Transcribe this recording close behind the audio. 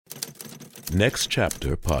Next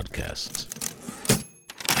Chapter Podcasts.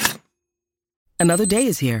 Another day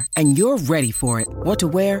is here, and you're ready for it. What to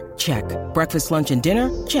wear? Check. Breakfast, lunch, and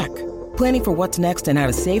dinner? Check. Planning for what's next and how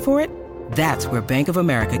to save for it? That's where Bank of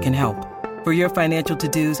America can help. For your financial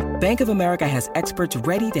to-dos, Bank of America has experts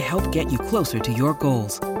ready to help get you closer to your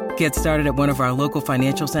goals. Get started at one of our local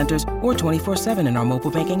financial centers or 24/7 in our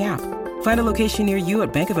mobile banking app. Find a location near you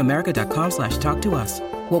at bankofamerica.com/talktous.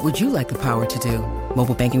 What would you like the power to do?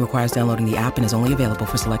 Mobile banking requires downloading the app and is only available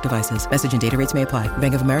for select devices. Message and data rates may apply.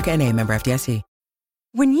 Bank of America N.A., member FDIC.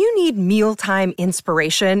 When you need mealtime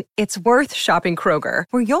inspiration, it's worth shopping Kroger,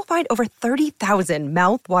 where you'll find over 30,000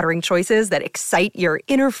 mouth-watering choices that excite your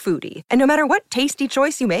inner foodie. And no matter what tasty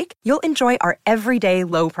choice you make, you'll enjoy our everyday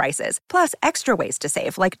low prices, plus extra ways to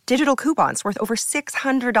save, like digital coupons worth over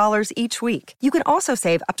 $600 each week. You can also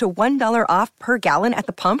save up to $1 off per gallon at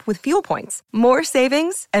the pump with fuel points. More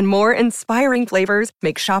savings and more inspiring flavors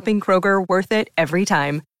make shopping Kroger worth it every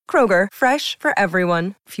time. Kroger, fresh for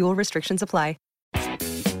everyone. Fuel restrictions apply.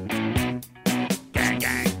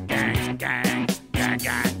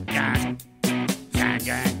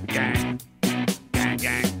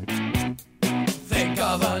 Think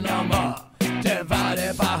of a number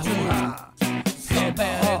divided by who?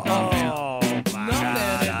 I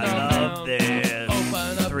love this.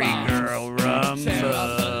 Three-girl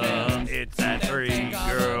rumba. It's that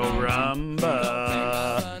three-girl rumba.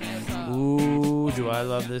 Ooh, do I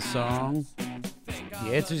love this song?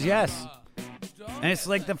 The answer's yes. And it's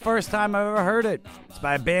like the first time I've ever heard it. It's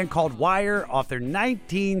by a band called Wire off their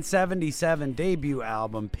 1977 debut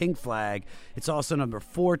album, Pink Flag. It's also number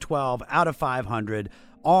 412 out of 500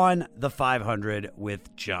 on the 500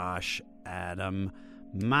 with Josh Adam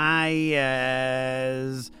Myers.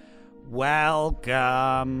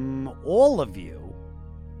 Welcome, all of you.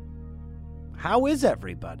 How is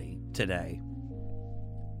everybody today?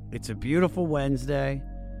 It's a beautiful Wednesday.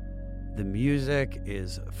 The music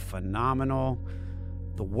is phenomenal.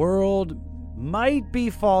 The world might be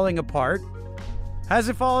falling apart. Has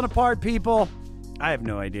it fallen apart, people? I have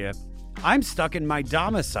no idea. I'm stuck in my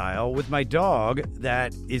domicile with my dog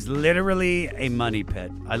that is literally a money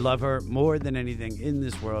pit. I love her more than anything in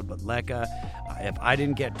this world, but Lekka, if I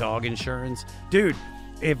didn't get dog insurance... Dude,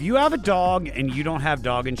 if you have a dog and you don't have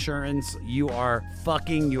dog insurance, you are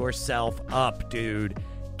fucking yourself up, dude.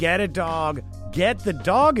 Get a dog, get the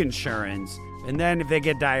dog insurance, and then if they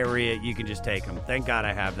get diarrhea, you can just take them. Thank God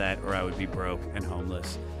I have that, or I would be broke and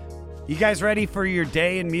homeless. You guys ready for your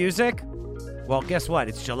day in music? Well, guess what?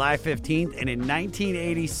 It's July 15th, and in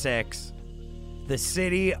 1986, the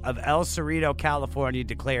city of El Cerrito, California,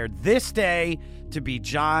 declared this day to be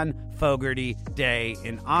John Fogerty Day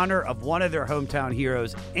in honor of one of their hometown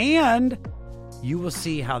heroes, and you will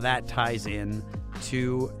see how that ties in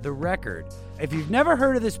to the record. If you've never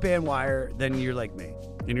heard of this band Wire, then you're like me,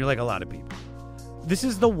 and you're like a lot of people. This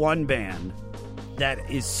is the one band that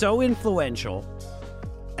is so influential,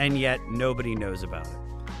 and yet nobody knows about it.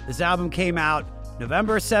 This album came out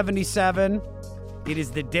November 77. It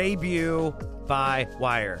is the debut by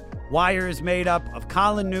Wire. Wire is made up of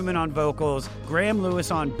Colin Newman on vocals, Graham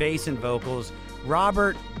Lewis on bass and vocals,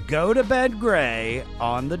 Robert Go-to-Bed Gray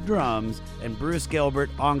on the drums, and Bruce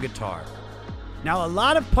Gilbert on guitar. Now, a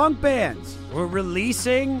lot of punk bands were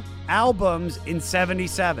releasing albums in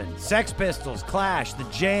 77. Sex Pistols, Clash, The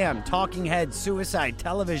Jam, Talking Heads, Suicide,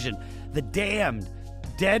 Television, The Damned,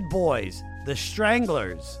 Dead Boys, The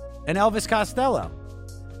Stranglers, and Elvis Costello.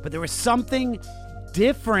 But there was something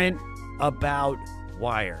different about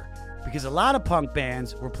Wire, because a lot of punk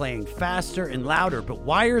bands were playing faster and louder, but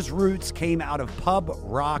Wire's roots came out of pub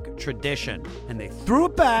rock tradition, and they threw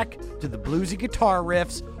it back to the bluesy guitar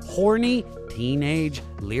riffs, horny teenage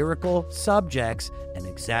lyrical subjects, and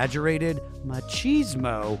exaggerated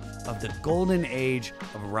machismo of the golden age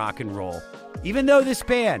of rock and roll. Even though this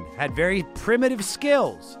band had very primitive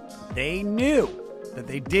skills, they knew that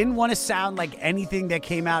they didn't want to sound like anything that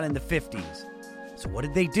came out in the 50s. So what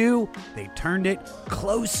did they do? They turned it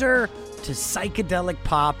closer to psychedelic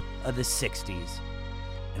pop of the 60s.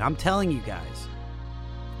 And I'm telling you guys,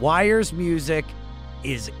 Wire's music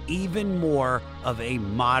is even more of a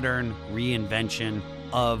modern reinvention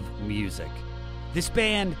of music. This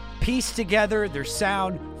band pieced together their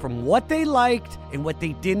sound from what they liked and what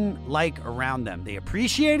they didn't like around them. They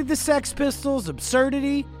appreciated the Sex Pistols'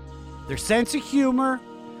 absurdity, their sense of humor.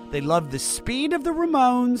 They loved the speed of the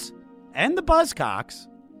Ramones and the Buzzcocks,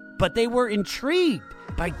 but they were intrigued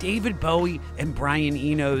by David Bowie and Brian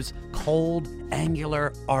Eno's cold,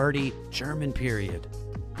 angular, arty German period.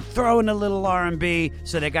 Throw in a little R&B,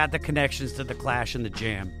 so they got the connections to the Clash and the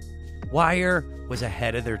Jam. Wire was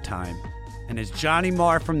ahead of their time, And as Johnny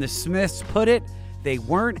Marr from the Smiths put it, they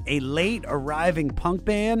weren't a late arriving punk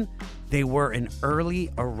band, they were an early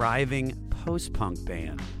arriving post-punk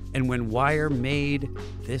band. And when Wire made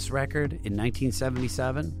this record in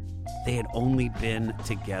 1977, they had only been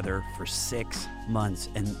together for 6 months.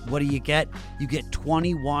 And what do you get? You get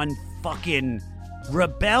 21 fucking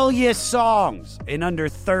rebellious songs in under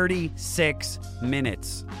 36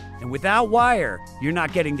 minutes. And without Wire, you're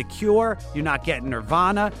not getting The Cure, you're not getting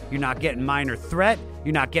Nirvana, you're not getting Minor Threat,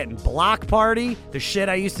 you're not getting Block Party, the shit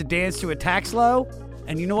I used to dance to at Taxlow.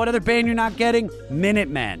 And you know what other band you're not getting?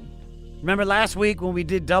 Minutemen. Remember last week when we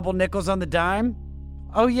did Double Nickels on the Dime?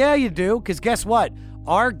 Oh yeah, you do, because guess what?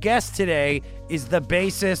 Our guest today is the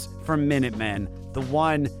bassist from Minutemen, the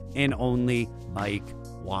one and only Mike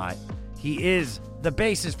Watt. He is the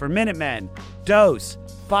bassist for Minutemen, Dose,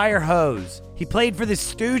 Firehose. He played for the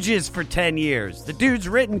Stooges for 10 years. The dude's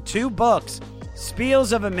written 2 books,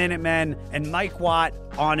 Spiels of a Minutemen and Mike Watt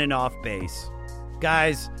on and off bass.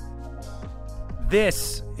 Guys,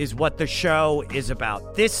 this is what the show is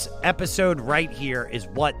about. This episode right here is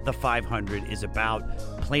what the 500 is about,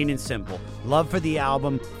 plain and simple. Love for the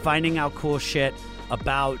album, finding out cool shit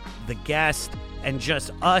about the guest, and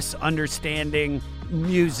just us understanding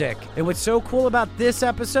music. And what's so cool about this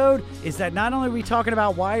episode is that not only are we talking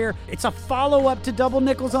about Wire, it's a follow-up to Double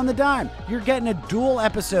Nickels on the Dime. You're getting a dual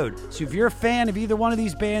episode. So if you're a fan of either one of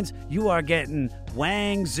these bands, you are getting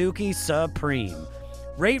Wang Zuki Supreme.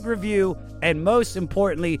 Rate, review, and most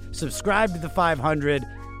importantly, subscribe to the 500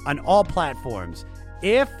 on all platforms.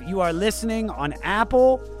 If you are listening on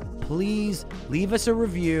Apple, please leave us a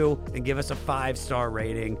review and give us a 5-star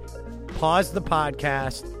rating. Pause the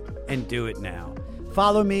podcast and do it now.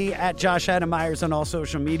 Follow me at Josh Adam Myers on all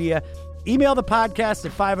social media. Email the podcast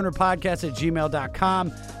at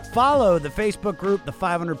 500podcast@gmail.com. Follow the Facebook group, The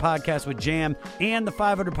 500 Podcast with Jam, and the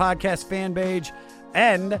 500 Podcast fan page.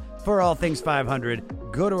 And for all things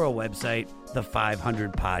 500, go to our website,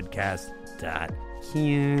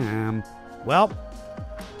 the500podcast.com. Well,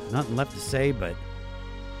 nothing left to say, but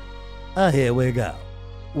here we go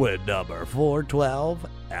with number 412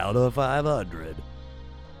 out of 500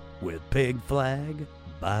 with Pig Flag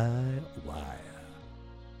by Wire.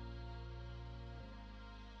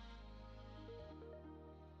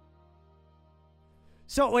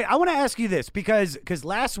 So wait, I want to ask you this because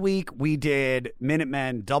last week we did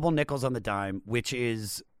Minutemen Double Nickels on the Dime, which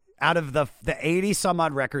is out of the 80 some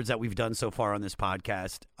odd records that we've done so far on this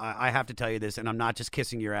podcast. I have to tell you this, and I'm not just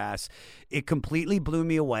kissing your ass. It completely blew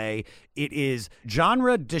me away. It is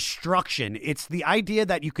genre destruction. It's the idea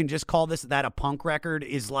that you can just call that a punk record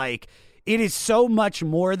is like, it is so much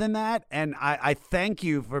more than that. And I thank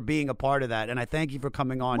you for being a part of that. And I thank you for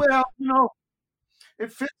coming on. Well,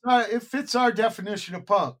 it fits our definition of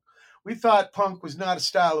punk. We thought punk was not a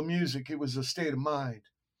style of music. It was a state of mind.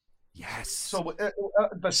 Yes. So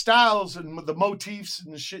the styles and the motifs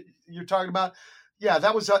and the shit you're talking about, yeah,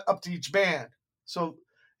 that was up to each band. So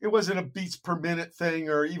it wasn't a beats per minute thing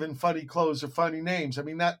or even funny clothes or funny names. I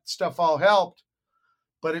mean, that stuff all helped,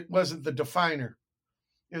 but it wasn't the definer.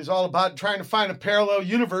 It was all about trying to find a parallel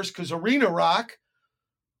universe because arena rock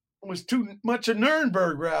was too much a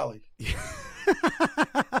Nuremberg rally.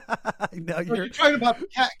 No, you're talking about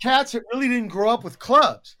cats that really didn't grow up with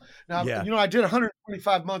clubs. Now, I did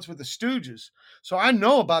 125 months with the Stooges, so I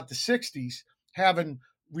know about the 60s having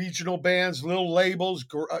regional bands, little labels,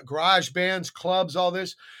 garage bands, clubs, all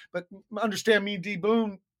this. But understand me, D.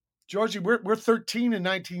 Boone, Georgie, we're 13 in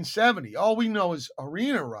 1970. All we know is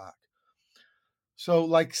arena rock. So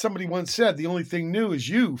like somebody once said, the only thing new is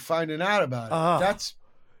you finding out about it. That's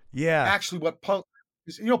actually what punk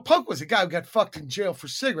is. Punk was a guy who got fucked in jail for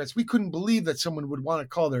cigarettes. We couldn't believe that someone would want to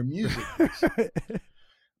call their music.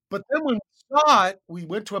 But then when we saw it, we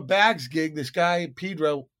went to a Bags gig. This guy,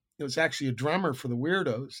 Pedro, it was actually a drummer for the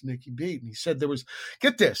Weirdos, Nicky Beat. And he said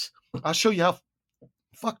get this, I'll show you how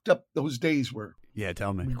fucked up those days were. Yeah,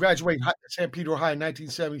 tell me. We graduated San Pedro High in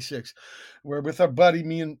 1976. We're with our buddy,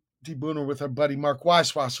 me and D. Boone were with our buddy Mark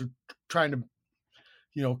Weisswasser trying to,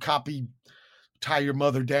 copy Tie Your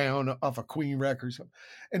Mother Down off a Queen record.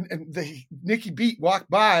 And Nicky Beat walked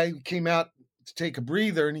by, came out to take a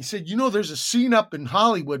breather, and he said, there's a scene up in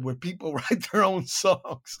Hollywood where people write their own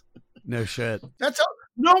songs. No shit. That's how,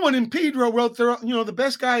 no one in Pedro wrote their own, the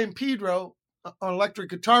best guy in Pedro on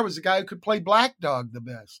electric guitar was the guy who could play Black Dog the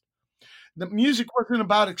best. The music wasn't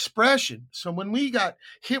about expression. So when we got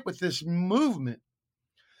hit with this movement,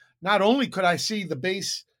 not only could I see the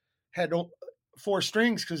bass had 4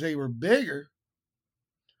 strings because they were bigger,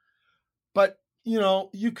 but,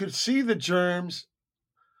 you could see the germs,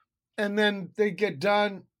 and then they get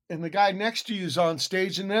done and the guy next to you is on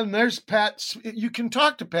stage, and then there's Pat. You can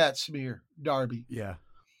talk to Pat Smear, Darby. Yeah.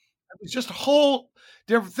 It's just a whole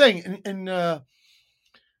different thing. And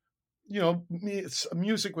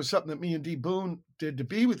music was something that me and D Boon did to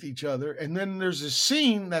be with each other. And then there's a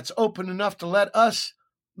scene that's open enough to let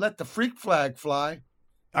the freak flag fly.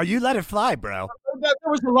 Oh, you let it fly, bro. There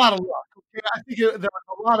was a lot of luck. Okay? I think there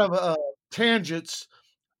was a lot of tangents,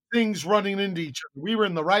 things running into each other. We were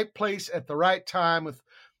in the right place at the right time with,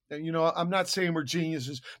 I'm not saying we're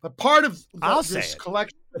geniuses, but part of this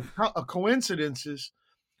collection of coincidences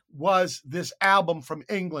was this album from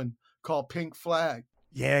England called Pink Flag.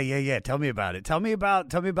 Yeah. Tell me about it. Tell me about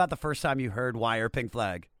the first time you heard Wire Pink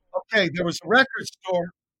Flag. Okay, there was a record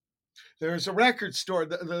store.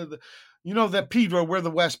 That Pedro, we're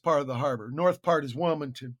the west part of the harbor. North part is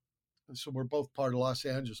Wilmington. So we're both part of Los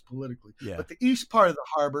Angeles politically. Yeah. But the east part of the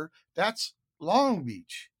harbor, that's Long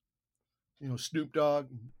Beach. Snoop Dogg.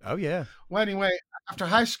 Oh, yeah. Well, anyway, after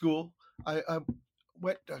high school, I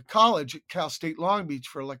went to college at Cal State Long Beach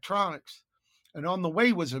for electronics. And on the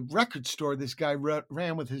way was a record store this guy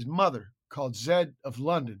ran with his mother called Zed of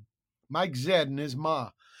London, Mike Zed and his ma.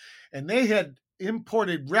 And they had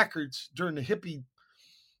imported records during the hippie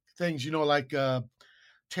things, like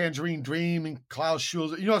Tangerine Dream and Klaus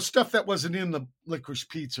Schulze, stuff that wasn't in the Licorice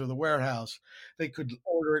Pizza or the Warehouse. They could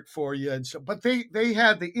order it for you. And so, but they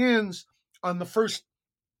had the ins on the first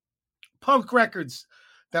punk records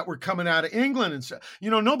that were coming out of England. And so,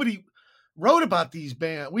 nobody wrote about these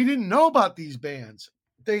bands. We didn't know about these bands.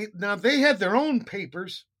 They had their own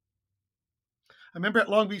papers. I remember at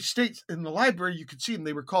Long Beach State in the library, you could see them.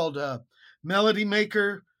 They were called Melody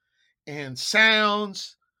Maker and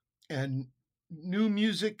Sounds and New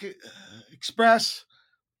Music Express.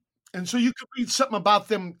 And so you could read something about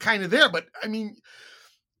them kind of there, but I mean,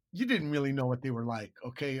 you didn't really know what they were like,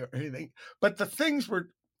 okay, or anything. But the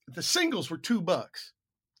singles were $2.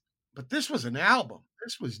 But this was an album.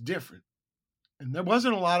 This was different. And there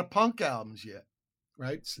wasn't a lot of punk albums yet,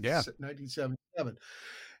 right? Yeah. 1977.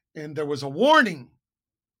 And there was a warning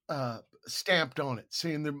stamped on it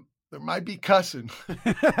saying there might be cussing.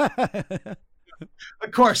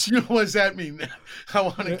 Of course, what does that mean? I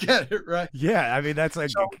want to get it, right? Yeah, I mean, that's like,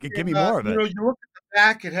 give me more of it. You look at the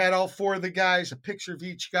back, it had all four of the guys, a picture of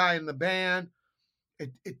each guy in the band.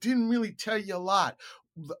 It didn't really tell you a lot.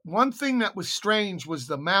 One thing that was strange was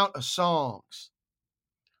the amount of songs.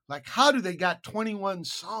 Like, how do they got 21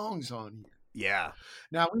 songs on here? Yeah.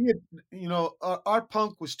 Now, we had, our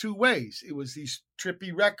punk was two ways. It was these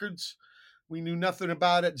trippy records we knew nothing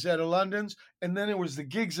about at Zeta London's, and then it was the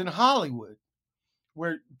gigs in Hollywood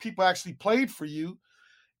where people actually played for you,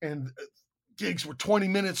 and gigs were 20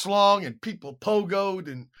 minutes long, and people pogoed,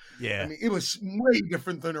 and yeah, I mean, it was way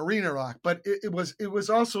different than arena rock, but it was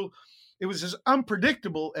as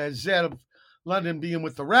unpredictable as Zeta London being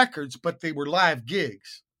with the records, but they were live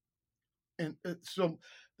gigs, and so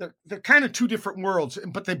they're kind of two different worlds,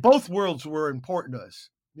 but both worlds were important to us.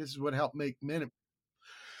 This is what helped make Minute.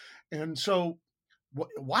 And so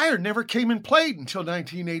Wire never came and played until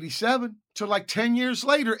 1987, till like 10 years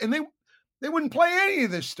later. And they wouldn't play any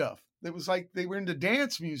of this stuff. It was like they were into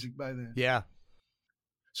dance music by then. Yeah.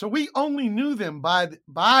 So we only knew them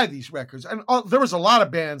by these records. And there was a lot of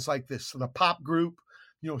bands like this, so the pop group,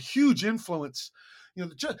 huge influence,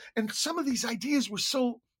 and some of these ideas were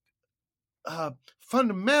so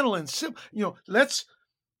fundamental and simple. Let's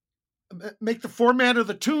make the format of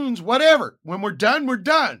the tunes, whatever. When we're done, we're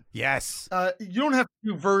done. Yes. You don't have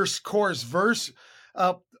to do verse, chorus, verse.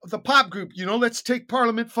 The pop group, let's take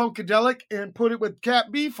Parliament Funkadelic and put it with Cat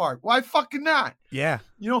Beefheart. Why fucking not? Yeah.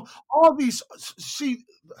 All these, see,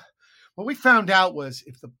 what we found out was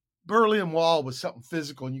if the Berlin Wall was something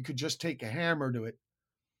physical and you could just take a hammer to it,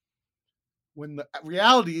 when the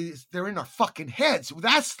reality is they're in our fucking heads.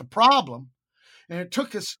 That's the problem. And it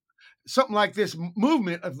took us something like this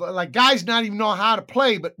movement of like guys not even know how to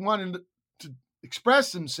play, but wanting to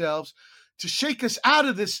express themselves, to shake us out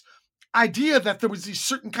of this idea that there was these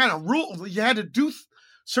certain kind of rules that you had to do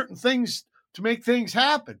certain things to make things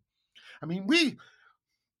happen. I mean,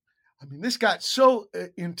 this got so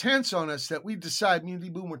intense on us that we decided, me and D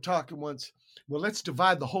Boon were talking once, well, let's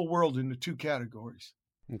divide the whole world into two categories.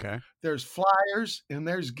 Okay. There's flyers and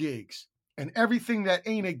there's gigs. And everything that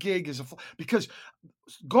ain't a gig is because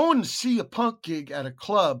going to see a punk gig at a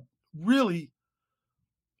club really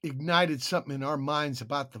ignited something in our minds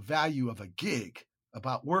about the value of a gig,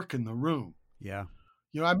 about work in the room. Yeah.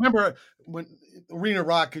 I remember when arena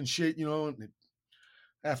rock and shit,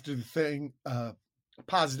 after the thing,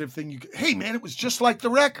 positive thing, hey man, it was just like the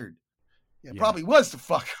record. Yeah, probably was the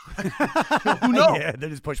fuck. Who knows? Yeah, they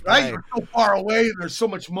just pushed right. play. You're so far away. There's so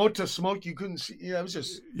much Mota smoke you couldn't see. Yeah, it was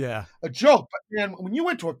just a joke. But man, when you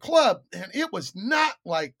went to a club, and it was not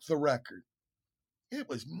like the record. It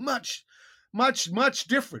was much, much, much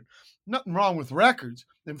different. Nothing wrong with records.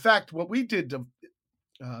 In fact, what we did to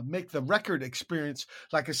make the record experience,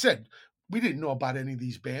 like I said, we didn't know about any of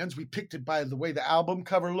these bands. We picked it by the way the album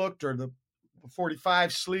cover looked, or the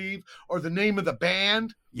 45 sleeve, or the name of the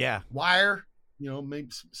band. Yeah. Wire,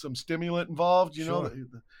 maybe some stimulant involved, Sure.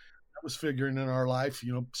 that was figuring in our life,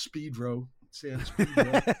 Speed Row. Still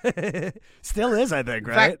is, I think,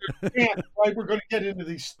 in right? Fact, right? We're going to get into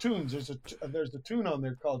these tunes. There's a tune on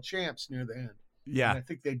there called Champs near the end. Yeah. And I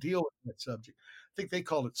think they deal with that subject. I think they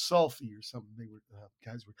called it Sulfy or something. They were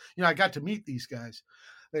guys were, I got to meet these guys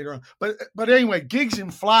later on. But anyway, gigs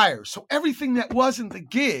and flyers. So everything that wasn't the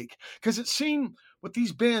gig, because it seemed what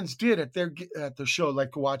these bands did at their show,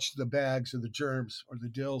 like watch the Bags or the Germs or the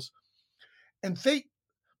Dills, and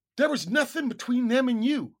there was nothing between them and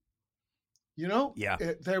you. Yeah.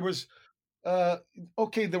 There was there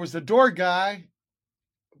was the door guy,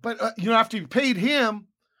 but after you paid him,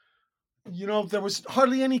 there was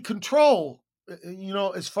hardly any control,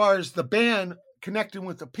 as far as the band connecting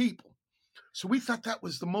with the people. So we thought that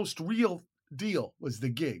was the most real deal, was the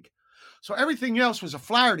gig. So everything else was a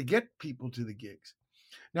flyer to get people to the gigs.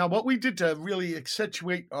 Now, what we did to really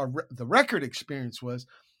accentuate the record experience was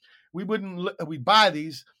we'd buy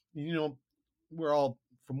these, we're all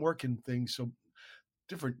from working things. So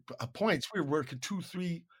different points, we were working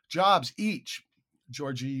 2-3 jobs each,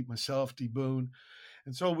 Georgie, myself, D Boone.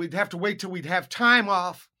 And so we'd have to wait till we'd have time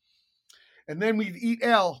off. And then we'd eat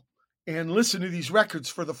L and listen to these records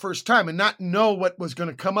for the first time and not know what was going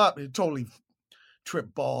to come up. It totally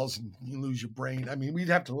trip balls and you lose your brain. I mean, we'd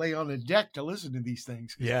have to lay on the deck to listen to these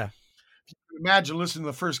things. Yeah. If you can imagine listening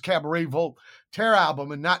to the first Cabaret Voltaire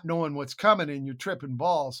album and not knowing what's coming and you're tripping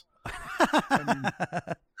balls.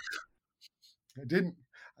 I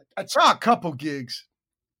saw a couple gigs,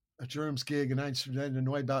 a Germs gig, and a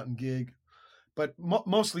Neubauten gig. But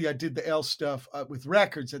mostly I did the L stuff with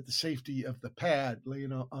records at the safety of the pad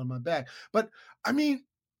laying on my back. But I mean,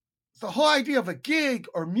 the whole idea of a gig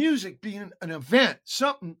or music being an event,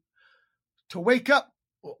 something to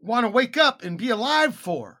want to wake up and be alive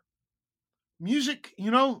for. Music,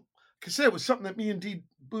 like I said, it was something that me and D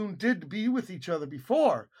Boone did to be with each other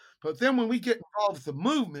before. But then when we get involved with the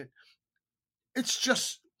movement, it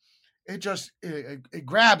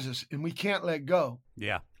grabs us and we can't let go.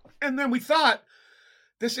 Yeah. And then we thought,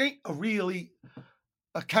 this ain't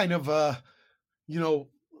a kind of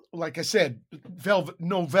like I said,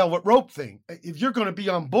 no velvet rope thing. If you're going to be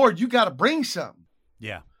on board, you got to bring something.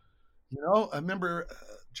 Yeah. I remember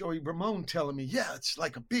Joey Ramone telling me, yeah, it's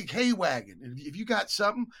like a big hay wagon. If you got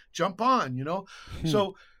something, jump on,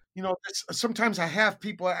 So, sometimes I have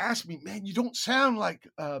people ask me, man, you don't sound like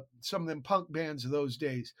some of them punk bands of those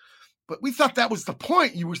days. But we thought that was the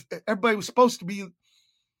point. Everybody was supposed to be.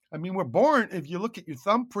 I mean, we're born, if you look at your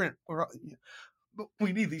thumbprint,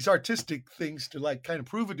 we need these artistic things to like kind of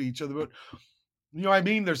prove it to each other. But you know what I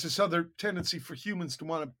mean? There's this other tendency for humans to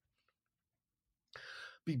want to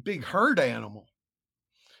be big herd animal.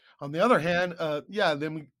 On the other hand,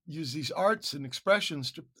 then we use these arts and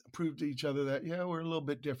expressions to prove to each other that, we're a little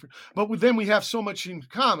bit different. But then we have so much in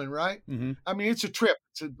common, right? Mm-hmm. I mean, it's a trip.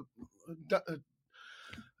 It's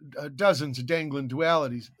dozens of dangling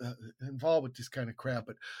dualities involved with this kind of crap.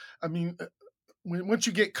 But I mean, once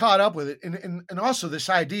you get caught up with it, and also this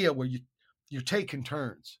idea where you're taking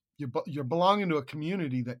turns, you're belonging to a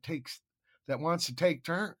community that wants to take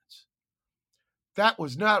turns. That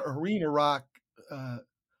was not arena rock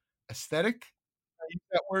aesthetic. I use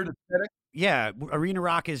that word aesthetic. Yeah, arena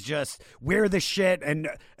rock is just we're the shit, and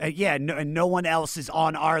no one else is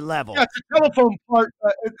on our level. Yeah, it's a telephone part.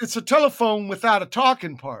 It's a telephone without a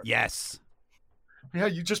talking part. Yes. Yeah,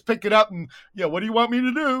 you just pick it up and what do you want me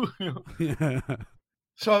to do?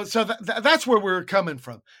 So that's where we're coming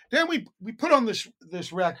from. Then we put on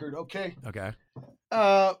this record, okay? Okay.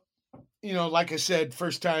 Like I said,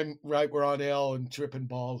 first time, right? We're on L and tripping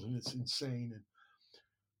balls, and it's insane.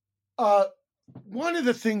 And one of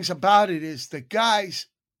the things about it is the guys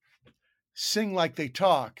sing like they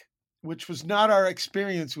talk, which was not our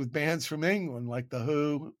experience with bands from England, like The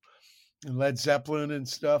Who and Led Zeppelin and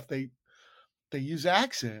stuff. They use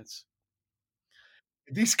accents.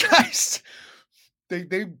 These guys, they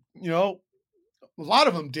a lot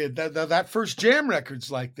of them did that first Jam records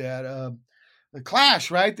like that. The Clash,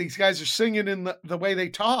 right? These guys are singing in the way they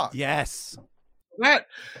talk. Yes.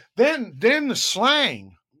 Then the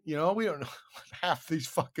slang. We don't know half these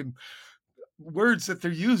fucking words that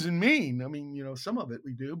they're using mean. I mean, you know, some of it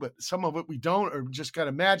we do, but some of it we don't, or just got to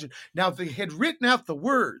imagine. Now, they had written out the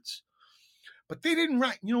words, but they didn't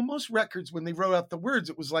write, you know, most records, when they wrote out the words,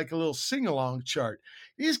 it was like a little sing-along chart.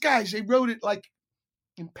 These guys, they wrote it like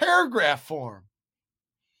in paragraph form.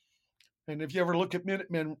 And if you ever look at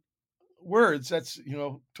Minutemen words, that's, you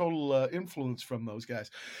know, total influence from those guys.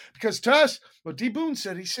 Because to us, what D. Boon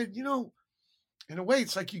said, he said, you know, in a way,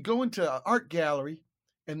 it's like you go into an art gallery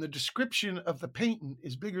and the description of the painting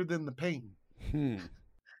is bigger than the painting.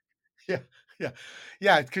 Yeah.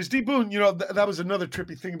 Because D. Boon, you know, that was another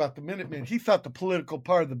trippy thing about the Minutemen. He thought the political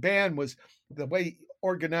part of the band was the way he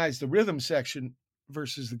organized the rhythm section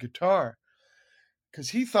versus the guitar. Because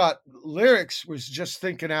he thought lyrics was just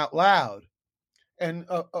thinking out loud. And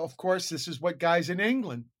of course, this is what guys in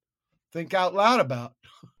England think out loud about.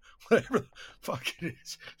 Whatever the fuck it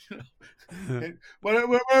is. You know?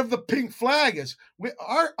 Whatever the pink flag is. We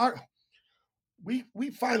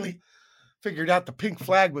finally figured out the pink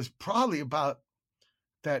flag was probably about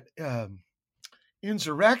that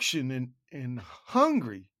insurrection in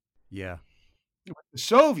Hungary. Yeah. The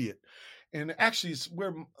Soviet. And actually, it's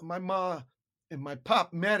where my ma and my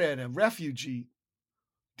pop met at a refugee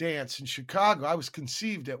dance in Chicago. I was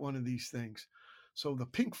conceived at one of these things. So the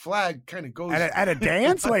pink flag kind of goes at a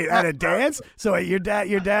dance. Wait, at a dance. So wait, your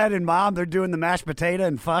dad and mom, they're doing the mashed potato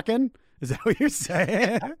and fucking. Is that what you're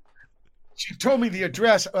saying? She told me the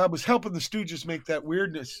address. I was helping the Stooges make that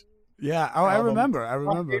Weirdness. Yeah. Oh, album. I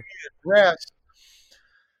remember. Address.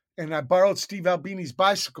 And I borrowed Steve Albini's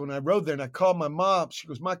bicycle, and I rode there. And I called my mom. She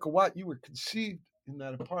goes, "Michael Watt, you were conceived in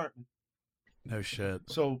that apartment." No shit.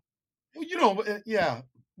 So, you know, yeah.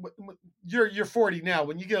 You're 40 now.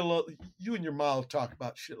 When you get a little, you and your mom will talk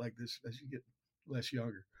about shit like this as you get less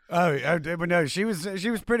younger. Oh, but no, she was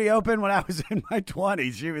pretty open when I was in my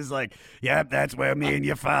 20s. She was like, "Yep, that's where me and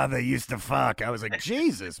your father used to fuck." I was like,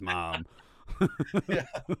 "Jesus, Mom." Yeah,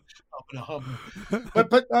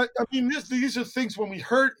 but I mean, these are things when we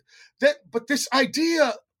heard that. But this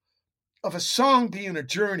idea of a song being a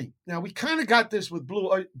journey. Now we kind of got this with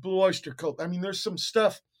Blue Oyster Cult. I mean, there's some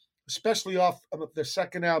stuff, especially off of their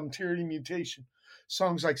second album, Tyranny Mutation,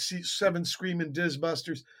 songs like Seven Screaming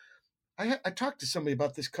Dizbusters. I talked to somebody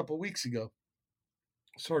about this a couple of weeks ago.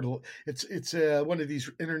 Sort of, it's one of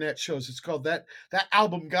these internet shows. It's called that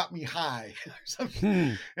album got me high, or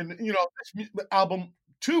something. And you know, this album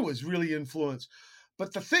too was really influenced.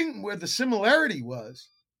 But the thing where the similarity was,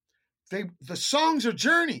 the songs are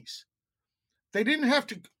journeys. They didn't have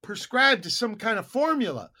to prescribe to some kind of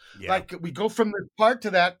formula. Yeah. Like we go from this part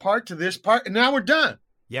to that part to this part, and now we're done.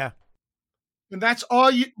 Yeah. And that's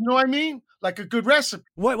all you know what I mean? Like a good recipe.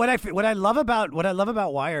 What I love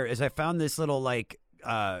about Wire is I found this little like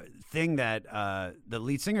thing that the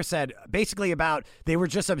lead singer said basically about they were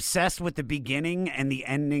just obsessed with the beginning and the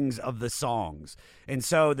endings of the songs. And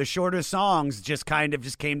so the shorter songs just kind of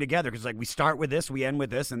just came together because like we start with this, we end with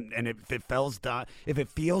this, and if it feels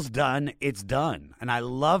done, it's done. And I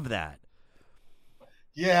love that.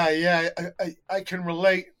 Yeah. I can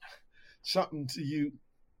relate something to you.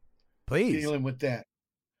 Please. Dealing with that.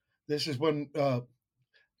 This is when the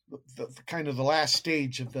kind of the last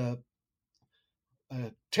stage of the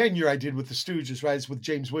tenure I did with the Stooges, right? It's with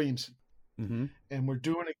James Williamson. Mm-hmm. And we're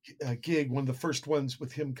doing a gig, one of the first ones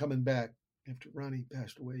with him coming back after Ronnie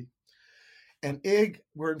passed away. And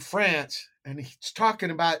we're in France, and he's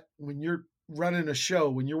talking about when you're running a show,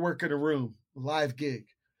 when you're working a room, a live gig.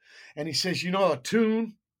 And he says, you know, a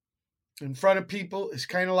tune in front of people is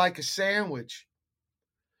kind of like a sandwich.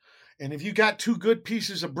 And if you got two good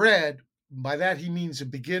pieces of bread, by that he means a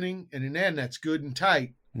beginning and an end that's good and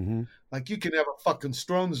tight. Mm-hmm. Like you can have a fucking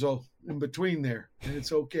stronzo in between there, and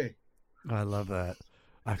it's okay. I love that.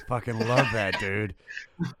 I fucking love that, dude.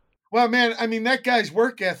 Well, man, I mean, that guy's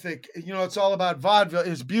work ethic, you know, it's all about vaudeville.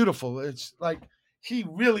 It's beautiful. It's like he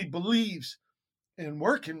really believes in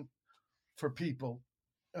working for people.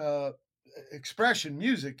 Expression,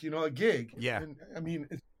 music, you know, a gig. Yeah. And, I mean,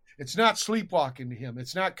 it's not sleepwalking to him.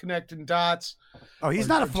 It's not connecting dots. Oh, he's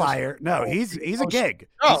not a flyer. No, he's a gig.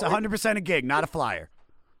 He's 100% a gig, not a flyer.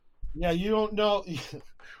 Yeah, you don't know.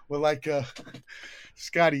 Well, like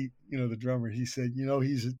Scotty, you know, the drummer, he said, you know,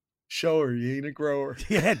 he's a shower. He ain't a grower.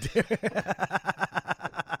 Yeah, dude.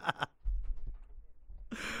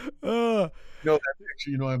 No, that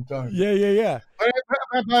picture, you know what I'm talking about. Yeah.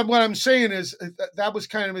 But what I'm saying is that was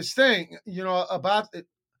kind of his thing, you know, about it.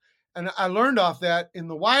 And I learned off that in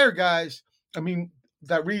the Wire guys. I mean,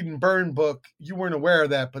 that Read and Burn book, you weren't aware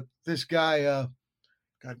of that, but this guy,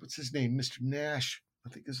 God, what's his name? Mr. Nash. I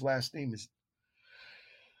think his last name is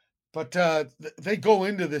But they go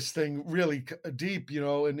into this thing really deep,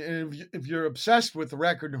 and if you're obsessed with the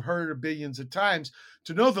record and heard it billions of times,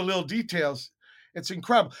 to know the little details, it's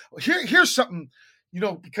incredible. Here's something,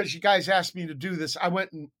 because you guys asked me to do this, I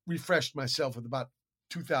went and refreshed myself with about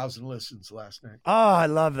 2,000 listens last night. Oh, I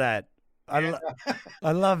love that. I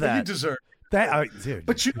love that. You deserve that. Dude.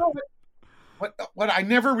 But you know what I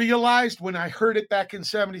never realized when I heard it back in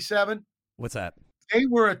 77? What's that? They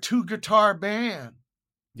were a 2-guitar band.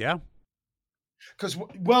 Yeah. Because,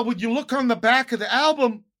 when you look on the back of the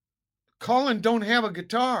album, Colin don't have a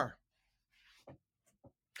guitar.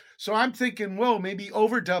 So I'm thinking, maybe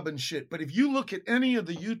overdubbing shit. But if you look at any of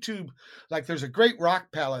the YouTube, like there's a great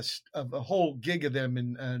rock palace of a whole gig of them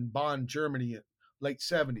in Bonn, Germany, late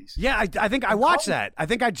 70s. Yeah, I think I watched that. I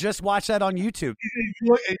think I just watched that on YouTube.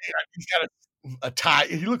 He's got a tie.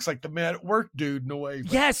 He looks like the man at work dude in a way.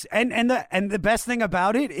 But. Yes, and the best thing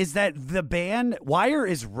about it is that the band Wire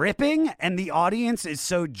is ripping, and the audience is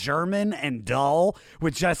so German and dull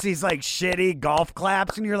with just these like shitty golf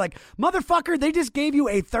claps, and you're like, motherfucker, they just gave you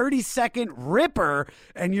a 30-second ripper,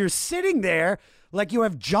 and you're sitting there like you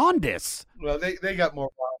have jaundice. Well, they got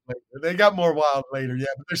more wild later. They got more wild later, yeah.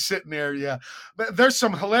 But they're sitting there, yeah. But there's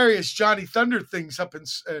some hilarious Johnny Thunder things up in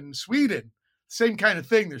Sweden. Same kind of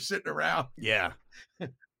thing. They're sitting around. Yeah.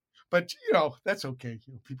 But, that's okay.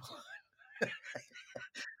 People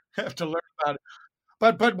have to learn about it.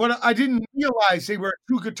 But what I didn't realize, they were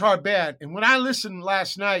a 2-guitar band. And when I listened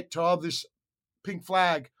last night to all this Pink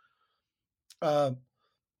Flag, you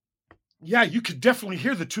could definitely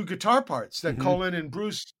hear the 2 guitar parts that Colin and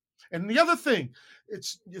Bruce. And the other thing,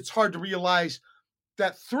 it's hard to realize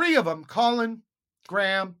that 3 of them, Colin,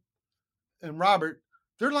 Graham, and Robert,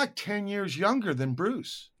 they're like 10 years younger than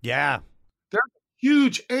Bruce. Yeah. They're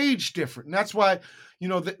huge age different. And that's why,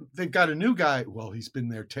 they've got a new guy. Well, he's been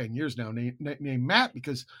there 10 years now, named Matt,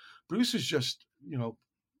 because Bruce is just, a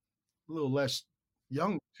little less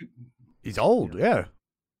young. He's old, yeah.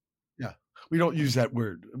 Yeah. We don't use that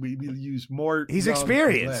word. We use more. He's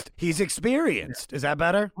experienced. He's experienced. Yeah. Is that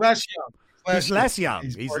better? Less young. He's less young.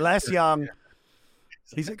 He's less young. Yeah.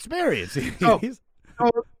 He's experienced.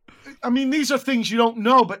 These are things you don't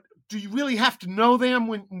know, but do you really have to know them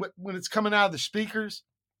when it's coming out of the speakers?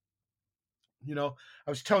 I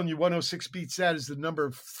was telling you 106 Beats That is the number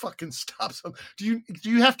of fucking stops. Do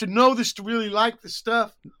you have to know this to really like the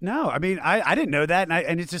stuff? No, I didn't know that.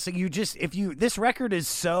 And it's just like this record is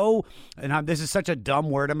so, and this is such a dumb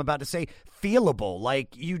word I'm about to say, feelable.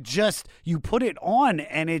 Like you put it on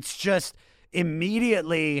and it's just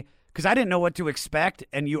immediately, because I didn't know what to expect.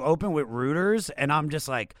 And you open with Rooters and I'm just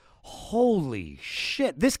like, holy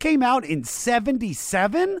shit. This came out in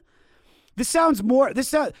 77? This sounds more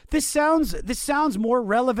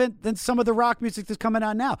relevant than some of the rock music that's coming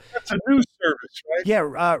out now. That's a news service, right? Yeah,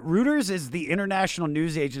 Reuters is the international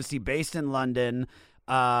news agency based in London,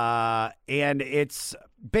 and it's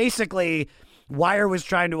basically Wire was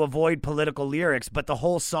trying to avoid political lyrics, but the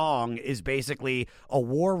whole song is basically a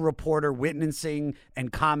war reporter witnessing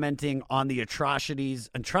and commenting on the atrocities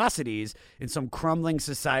in some crumbling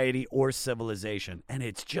society or civilization, and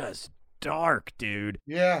it's just dark, dude.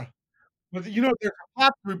 Yeah. But there's a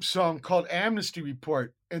pop group song called Amnesty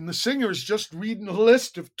Report, and the singer is just reading a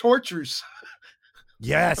list of tortures.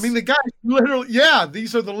 Yes. The guy literally,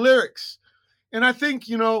 these are the lyrics. And I think,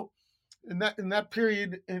 in that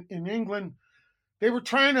period in England, they were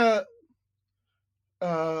trying to,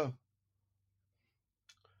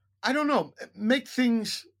 make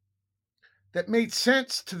things that made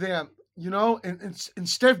sense to them, and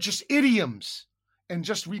instead of just idioms and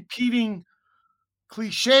just repeating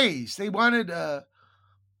cliches. They wanted not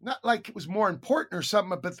like it was more important or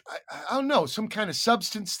something, but I don't know, some kind of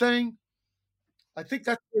substance thing. I think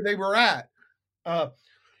that's where they were at.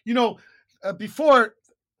 Before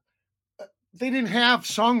they didn't have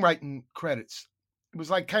songwriting credits. It was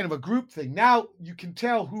like kind of a group thing. Now you can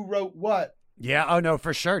tell who wrote what. Yeah, oh no,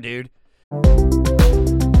 for sure, dude.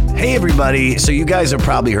 Hey everybody, so you guys have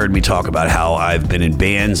probably heard me talk about how I've been in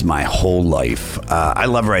bands my whole life. I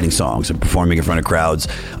love writing songs and performing in front of crowds.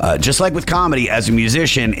 Just like with comedy, as a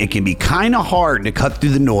musician, it can be kind of hard to cut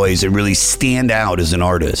through the noise and really stand out as an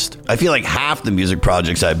artist. I feel like half the music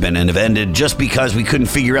projects I've been in have ended just because we couldn't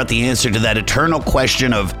figure out the answer to that eternal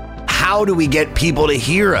question of how do we get people to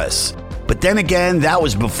hear us? But then again, that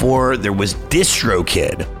was before there was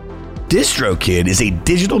DistroKid. DistroKid is a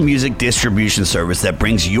digital music distribution service that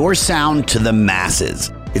brings your sound to the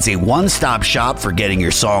masses. It's a one-stop shop for getting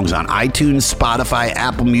your songs on iTunes, Spotify,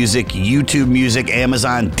 Apple Music, YouTube Music,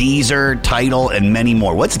 Amazon, Deezer, Tidal, and many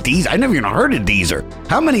more. What's Deezer? I never even heard of Deezer.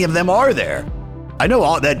 How many of them are there? I know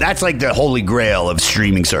all that. That's like the holy grail of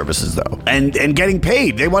streaming services, though, and getting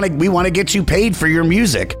paid. We want to get you paid for your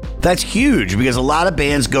music. That's huge because a lot of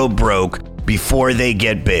bands go broke before they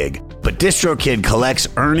get big. But DistroKid collects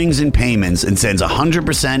earnings and payments and sends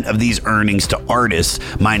 100% of these earnings to artists,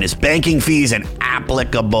 minus banking fees and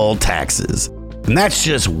applicable taxes. And that's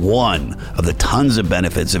just one of the tons of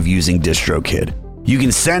benefits of using DistroKid. You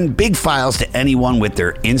can send big files to anyone with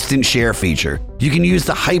their instant share feature. You can use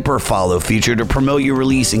the hyper follow feature to promote your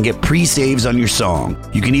release and get pre-saves on your song.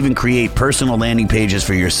 You can even create personal landing pages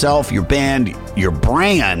for yourself, your band, your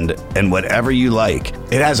brand, and whatever you like.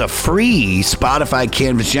 It has a free Spotify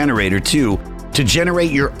Canvas generator too, to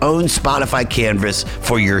generate your own Spotify Canvas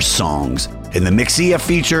for your songs. And the Mixia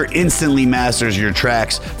feature instantly masters your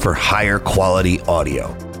tracks for higher quality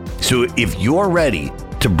audio. So if you're ready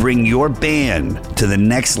to bring your band to the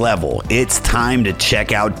next level, it's time to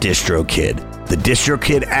check out DistroKid. The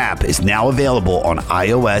DistroKid app is now available on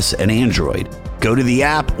iOS and Android. Go to the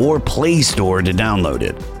app or Play Store to download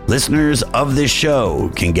it. Listeners of this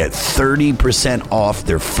show can get 30% off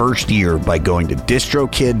their first year by going to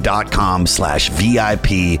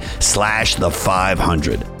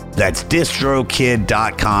distrokid.com/VIP/the500. That's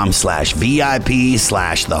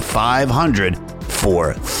distrokid.com/VIP/the500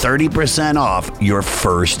 for 30% off your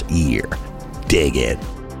first year. Dig it.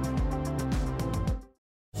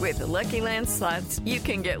 With the Lucky Land Slots, you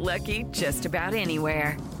can get lucky just about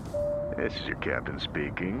anywhere. This is your captain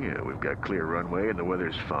speaking. We've got clear runway and the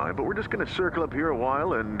weather's fine, but we're just going to circle up here a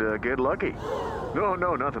while and get lucky. No,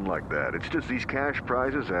 nothing like that. It's just these cash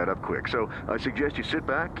prizes add up quick. So I suggest you sit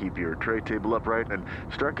back, keep your tray table upright, and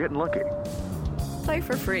start getting lucky. Play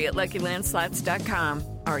for free at LuckyLandSlots.com.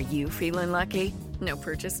 Are you feeling lucky? No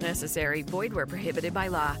purchase necessary. Void where prohibited by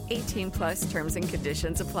law. 18 plus terms and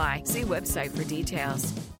conditions apply. See website for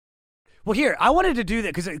details. Well, here, I wanted to do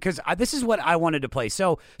that because this is what I wanted to play.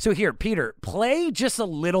 So here, Peter, play just a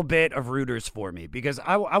little bit of Rooters for me because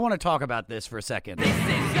I want to talk about this for a second. This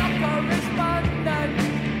is your correspondent,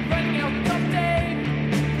 running out of date.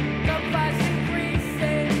 The price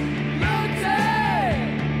increasing,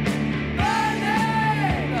 looting, burning,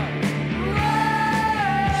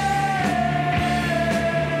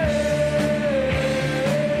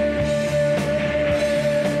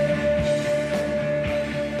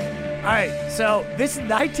 All right, so this is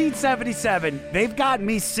 1977. They've got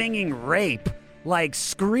me singing Rape, like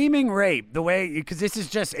screaming Rape, the way, because this is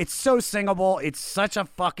just, it's so singable. It's such a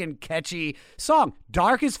fucking catchy song.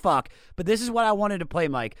 Dark as fuck, but this is what I wanted to play,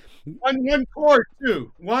 Mike. One chord,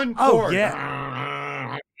 too. One chord. Oh,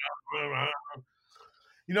 yeah.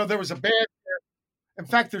 You know, there was a band there. In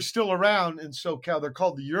fact, they're still around in SoCal. They're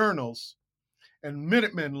called the Urinals. And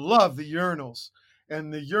Minutemen love the Urinals.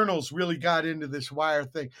 And the Urinals really got into this Wire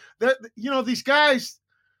thing. These guys,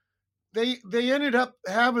 they ended up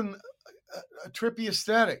having a trippy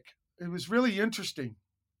aesthetic. It was really interesting,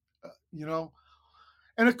 And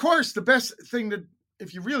of course, the best thing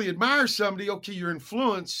if you really admire somebody, okay, you're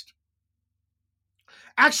influenced.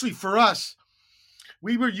 Actually, for us,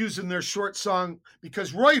 we were using their short song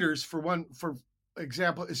because Reuters, for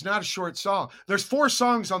example, is not a short song. There's 4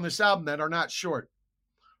 songs on this album that are not short.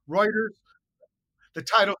 Reuters, the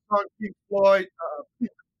title song, Pink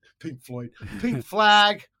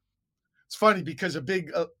Flag. It's funny because a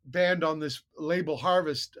big band on this label,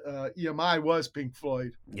 Harvest, EMI, was Pink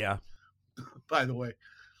Floyd. Yeah. By the way,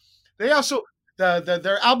 they also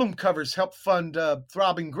their album covers helped fund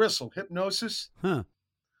Throbbing Gristle, Hypnosis. Huh.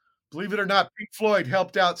 Believe it or not, Pink Floyd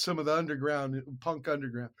helped out some of the punk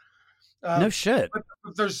underground. No shit. But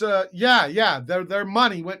there's their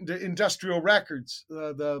money went into Industrial Records.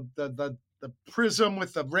 The prism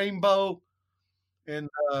with the rainbow and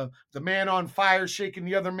the man on fire shaking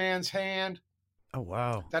the other man's hand. Oh,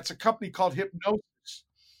 wow. That's a company called Hypnosis.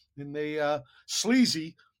 And they,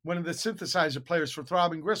 Sleazy, one of the synthesizer players for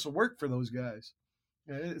Throbbing Gristle, worked for those guys.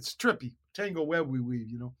 It's trippy. Tango web we weave,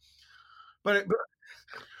 But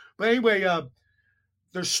anyway,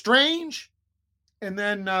 there's Strange and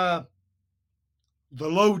then The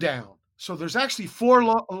Lowdown. So there's actually 4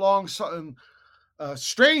 long songs.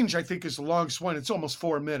 Strange, I think, is the longest one. It's almost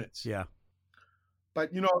 4 minutes. Yeah.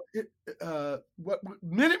 But, what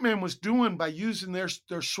Minutemen was doing by using their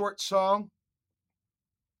short song,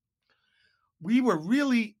 we were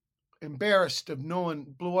really embarrassed of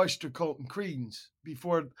knowing Blue Oyster Cult and Creedence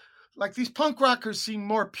before. Like, these punk rockers seemed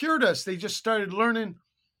more pure to us. They just started learning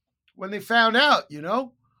when they found out,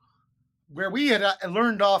 where we had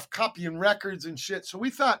learned off copying records and shit. So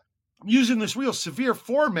we thought using this real severe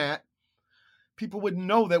format, people wouldn't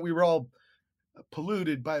know that we were all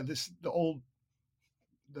polluted by the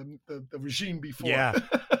regime before, yeah,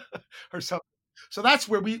 or something. So that's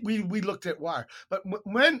where we looked at Wire. But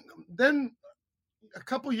then a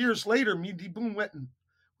couple years later, me and D Boon went and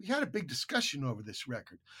we had a big discussion over this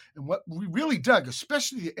record. And what we really dug,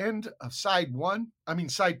 especially the end of side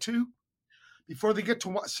 2, before they get to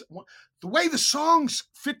one, the way the songs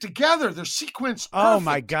fit together, they're sequenced perfect. Oh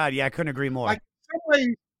my God. Yeah, I couldn't agree more. Like, some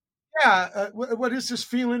way, what is this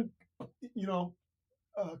feeling,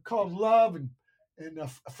 called Love and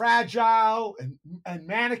Fragile and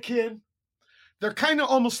Mannequin. They're kind of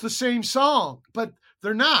almost the same song, but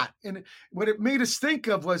they're not. And what it made us think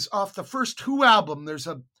of was off the first Who album, there's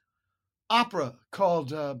a opera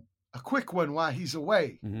called A Quick One While He's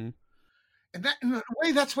Away. Mm-hmm. And that, in a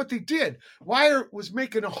way, that's what they did. Wire was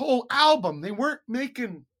making a whole album. They weren't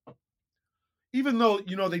making, even though,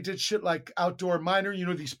 they did shit like Outdoor Miner,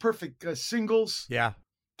 these perfect singles. Yeah.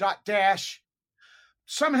 Dot Dash.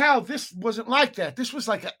 Somehow this wasn't like that. This was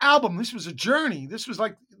like an album. This was a journey. This was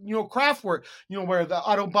like, Kraftwerk, where the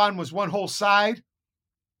Autobahn was one whole side.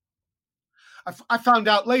 I found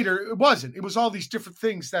out later it wasn't. It was all these different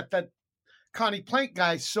things that Connie Plank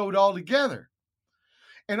guy sewed all together.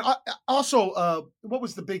 And also, what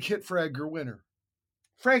was the big hit for Edgar Winter?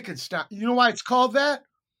 Frankenstein. You know why it's called that?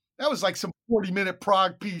 That was like some 40-minute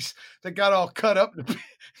prog piece that got all cut up,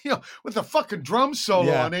 with a fucking drum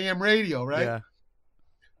solo on AM radio, right? Yeah.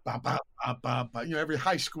 Ba, ba, ba, ba, ba. Every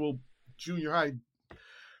high school, junior high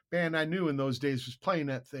band I knew in those days was playing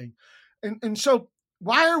that thing. And so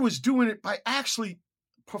Wire was doing it by actually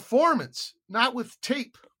performance, not with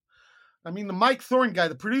tape. I mean, the Mike Thorne guy,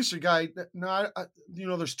 the producer guy,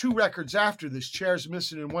 there's 2 records after this, Chairs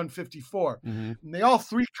Missing and 154. Mm-hmm. And they all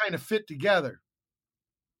 3 kind of fit together.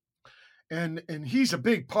 And he's a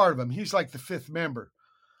big part of them. He's like the 5th member.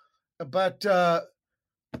 But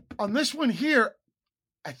on this one here,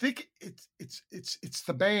 I think it's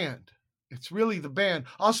the band. It's really the band.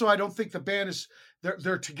 Also, I don't think the band is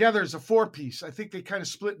they're together as a 4-piece. I think they kind of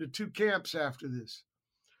split into 2 camps after this.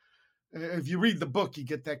 If you read the book, you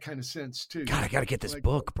get that kind of sense too. God, I got to get this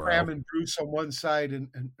book, bro. Graham and Bruce on one side and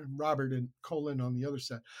Robert and Colin on the other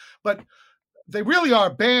side. But they really are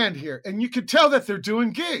a band here. And you can tell that they're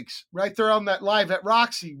doing gigs, right? They're on that Live at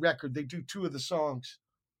Roxy record. They do 2 of the songs.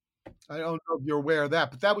 I don't know if you're aware of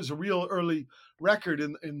that, but that was a real early record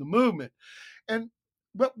in the movement.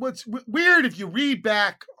 But what's weird, if you read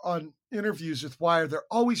back on interviews with Wire, they're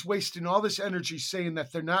always wasting all this energy saying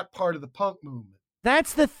that they're not part of the punk movement.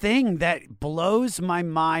 That's the thing that blows my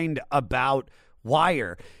mind about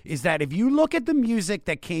Wire, is that if you look at the music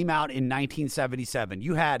that came out in 1977,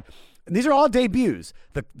 you had, and these are all debuts,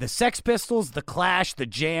 the Sex Pistols, the Clash, the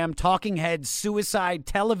Jam, Talking Heads, Suicide,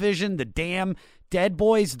 Television, the Damned, Dead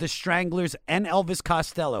Boys, The Stranglers, and Elvis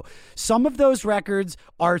Costello. Some of those records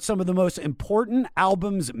are some of the most important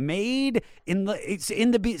albums made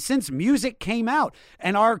since music came out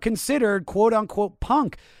and are considered quote unquote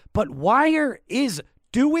punk. But Wire is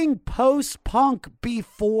doing post-punk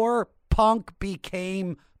before punk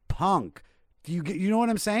became punk. Do you know what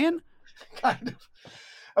I'm saying? Kind of.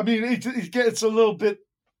 I mean, it's a little bit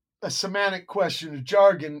a semantic question, a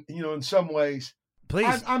jargon, in some ways.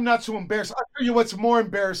 Please. I'm not so embarrassed. I'll tell you what's a more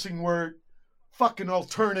embarrassing word: fucking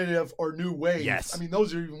alternative or new wave. Yes. I mean,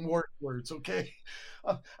 those are even worse words, okay?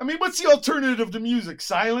 I mean, what's the alternative to music?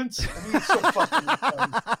 Silence? I mean, it's so fucking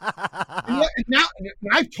now,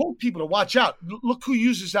 I've told people to watch out. Look who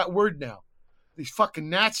uses that word now. These fucking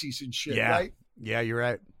Nazis and shit, right? Yeah, you're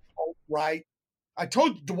right. Oh, right. I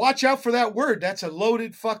told you to watch out for that word. That's a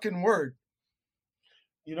loaded fucking word.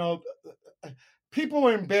 People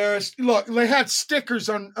are embarrassed. Look, they had stickers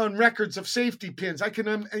on records of safety pins.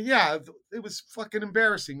 It was fucking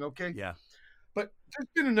embarrassing, okay? Yeah. But there's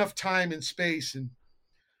been enough time and space, and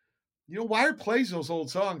Wire plays those old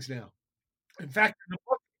songs now. In fact, in the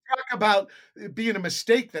book, they talk about it being a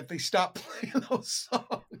mistake that they stopped playing those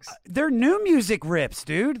songs. They're new music rips,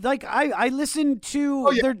 dude. Like I listened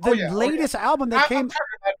to their latest album that came. I'm talking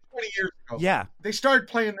about 20 years ago. Yeah, they started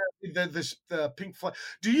playing the Pink Floyd.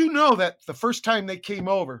 Do you know that the first time they came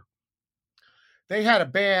over, they had a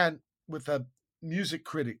band with a music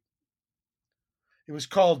critic. It was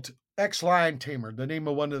called Ex-Lion Tamer, the name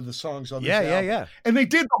of one of the songs on this album. Yeah. And they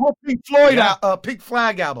did the whole Pink Floyd, Pink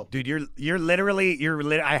Flag album. Dude, you're literally,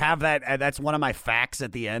 I have that. That's one of my facts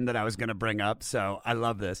at the end that I was going to bring up. So I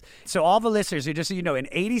love this. So all the listeners, just so you know, in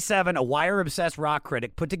 87, a Wire-obsessed rock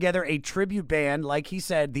critic put together a tribute band, like he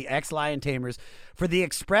said, the Ex-Lion Tamers, for the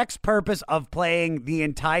express purpose of playing the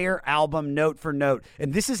entire album note for note.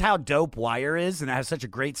 And this is how dope Wire is, and has such a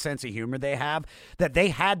great sense of humor they have, that they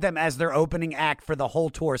had them as their opening act for the whole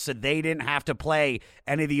tour, so they they didn't have to play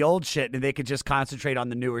any of the old shit and they could just concentrate on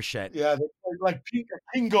the newer shit. Yeah, like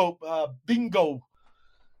bingo,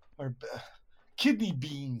 or kidney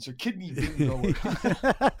beans or kidney bingo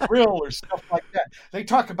or grill or stuff like that. They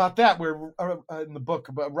talk about that where in the book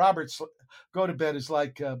about Robert's Go to Bed is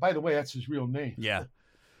like, by the way, that's his real name. Yeah.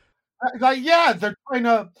 Like, yeah, they're trying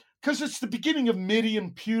to, because it's the beginning of MIDI and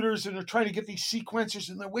computers and they're trying to get these sequencers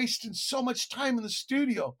and they're wasting so much time in the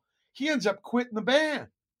studio. He ends up quitting the band.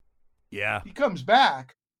 Yeah. He comes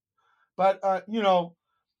back. But,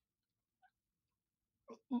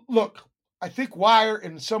 look, I think Wire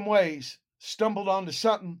in some ways stumbled onto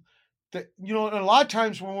something that, and a lot of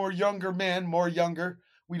times when we're younger men, more younger,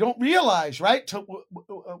 we don't realize, right? You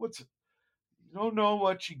don't know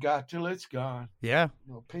what you got till it's gone. Yeah.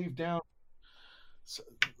 Pave down,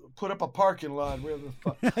 put up a parking lot where the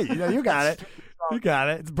fuck. You got it. You got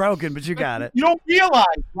it. It's broken, but you got it. You don't realize,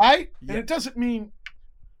 right? Yeah. And it doesn't mean,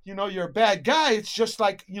 you're a bad guy. It's just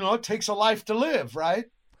like, it takes a life to live, right?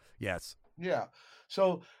 Yes. Yeah.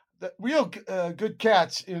 So the real good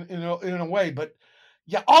cats in a way, but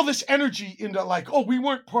yeah, all this energy into like, oh, we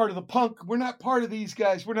weren't part of the punk. We're not part of these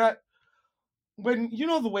guys. We're not. When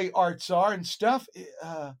the way arts are and stuff,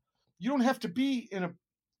 you don't have to be in a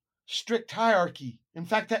strict hierarchy. In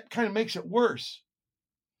fact, that kind of makes it worse.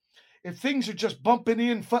 If things are just bumping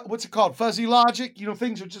in, what's it called? Fuzzy logic.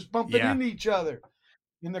 Things are just bumping into each other.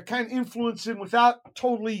 And they're kind of influencing without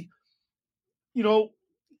totally,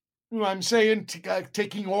 I'm saying,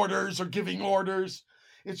 taking orders or giving orders.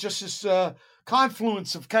 It's just this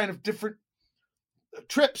confluence of kind of different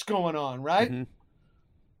trips going on, right? Mm-hmm.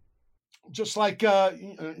 Just like, I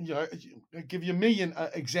give you a million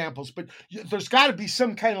examples, but there's got to be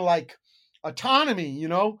some kind of like autonomy,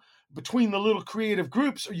 between the little creative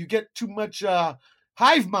groups, or you get too much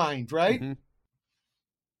hive mind, right? Mm-hmm.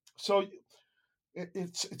 So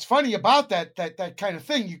it's funny about that kind of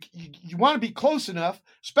thing. You want to be close enough,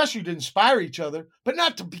 especially to inspire each other, but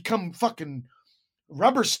not to become fucking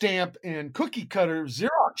rubber stamp and cookie cutter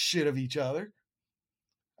Xerox shit of each other.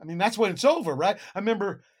 I mean, that's when it's over, right? I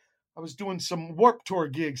remember I was doing some Warped Tour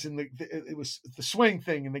gigs and it was the swing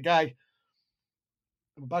thing, and the guy,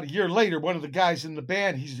 about a year later, one of the guys in the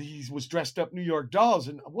band, he was dressed up New York Dolls,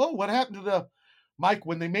 and whoa, what happened to the Mike,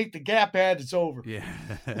 when they make the Gap ad, it's over. Yeah.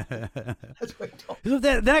 That's what I told So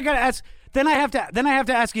then I gotta ask. Then I have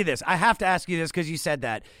to ask you this. I have to ask you this because you said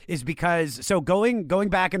that is because going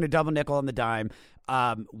back into Double Nickel on the Dime.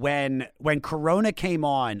 When Corona came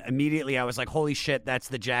on, immediately I was like, holy shit, that's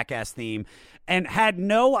the Jackass theme, and had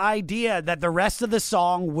no idea that the rest of the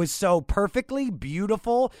song was so perfectly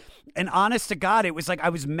beautiful. And honest to God, it was like I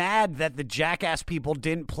was mad that the Jackass people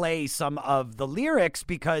didn't play some of the lyrics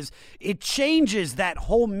because it changes that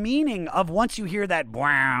whole meaning of once you hear that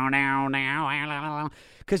wow now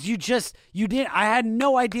because I had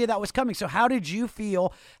no idea that was coming. So how did you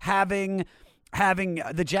feel having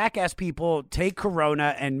the Jackass people take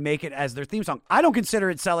Corona and make it as their theme song? I don't consider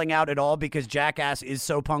it selling out at all because Jackass is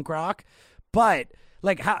so punk rock, but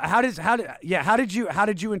like how did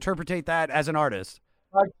you interpret that as an artist?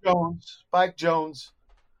 Spike Jones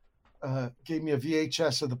gave me a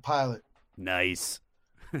VHS of the pilot. Nice.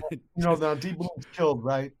 Now D Boon's killed,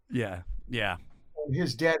 right? Yeah. And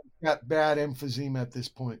his dad got bad emphysema at this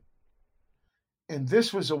point. And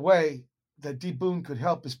this was a way that D Boon could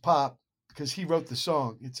help his pop, because he wrote the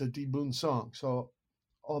song. It's a D Boon song. So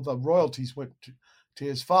all the royalties went to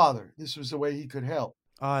his father. This was the way he could help.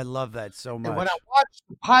 Oh, I love that so much. And when I watched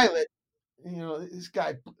the pilot, this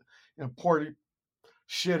guy, poured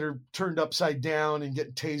shit or turned upside down and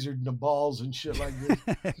getting tasered in the balls and shit like this.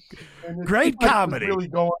 Great comedy. Really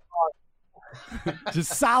going on.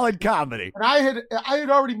 Just solid comedy. And I had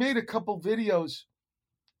already made a couple videos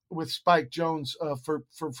with Spike Jones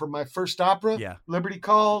for my first opera, Liberty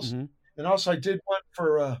Calls. Mm-hmm. And also I did one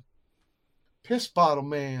for Piss Bottle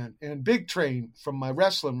Man and Big Train from my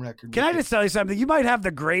wrestling record. Can I just tell you something? You might have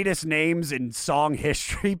the greatest names in song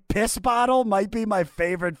history. Piss Bottle might be my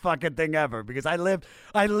favorite fucking thing ever because I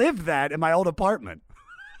lived that in my old apartment.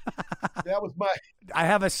 That was I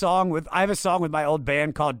have a song with my old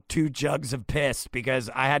band called Two Jugs of Piss because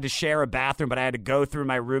I had to share a bathroom, but I had to go through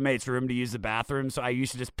my roommate's room to use the bathroom. So I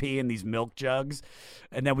used to just pee in these milk jugs,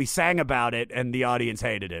 and then we sang about it, and the audience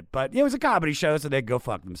hated it. But it was a comedy show, so they'd go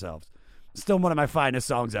fuck themselves. Still one of my finest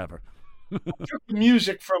songs ever. I took the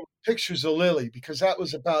music from Pictures of Lily because that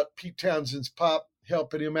was about Pete Townshend's pop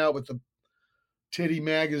helping him out with the Titty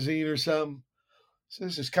magazine or something. So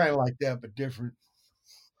this is kind of like that, but different.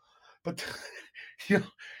 But it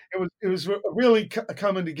was really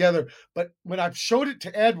coming together. But when I showed it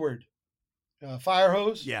to Edward,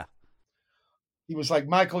 Firehose, he was like,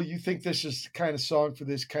 Michael, you think this is the kind of song for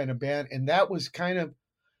this kind of band? And that was kind of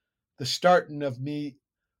the starting of me,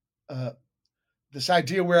 this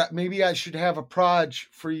idea where maybe I should have a proj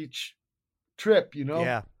for each trip, you know?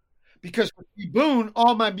 Yeah. Because with D Boon,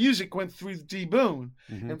 all my music went through D Boon.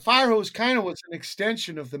 Mm-hmm. And Firehose kind of was an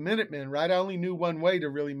extension of the Minutemen, right? I only knew one way to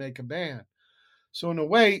really make a band. So in a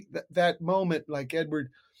way, that moment, like Edward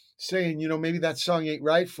saying, you know, maybe that song ain't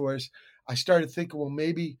right for us, I started thinking, well,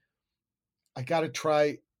 maybe I got to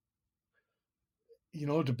try, you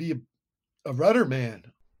know, to be a rudder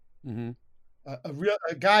man. Mm-hmm.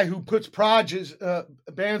 A guy who puts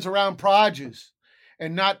bands around prods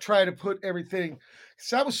and not try to put everything.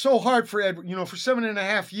 So that was so hard for Edward, you know, for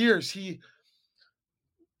 7.5 years,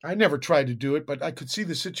 I never tried to do it, but I could see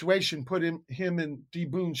the situation, put him in D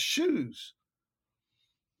Boon's shoes.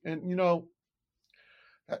 And, you know,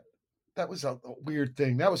 that was a weird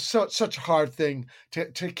thing. That was such a hard thing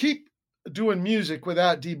to keep doing music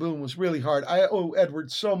without D Boon was really hard. I owe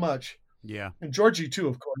Edward so much. Yeah. And Georgie too,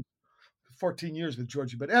 of course. 14 years with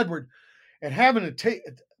Georgie, but Edward, and having to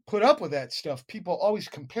put up with that stuff, people always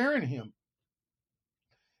comparing him,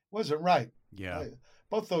 wasn't right. Yeah.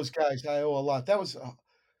 Both those guys I owe a lot. That was a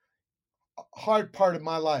hard part of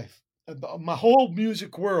my life. My whole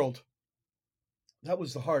music world, that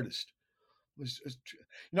was the hardest. You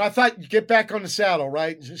know, I thought you get back on the saddle,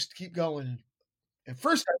 right? And just keep going. At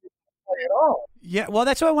first I didn't play at all. Yeah, well,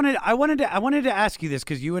 that's what I wanted to ask you this,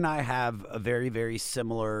 because you and I have a very, very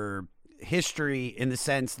similar history in the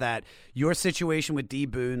sense that your situation with D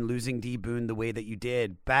Boon, losing D Boon the way that you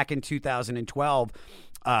did back in 2012,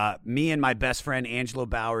 me and my best friend Angelo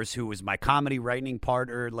Bowers, who was my comedy writing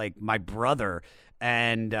partner, like my brother,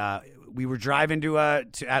 and we were driving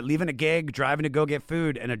leaving a gig, driving to go get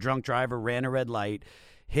food, and a drunk driver ran a red light,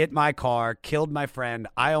 hit my car, killed my friend.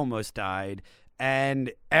 I almost died.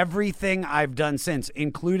 And everything I've done since,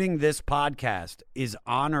 including this podcast, is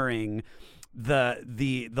honoring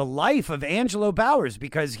the life of Angelo Bowers,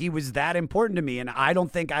 because he was that important to me. And I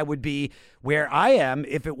don't think I would be where I am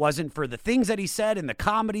if it wasn't for the things that he said and the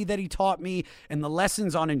comedy that he taught me and the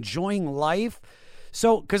lessons on enjoying life.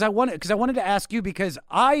 So, because I wanted to ask you, because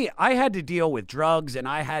I had to deal with drugs, and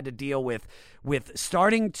I had to deal with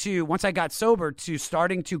starting to, once I got sober, to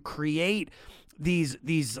starting to create these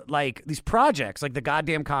projects. Like the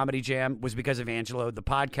goddamn Comedy Jam was because of Angelo. The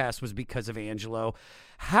podcast was because of Angelo.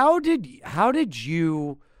 How did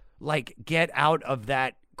you like get out of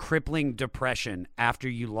that crippling depression after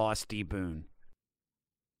you lost D Boon?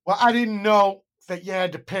 Well, I didn't know that you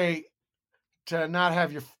had to pay to not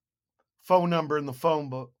have your phone number in the phone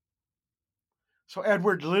book. So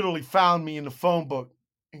Edward literally found me in the phone book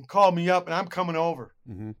and called me up, and I'm coming over.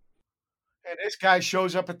 Mm-hmm. And this guy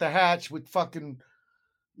shows up at the Hatch with fucking,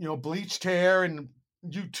 you know, bleached hair and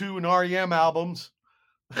U2 and REM albums.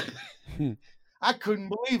 I couldn't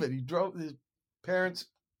believe it. He drove his parents'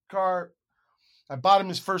 car. I bought him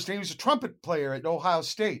his first amp. He was a trumpet player at Ohio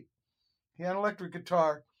State. He had an electric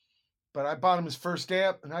guitar, but I bought him his first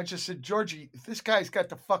amp. And I just said, Georgie, if this guy's got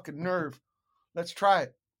the fucking nerve, let's try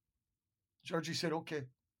it. Georgie said, okay.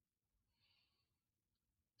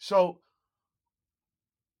 So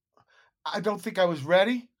I don't think I was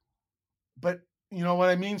ready, but you know what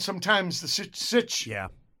I mean? Sometimes the sitch. Yeah.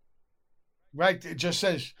 Right. It just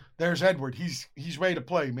says, there's Edward. He's ready to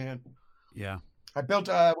play, man. Yeah. I built,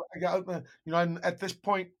 at this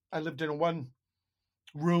point I lived in a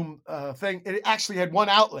 1-room thing. It actually had one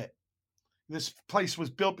outlet. This place was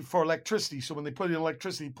built before electricity. So when they put in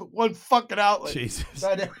electricity, put one fucking outlet. Jesus.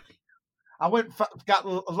 So I went and got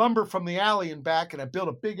lumber from the alley and back, and I built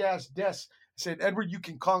a big ass desk. I said, Edward, you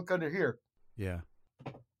can conk under here. Yeah.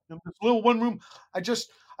 In this little 1-room, I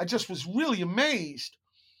just was really amazed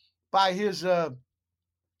by his, I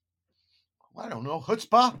don't know,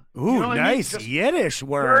 chutzpah. Ooh, you know nice. I mean? Yiddish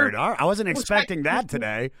word. I wasn't expecting that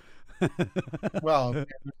today. Well,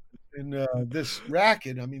 in this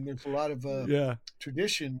racket, I mean, there's a lot of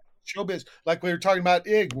tradition, showbiz. Like we were talking about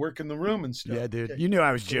Ig, working the room and stuff. Yeah, dude. Okay. You knew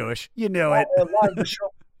I was Jewish. You knew it. A lot of the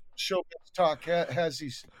showbiz talk has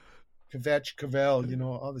these kvetch, kavel, you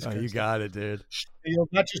know, all this kind of stuff. You got it, dude.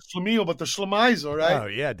 Not just Schlemiel, but the Schlemizel, right? Oh,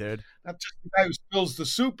 yeah, dude. Not just the guy who spills the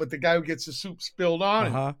soup, but the guy who gets the soup spilled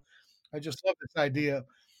on him. I just love this idea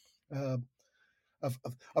of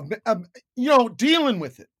you know, dealing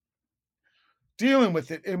with it.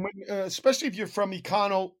 And when, especially if you're from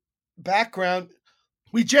Econo background,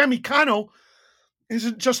 We Jam Econo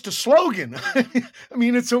isn't just a slogan. I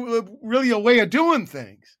mean, it's really a way of doing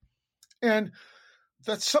things. And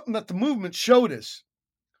that's something that the movement showed us.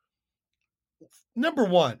 Number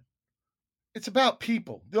one, it's about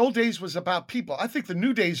people. The old days was about people. I think the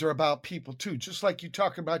new days are about people too, just like you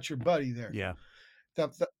talk about your buddy there. Yeah.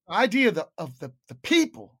 The idea of the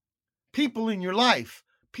people in your life,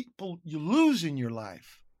 people you lose in your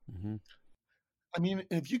life. Mm-hmm. I mean,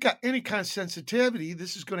 if you got any kind of sensitivity,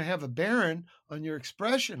 this is going to have a bearing on your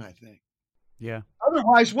expression, I think. Yeah.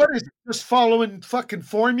 Otherwise, what is it? Just following fucking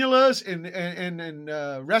formulas and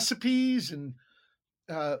recipes and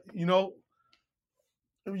you know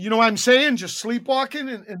what I'm saying? Just sleepwalking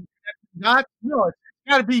and not, it's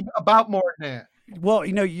got to be about more than that. Well,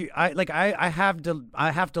 I have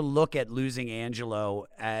to look at losing Angelo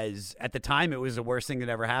as, at the time, it was the worst thing that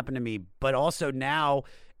ever happened to me. But also now,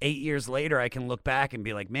 8 years later, I can look back and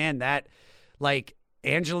be like, man, that, like,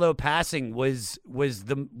 Angelo passing was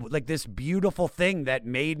this beautiful thing that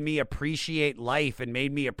made me appreciate life and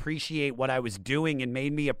made me appreciate what I was doing and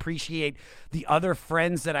made me appreciate the other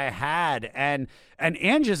friends that I had. And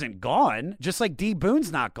Ange isn't gone, just like D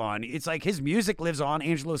Boone's not gone. It's like his music lives on,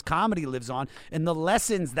 Angelo's comedy lives on, and the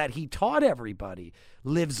lessons that he taught everybody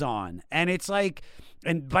lives on. And it's like,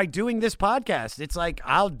 and by doing this podcast, it's like,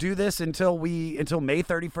 I'll do this until May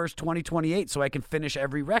 31st, 2028, so I can finish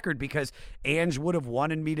every record, because Ange would have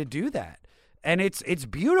wanted me to do that. And it's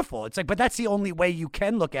beautiful. It's like, but that's the only way you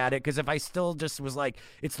can look at it, because if I still just was like,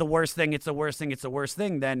 it's the worst thing,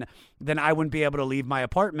 then I wouldn't be able to leave my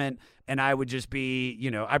apartment, and I would just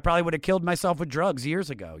be, I probably would have killed myself with drugs years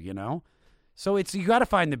ago, So you got to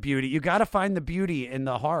find the beauty. You got to find the beauty in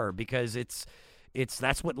the horror, because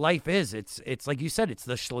that's what life is. It's like you said, it's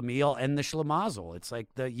the schlemiel and the schlemazel. It's like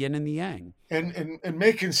the yin and the yang. And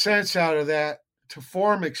making sense out of that to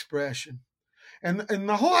form expression. And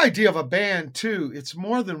the whole idea of a band too, it's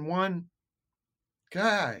more than one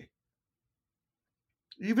guy.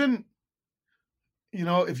 Even,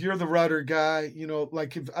 if you're the rudder guy,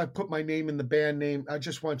 like if I put my name in the band name, I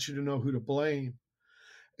just want you to know who to blame.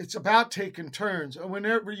 It's about taking turns. And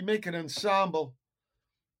whenever you make an ensemble,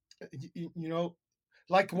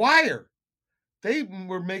 like Wire, they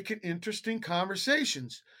were making interesting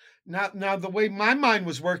conversations. Now the way my mind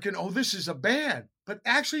was working, this is a band, but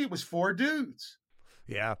actually it was 4 dudes.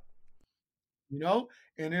 Yeah.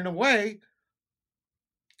 And in a way,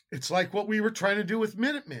 it's like what we were trying to do with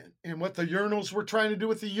Minutemen and what the Urinals were trying to do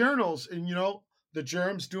with the Urinals, and, the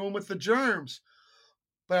Germs doing with the Germs.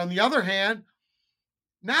 But on the other hand,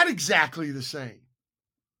 not exactly the same.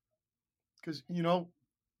 Because,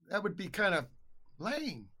 that would be kind of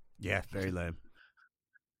lame. Yeah, very lame.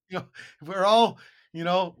 We're all,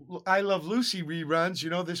 I Love Lucy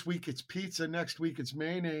reruns. This week it's pizza, next week it's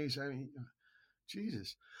mayonnaise. I mean,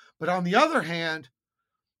 Jesus. But on the other hand,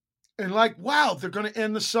 and like, wow, they're going to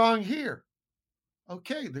end the song here.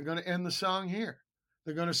 Okay, they're going to end the song here.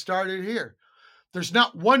 They're going to start it here. There's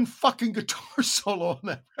not one fucking guitar solo on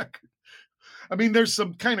that record. I mean, there's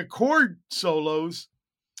some kind of chord solos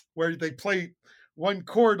where they play one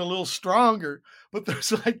chord a little stronger, but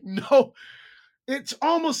there's like no, it's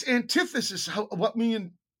almost antithesis what me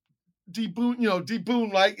and D Boone, D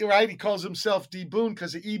Boone, like, right? He calls himself D Boone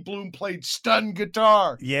because E. Bloom played stun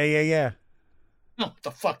guitar. Yeah. What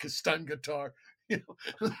the fuck is stun guitar?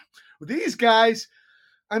 These guys,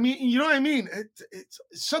 I mean, you know what I mean? It's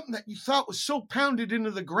something that you thought was so pounded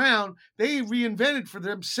into the ground, they reinvented for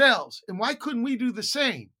themselves. And why couldn't we do the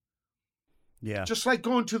same? Yeah. Just like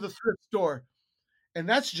going to the thrift store. And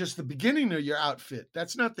that's just the beginning of your outfit.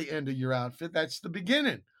 That's not the end of your outfit. That's the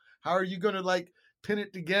beginning. How are you going to like pin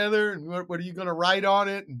it together? And what are you going to write on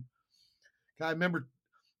it? And I remember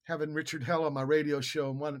having Richard Hell on my radio show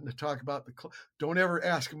and wanting to talk about the clothes. Don't ever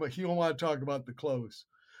ask him, but he don't want to talk about the clothes.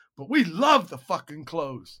 But we love the fucking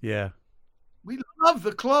clothes. Yeah. We love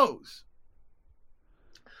the clothes.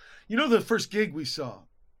 The first gig we saw,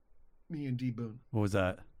 me and D Boone. What was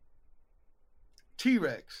that?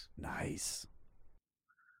 T-Rex. Nice.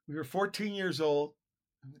 We were 14 years old.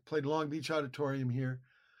 We played Long Beach Auditorium here.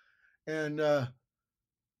 And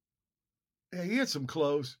he had some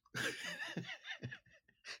clothes.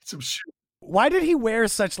 Some shoes. Why did he wear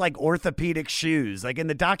such like orthopedic shoes? Like in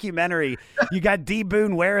the documentary, you got D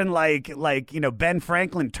Boone wearing like Ben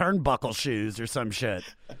Franklin turnbuckle shoes or some shit.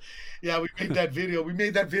 Yeah, we made that video. We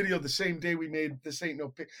made that video the same day we made This Ain't No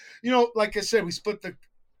Pick. Like I said, we split the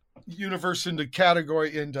universe into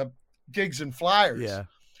gigs and flyers. Yeah.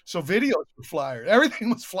 So videos were flyers. Everything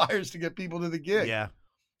was flyers to get people to the gig. Yeah.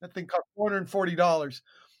 That thing cost $440.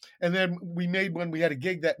 And then we made one. We had a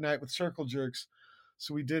gig that night with Circle Jerks.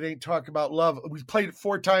 So we did Ain't Talk About Love. We played it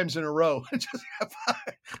 4 times in a row.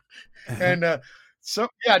 And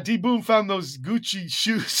D Boone found those Gucci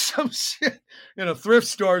shoes, some shit in a thrift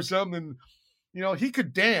store or something. You know, he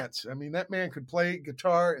could dance. I mean, that man could play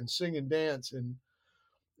guitar and sing and dance. And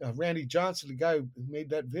Randy Johnson, the guy who made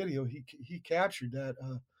that video, he captured that.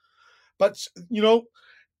 But, you know,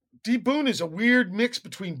 D. Boon is a weird mix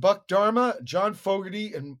between Buck Dharma, John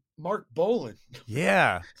Fogerty, and Mark Bolan.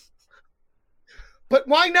 Yeah. But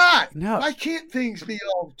why not? No. Why can't things be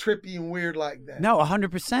all trippy and weird like that? No,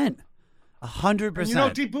 100%. 100%. You know,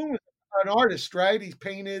 D. Boon was an artist, right? He's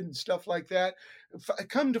painted and stuff like that.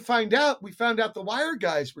 Come to find out, we found out the Wire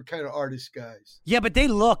guys were kind of artist guys. Yeah, but they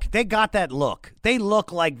got that look. They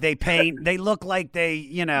look like they paint. They look like they,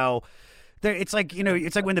 you know, it's like, you know,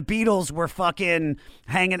 it's like when the Beatles were fucking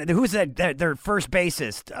hanging. Who's that? Their first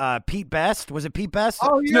bassist, Pete Best. Was it Pete Best?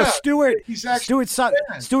 Oh yeah, no, Stuart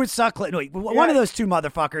Sutcliffe. No, one of those two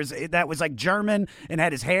motherfuckers that was like German and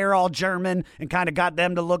had his hair all German and kind of got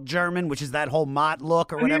them to look German, which is that whole Mott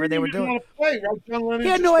look or whatever they were doing. Play, right? John Lennon he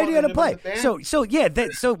had no idea how to play.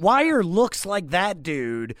 So Wire looks like that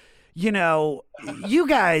dude. You know, you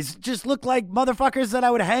guys just look like motherfuckers that I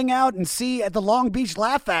would hang out and see at the Long Beach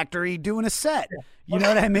Laugh Factory doing a set. You know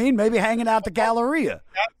what I mean? Maybe hanging out the Galleria.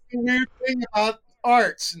 That's the weird thing about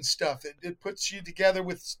arts and stuff. It puts you together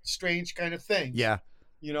with strange kind of things. Yeah.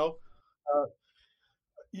 You know,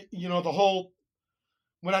 you know, the whole,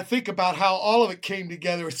 when I think about how all of it came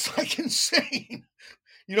together, it's like insane.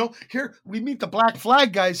 You know, here we meet the Black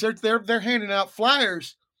Flag guys. They're handing out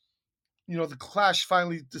flyers. You know, the Clash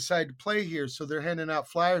finally decided to play here, so they're handing out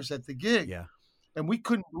flyers at the gig. Yeah. And we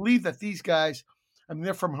couldn't believe that these guys, I mean,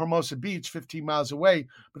 they're from Hermosa Beach, 15 miles away,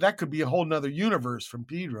 but that could be a whole nother universe from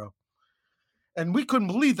Pedro. And we couldn't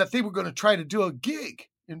believe that they were going to try to do a gig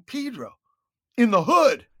in Pedro, in the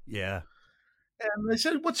hood. Yeah. And they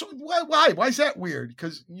said, why? Why is that weird?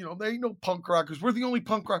 Because, you know, they ain't no punk rockers. We're the only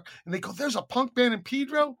punk rock. And they go, there's a punk band in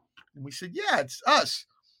Pedro? And we said, yeah, it's us.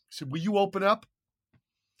 I said, will you open up?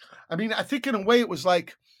 I mean, I think in a way it was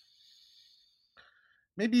like,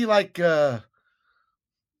 maybe like the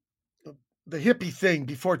hippie thing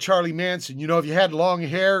before Charlie Manson. You know, if you had long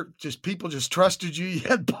hair, just people just trusted you. You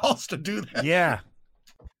had balls to do that. Yeah.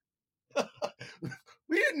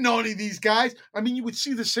 We didn't know any of these guys. I mean, you would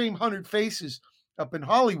see the same 100 faces up in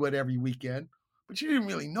Hollywood every weekend, but you didn't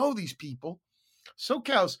really know these people.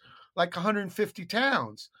 SoCal's like 150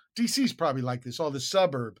 towns. DC's probably like this, all the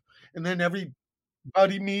suburb. And then everybody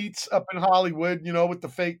meets up in Hollywood, you know, with the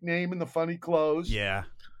fake name and the funny clothes. Yeah.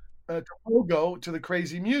 To go to the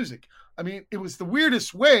crazy music. I mean, it was the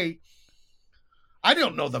weirdest way. I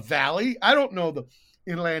don't know the Valley. I don't know the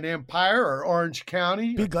Inland Empire or Orange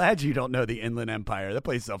County. Be glad you don't know the Inland Empire. That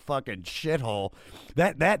place is a fucking shithole.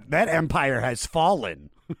 That empire has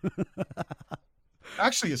fallen.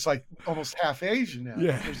 Actually, it's like almost half Asian now.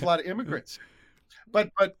 Yeah. There's a lot of immigrants.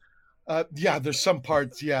 But yeah, there's some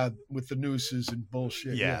parts, with the nooses and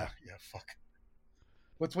bullshit. Yeah, fuck.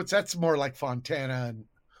 What's that's more like Fontana, and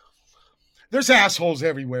there's assholes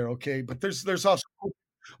everywhere, okay? But there's also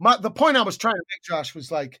the point I was trying to make, Josh,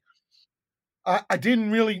 was like, I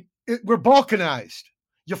didn't really. We're balkanized.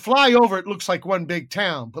 You fly over, it looks like one big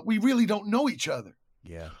town, but we really don't know each other.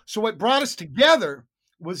 Yeah. So what brought us together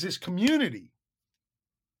was this community.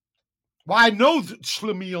 Well, I know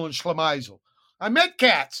Schlemiel and Schlemizel. I met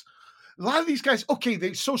cats. A lot of these guys, okay,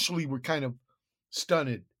 they socially were kind of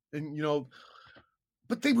stunted, and you know,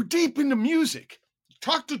 but they were deep into music.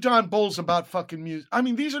 Talk to Don Bowles about fucking music. I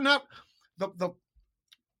mean, these are not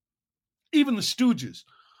even the Stooges.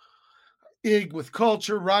 Ig with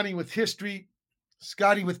culture, Ronnie with history,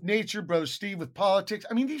 Scotty with nature, Brother Steve with politics.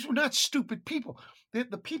 I mean, these were not stupid people.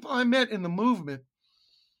 The people I met in the movement,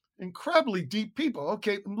 incredibly deep people.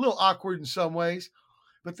 Okay, a little awkward in some ways,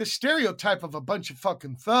 but the stereotype of a bunch of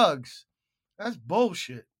fucking thugs, that's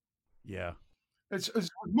bullshit. Yeah. It's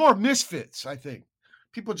more misfits, I think.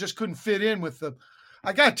 People just couldn't fit in with the...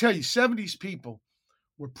 I got to tell you, 70s people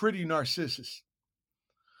were pretty narcissists.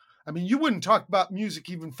 I mean, you wouldn't talk about music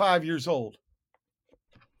even 5 years old.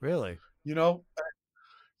 Really? You know?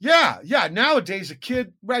 Yeah. Nowadays, a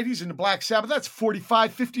kid, right, he's into Black Sabbath. That's a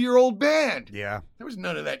 45, 50-year-old band. Yeah. There was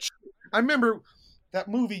none of that shit. I remember that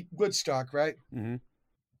movie Woodstock, right? Mm-hmm.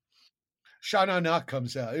 Sha Na Na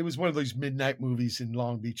comes out. It was one of those midnight movies in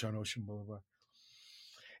Long Beach on Ocean Boulevard.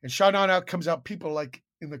 And Sha Na Na comes out. People like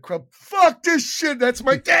in the crowd, fuck this shit. That's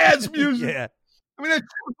my dad's music. Yeah. I mean, that's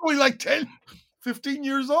only like 10, 15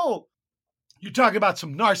 years old. You talk about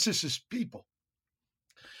some narcissist people.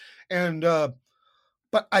 And,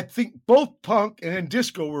 but I think both punk and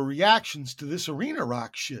disco were reactions to this arena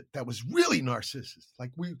rock shit that was really narcissist. Like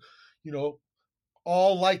we, you know,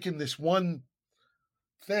 all liking this one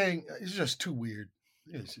thing. It's just too weird.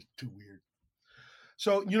 It's just too weird.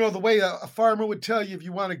 So, you know, the way a farmer would tell you, if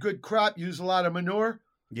you want a good crop, use a lot of manure.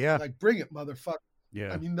 Yeah. Like, bring it, motherfucker.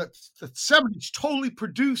 Yeah. I mean, the 70s totally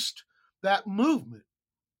produced that movement.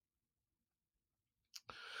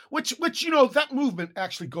 Which, you know, that movement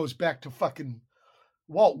actually goes back to fucking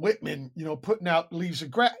Walt Whitman, you know, putting out Leaves of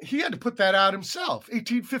Grass. He had to put that out himself.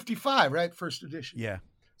 1855, right? First edition. Yeah.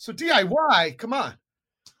 So DIY, come on.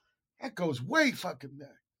 That goes way fucking back.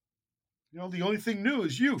 You know, the only thing new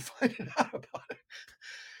is you finding out about it.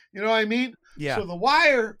 You know what I mean? Yeah. So The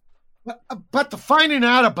Wire, but the finding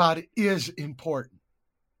out about it is important.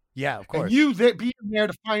 Yeah, of course. And you being there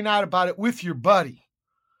to find out about it with your buddy.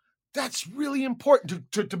 That's really important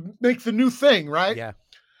to make the new thing, right? Yeah.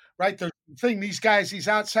 Right? The thing these guys, these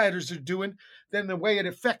outsiders are doing, then the way it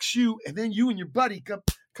affects you, and then you and your buddy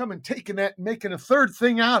come and taking that and making a third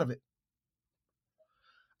thing out of it.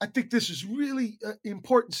 I think this is really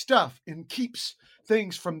important stuff and keeps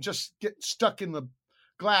things from just getting stuck in the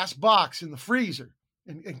glass box in the freezer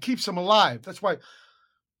and keeps them alive. That's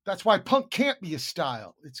why punk can't be a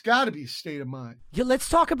style. It's got to be a state of mind. Yeah, let's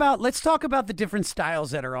talk about the different styles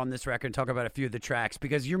that are on this record and talk about a few of the tracks,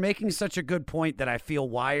 because you're making such a good point that I feel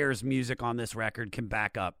Wire's music on this record can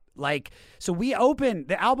back up. Like, so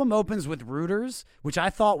the album opens with Rooters, which I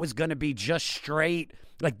thought was going to be just straight.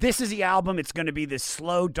 Like, this is the album. It's going to be this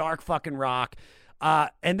slow, dark fucking rock.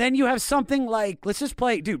 And then you have something like, let's just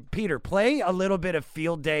play, dude, Peter, play a little bit of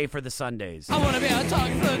Field Day for the Sundays. I wanna be a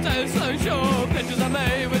talk for the day, so sure. Pictures I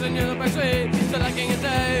made with a new back street. So lacking a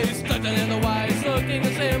day, stuck in the white, looking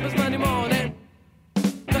the same as Monday morning.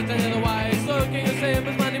 Stuck in the white, looking the same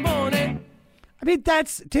as Monday morning. I mean,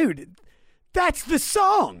 that's the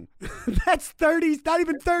song. That's 30, not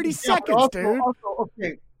even 30 seconds, dude. Also,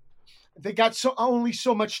 okay, they got only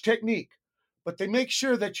so much technique, but they make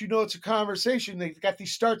sure that you know it's a conversation. They've got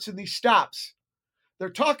these starts and these stops. They're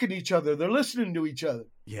talking to each other. They're listening to each other.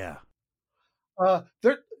 Yeah.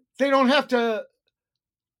 They don't have to.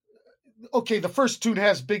 Okay, the first tune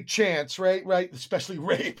has big chants, right? Right, especially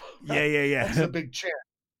rape. Yeah. That's a big chant.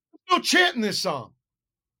 There's no chant in this song.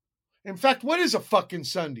 In fact, what is a fucking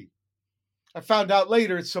Sunday? I found out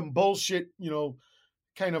later it's some bullshit, you know,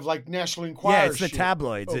 kind of like National Enquirer. Yeah, it's the shit.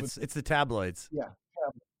 tabloids. It's the tabloids.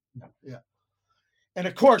 Yeah. And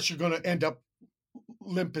of course, you're going to end up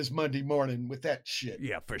limp as Monday morning with that shit.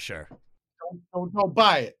 Yeah, for sure. Don't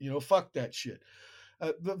buy it. You know, fuck that shit.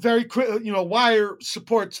 Wire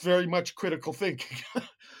supports very much critical thinking.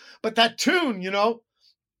 But that tune, you know,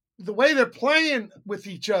 the way they're playing with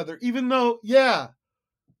each other, even though, yeah,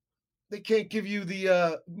 they can't give you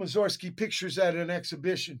the Mussorgsky pictures at an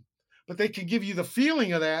exhibition, but they can give you the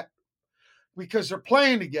feeling of that because they're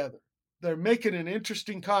playing together. They're making an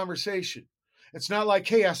interesting conversation. It's not like,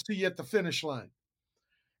 hey, I'll see you at the finish line.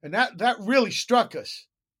 And that really struck us.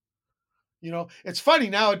 You know, it's funny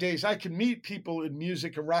nowadays, I can meet people in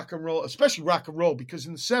music and rock and roll, especially rock and roll, because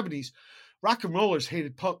in the 70s, rock and rollers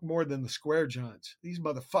hated punk more than the Square Johns. These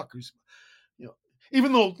motherfuckers, you know,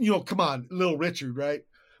 even though, you know, come on, Little Richard, right?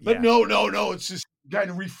 But Yeah. no, it's this kind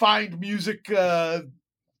of refined music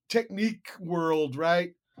technique world,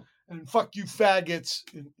 right? And fuck you faggots.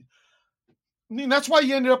 I mean, that's why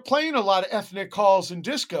you ended up playing a lot of ethnic halls and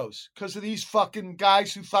discos, because of these fucking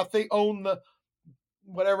guys who thought they owned the,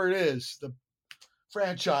 whatever it is, the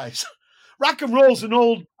franchise. Rock and roll's an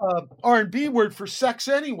old R&B word for sex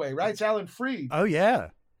anyway, right? It's Alan Freed. Oh,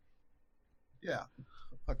 yeah. Yeah.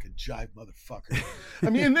 Fucking jive motherfucker. I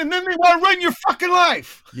mean, and then they want to run your fucking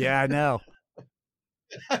life. Yeah, I know.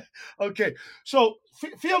 Okay. So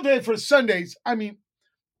Field Day for Sundays. I mean,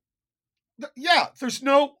 there's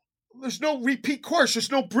no repeat course.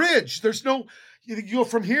 There's no bridge. There's no, you go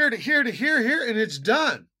from here to here to here, and it's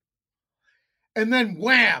done. And then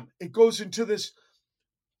wham, it goes into this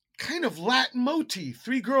kind of Latin motif,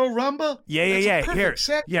 Three Girl Rumba. Yeah. Here,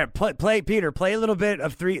 set. yeah. Play Peter. Play a little bit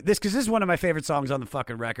of because this is one of my favorite songs on the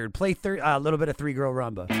fucking record. Play a little bit of Three Girl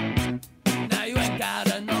Rumba. Now you ain't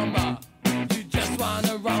got a number, you just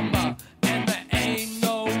wanna rumba, and there ain't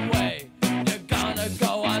no way you're gonna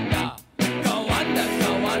go under. Go under,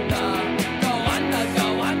 go under, go under,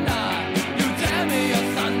 go under. You tell me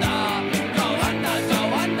you're thunder. Go under, go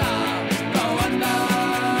under, go under.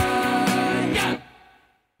 Yeah.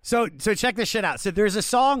 So check this shit out. So there's a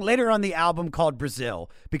song later on the album called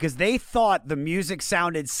Brazil, because they thought the music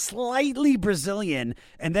sounded slightly Brazilian,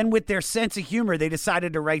 and then with their sense of humor, they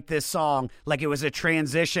decided to write this song like it was a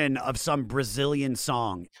transition of some Brazilian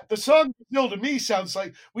song. The song Brazil to me sounds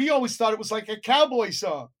like, we always thought it was like a cowboy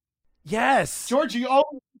song. Yes. Georgie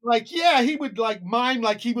always he would like mime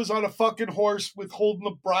like he was on a fucking horse with holding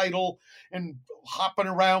the bridle and hopping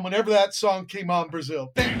around whenever that song came on,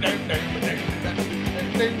 Brazil.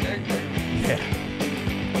 Yeah.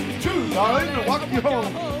 True, darling. I'll walk you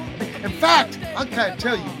home. In fact, I gotta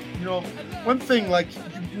tell you, one thing, like,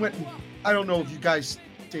 you went, I don't know if you guys,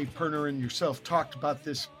 Dave Perner and yourself, talked about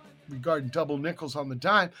this regarding double nickels on the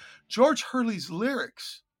dime. George Hurley's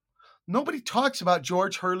lyrics. Nobody talks about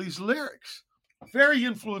George Hurley's lyrics. Very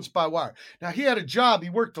influenced by Wire. Now, he had a job. He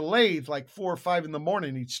worked a lathe like 4 or 5 in the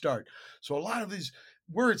morning he'd start. So a lot of his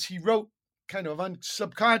words he wrote kind of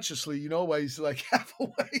subconsciously, while he's like half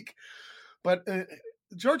awake. But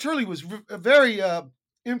George Hurley was very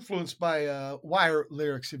influenced by Wire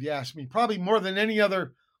lyrics, if you ask me, probably more than any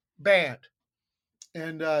other band.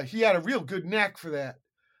 And he had a real good knack for that,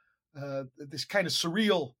 this kind of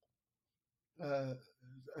surreal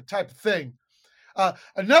type of thing.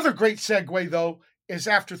 Another great segue, though, is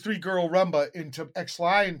after Three Girl Rumba into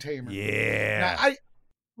Ex-Lion Tamer. Yeah. Now,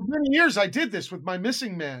 for many years, I did this with my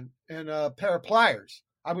Missing Man and a pair of pliers.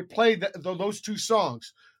 I would play those 2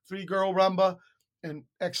 songs, Three Girl Rumba and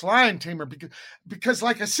Ex-Lion Tamer, because,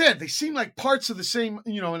 like I said, they seem like parts of the same,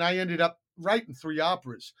 and I ended up writing 3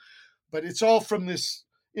 operas. But it's all from this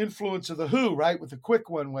influence of The Who, right, with The Quick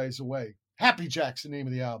One Ways Away. Happy Jack's the name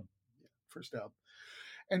of the album, first album.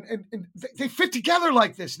 And they fit together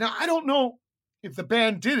like this. Now, I don't know if the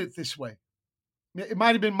band did it this way. It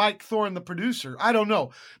might have been Mike Thorne, the producer. I don't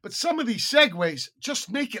know. But some of these segues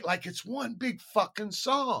just make it like it's one big fucking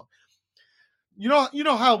song. You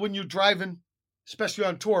know how when you're driving, especially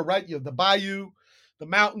on tour, right? You have the bayou, the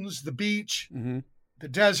mountains, the beach, Mm-hmm. the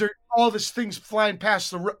desert, all these things flying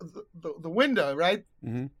past the window, right?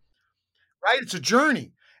 Mm-hmm. Right? It's a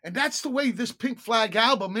journey. And that's the way this Pink Flag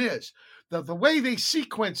album is. The way they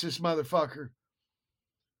sequence this motherfucker,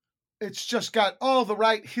 it's just got all the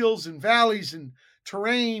right hills and valleys and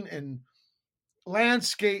terrain and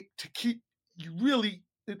landscape to keep you really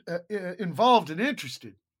involved and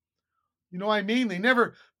interested. You know what I mean? They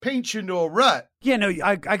never paint you into a rut. Yeah, no,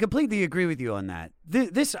 I completely agree with you on that.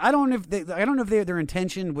 This I don't know if their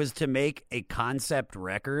intention was to make a concept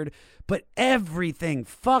record, but everything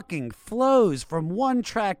fucking flows from one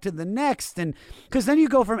track to the next, and because then you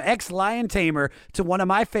go from Ex-Lion Tamer to one of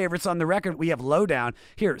my favorites on the record. We have Lowdown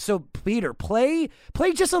here. So Peter, play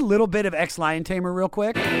just a little bit of Ex-Lion Tamer real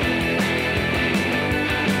quick.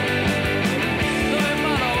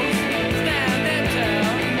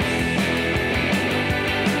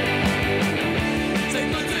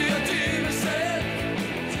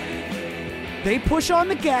 They push on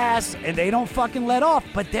the gas and they don't fucking let off.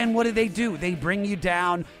 But then what do? They bring you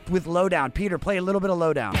down with Lowdown. Peter, play a little bit of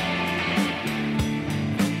Lowdown.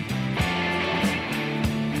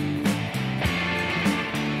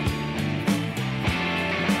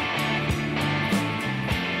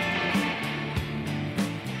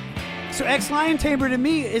 So Ex-Lion Tamer to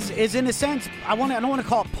me is in a sense, I don't want to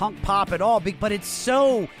call it punk pop at all, but it's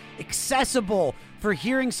so accessible for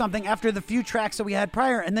hearing something after the few tracks that we had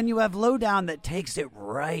prior, and then you have Lowdown that takes it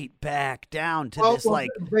right back down to this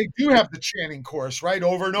like... They do have the chanting chorus, right?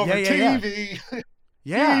 Over and over. Yeah. TV.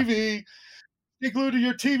 Yeah. TV. Be glued to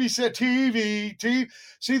your TV set. TV.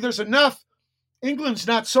 See, there's enough. England's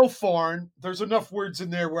not so foreign. There's enough words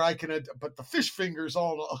in there where I can... But the fish fingers, I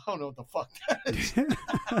don't know what the fuck that is.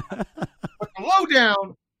 But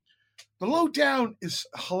the Lowdown is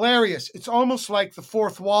hilarious. It's almost like the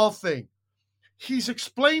fourth wall thing. He's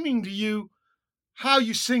explaining to you how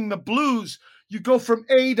you sing the blues. You go from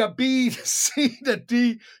A to B to C to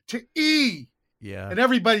D to E. Yeah. And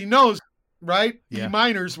everybody knows, right? Yeah. E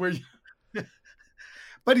minor's where you...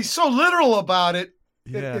 But he's so literal about it.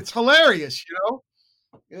 Yeah. It's hilarious,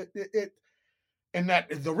 And that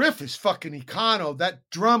the riff is fucking econo. That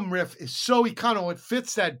drum riff is so econo. It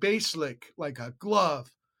fits that bass lick like a glove.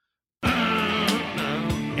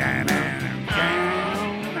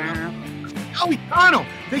 How econo.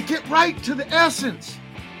 They get right to the essence.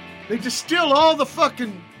 They distill all the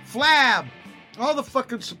fucking flab, all the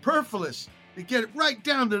fucking superfluous. They get it right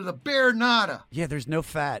down to the bare nada. Yeah, there's no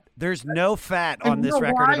fat. There's no fat on this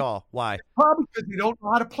record at all. Why? Probably because they don't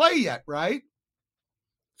know how to play yet, right?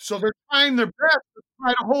 So they're trying their best to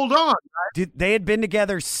try to hold on. Right? They had been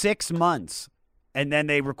together 6 months, and then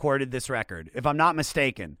they recorded this record, if I'm not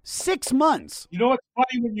mistaken. 6 months. You know what's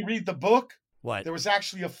funny when you read the book? What? There was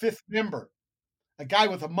actually a fifth member, a guy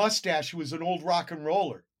with a mustache who was an old rock and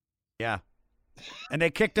roller. Yeah. And they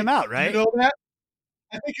kicked him out, right? You know that?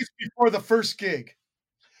 I think it's before the first gig.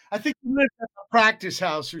 I think he lived at the practice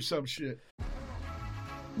house or some shit.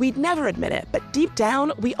 We'd never admit it, but deep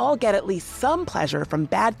down, we all get at least some pleasure from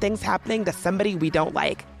bad things happening to somebody we don't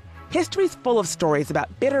like. History's full of stories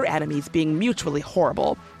about bitter enemies being mutually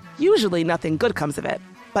horrible. Usually nothing good comes of it.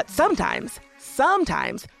 But sometimes,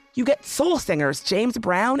 You get soul singers James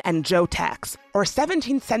Brown and Joe Tex, or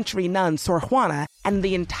 17th century nun Sor Juana, and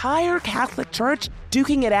the entire Catholic Church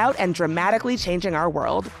duking it out and dramatically changing our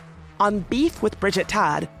world. On Beef with Bridget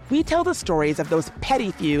Todd, we tell the stories of those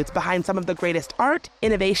petty feuds behind some of the greatest art,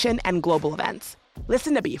 innovation, and global events.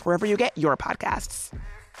 Listen to Beef wherever you get your podcasts.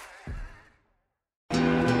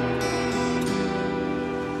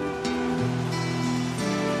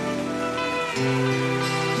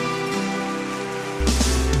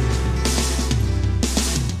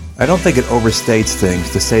 I don't think it overstates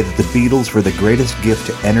things to say that the Beatles were the greatest gift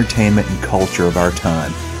to entertainment and culture of our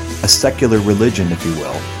time, a secular religion, if you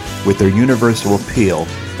will, with their universal appeal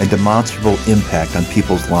and demonstrable impact on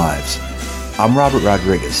people's lives. I'm Robert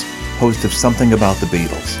Rodriguez, host of Something About the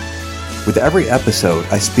Beatles. With every episode,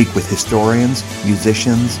 I speak with historians,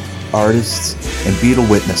 musicians, artists, and Beatle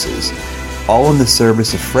witnesses, all in the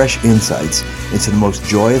service of fresh insights into the most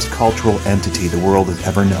joyous cultural entity the world has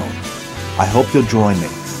ever known. I hope you'll join me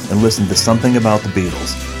and listen to Something About the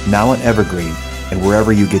Beatles, now on Evergreen and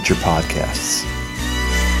wherever you get your podcasts.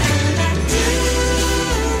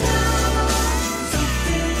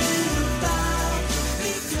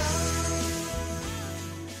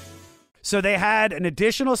 So they had an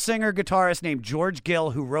additional singer-guitarist named George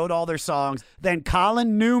Gill who wrote all their songs. Then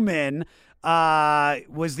Colin Newman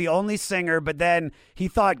was the only singer, but then he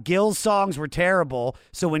thought Gill's songs were terrible.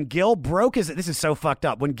 So when Gill broke his, this is so fucked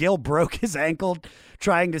up, when Gill broke his ankle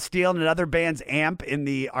trying to steal another band's amp in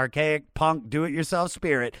the archaic punk do-it-yourself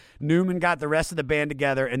spirit, Newman got the rest of the band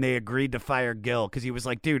together and they agreed to fire Gill because he was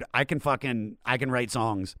like, dude, I can write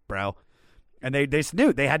songs, bro. And they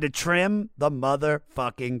knew they had to trim the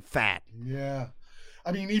motherfucking fat. Yeah.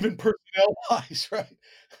 I mean, even personnel-wise, right?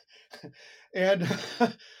 And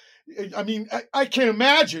I mean, I can't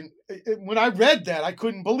imagine. When I read that, I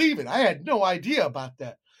couldn't believe it. I had no idea about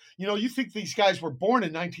that. You know, you think these guys were born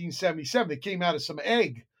in 1977. They came out of some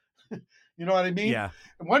egg. You know what I mean? Yeah.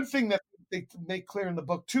 And one thing that they make clear in the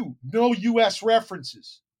book, too, no U.S.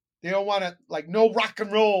 references. They don't want to, like, no rock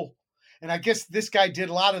and roll. And I guess this guy did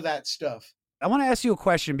a lot of that stuff. I want to ask you a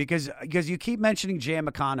question because you keep mentioning Jam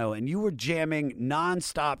Econo, and you were jamming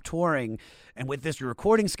nonstop touring and with this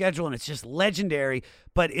recording schedule, and it's just legendary.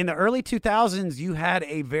 But in the early 2000s, you had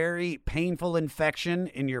a very painful infection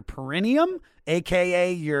in your perineum,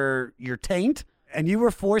 aka your taint, and you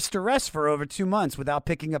were forced to rest for over 2 months without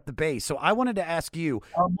picking up the bass. So I wanted to ask you,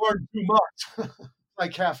 more than 2 months,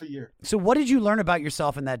 like half a year. So what did you learn about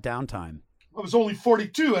yourself in that downtime? I was only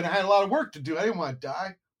 42, and I had a lot of work to do. I didn't want to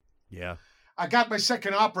die. Yeah. I got my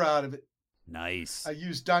second opera out of it. Nice. I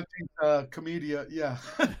used Dante's Commedia. Yeah.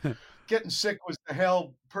 Getting sick was the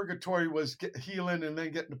hell. Purgatory was healing, and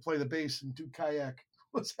then getting to play the bass and do kayak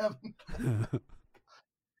was heaven. It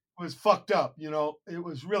was fucked up, you know. It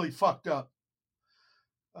was really fucked up.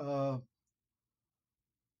 You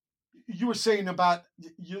were saying about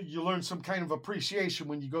you learn some kind of appreciation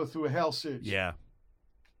when you go through a hell surge. Yeah.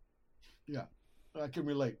 Yeah. I can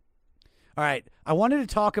relate. All right. I'm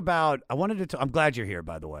glad you're here,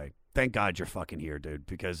 by the way. Thank God you're fucking here, dude,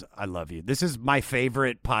 because I love you. This is my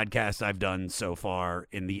favorite podcast I've done so far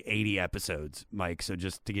in the 80 episodes, Mike. So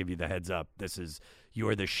just to give you the heads up,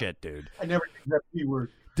 you're the shit, dude. I never use that P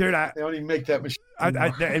word. Dude, they don't even make that machine.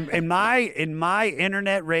 In my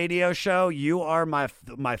internet radio show, you are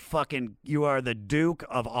you are the Duke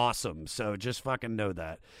of awesome. So just fucking know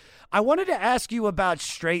that. I wanted to ask you about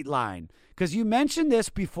Straight Line because you mentioned this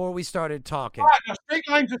before we started talking. Now, Straight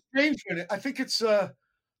Line's a strange one. I think it's the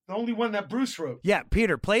only one that Bruce wrote. Yeah,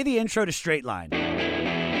 Peter, play the intro to Straight Line.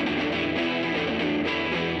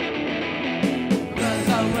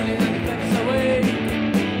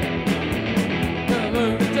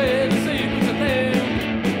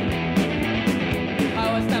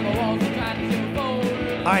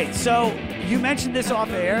 All right, so you mentioned this off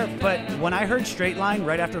air, but when I heard Straight Line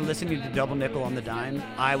right after listening to Double Nickel on the Dime,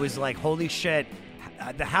 I was like, holy shit.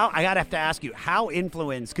 I gotta have to ask you, how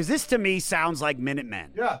influenced, because this to me sounds like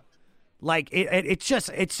Minutemen. Yeah. Like it just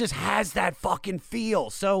has that fucking feel.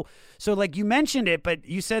 So like you mentioned it, but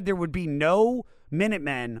you said there would be no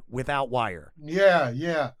Minutemen without Wire.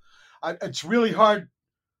 Yeah. It's really hard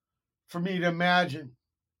for me to imagine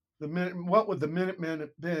what would the Minutemen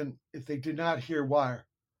have been if they did not hear Wire.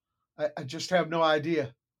 I just have no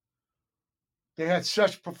idea. They had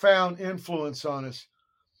such profound influence on us,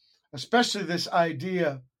 especially this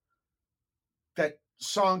idea that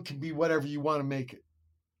song can be whatever you want to make it.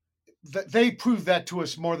 They proved that to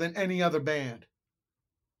us more than any other band.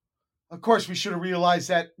 Of course, we should have realized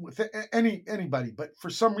that with anybody, but for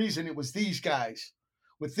some reason, it was these guys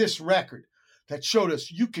with this record that showed us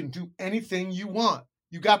you can do anything you want.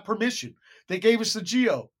 You got permission. They gave us the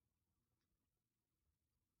Geo.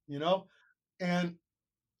 you know? And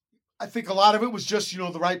I think a lot of it was just,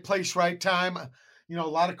 the right place, right time, a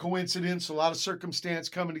lot of coincidence, a lot of circumstance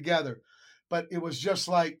coming together. But it was just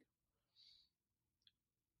like,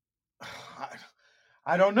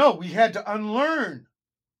 I don't know. We had to unlearn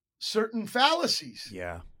certain fallacies.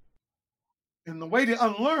 Yeah. And the way to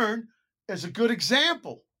unlearn is a good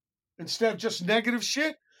example instead of just negative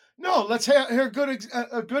shit. No, let's hear a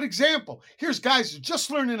good example. Here's guys who are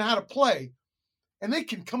just learning how to play, and they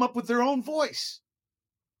can come up with their own voice.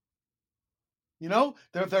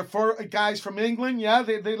 They're for guys from England. Yeah,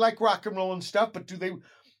 they like rock and roll and stuff, but do they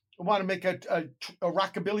want to make a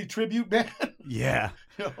rockabilly tribute band? Yeah.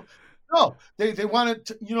 No, they want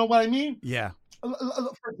to, you know what I mean? Yeah.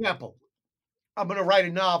 For example, I'm going to write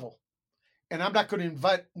a novel, and I'm not going to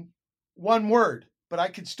invent one word, but I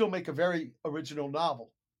can still make a very original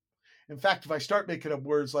novel. In fact, if I start making up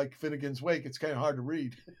words like Finnegan's Wake, it's kind of hard to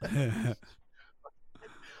read.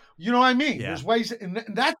 You know what I mean? Yeah. There's ways, and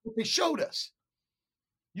that's what they showed us.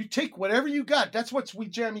 You take whatever you got. That's what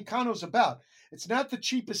Sweet Jam Econo's about. It's not the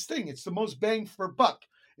cheapest thing. It's the most bang for buck.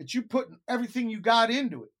 It's you putting everything you got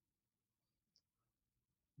into it.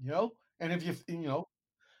 And if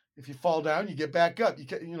if you fall down, you get back up. You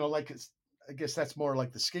can, I guess that's more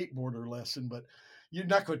like the skateboarder lesson, but you're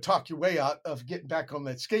not going to talk your way out of getting back on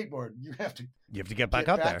that skateboard. You have to get back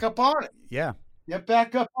up there. Back up on it. Yeah. Get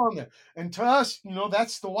back up on there. And to us,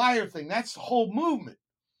 that's the Wire thing. That's the whole movement.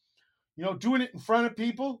 Doing it in front of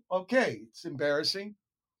people, okay, it's embarrassing.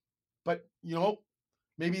 But,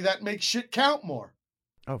 maybe that makes shit count more.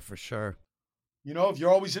 Oh, for sure. If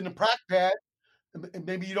you're always in the prac pad,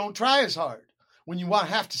 maybe you don't try as hard. When you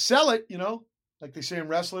have to sell it, like they say in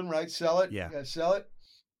wrestling, right? Sell it. Yeah. You gotta sell it.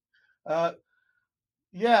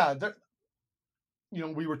 Yeah.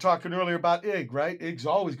 We were talking earlier about Ig, right? Ig's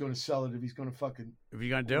always going to sell it if he's going to fucking. If you're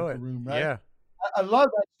going to do it. Room, right? Yeah. I love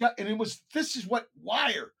that. And this is what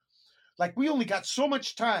Wire, like we only got so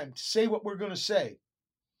much time to say what we're going to say.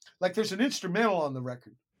 Like there's an instrumental on the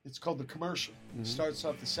record. It's called The Commercial. It starts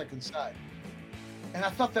off the second side. And I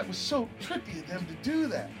thought that was so trippy of them to do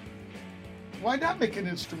that. Why not make an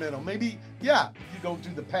instrumental? Maybe, you don't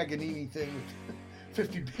do the Paganini thing with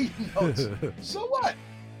 50 beat notes. So what?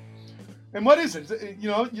 And what is it?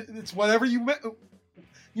 It's whatever you...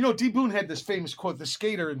 D. Boon had this famous quote. The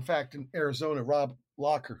skater, in fact, in Arizona, Rob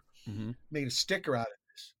Locker, made a sticker out of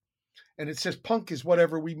this. And it says, punk is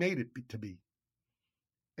whatever we made it to be.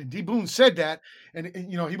 And D. Boon said that, and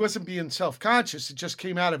he wasn't being self-conscious. It just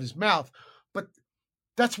came out of his mouth. But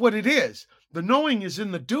that's what it is. The knowing is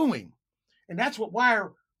in the doing. And that's what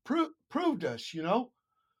Wire proved us, even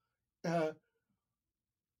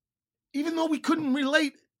though we couldn't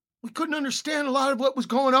relate, we couldn't understand a lot of what was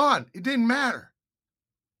going on. It didn't matter.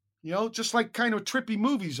 Just like kind of trippy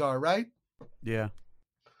movies are, right? Yeah.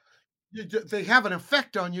 They have an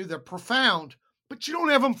effect on you. They're profound, but you don't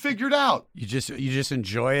have them figured out. You just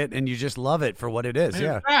enjoy it and you just love it for what it is. And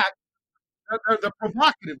yeah. In fact, they're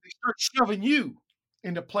provocative. They start shoving you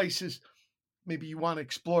into places maybe you want to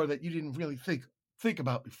explore that you didn't really think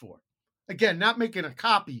about before. Again, not making a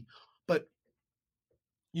copy, but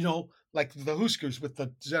like the Huskers with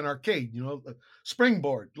the Zen Arcade, the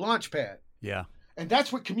Springboard, Launchpad. Yeah. And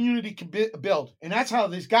that's what community can build. And that's how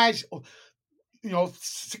these guys,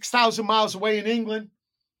 6,000 miles away in England,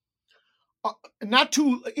 not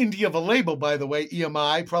too indie of a label, by the way,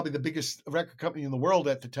 EMI, probably the biggest record company in the world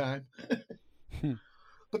at the time.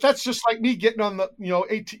 But that's just like me getting on the,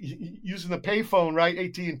 using the payphone, right?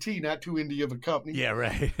 AT&T, not too indie of a company. Yeah,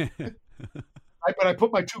 right. But I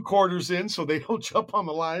put my 2 quarters in so they don't jump on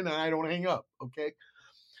the line and I don't hang up, okay?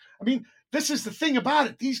 I mean, this is the thing about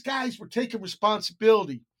it. These guys were taking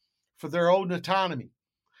responsibility for their own autonomy.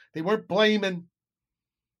 They weren't blaming,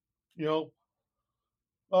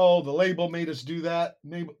 oh, the label made us do that,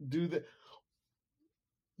 do that.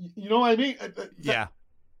 You know what I mean? Yeah.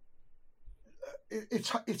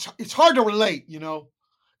 It's hard to relate,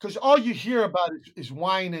 because all you hear about is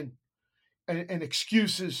whining and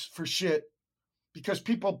excuses for shit, because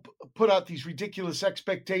people put out these ridiculous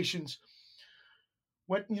expectations.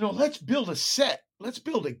 When let's build a set, let's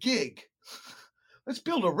build a gig, let's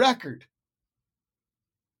build a record.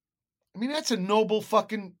 I mean, that's a noble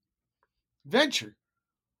fucking venture,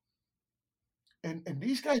 and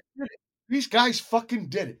these guys did it. These guys fucking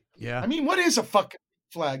did it. Yeah. I mean, what is a fucking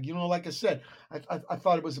flag? Like I said, I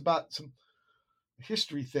thought it was about some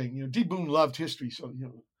history thing. D. Boon loved history, so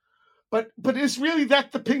But is really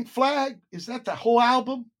that the pink flag? Is that the whole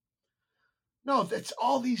album? No, that's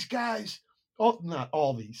all these guys. Not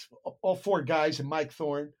all these. All 4 guys and Mike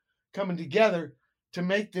Thorne coming together to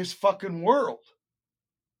make this fucking world.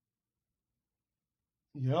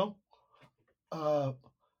 you know,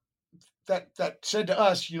 that said to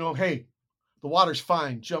us, hey, the water's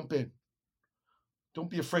fine, jump in. Don't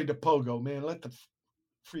be afraid to pogo, man. Let the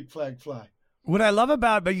freak flag fly. What I love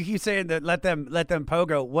about, but you keep saying that let them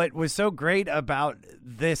pogo. What was so great about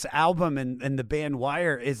this album and the band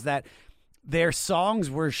Wire is that their songs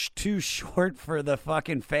were too short for the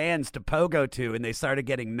fucking fans to pogo to, and they started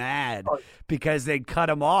getting mad because they'd cut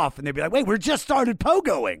them off, and they'd be like, "Wait, we're just started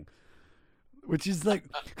pogoing," which is like,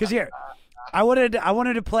 because here, I wanted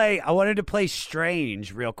to play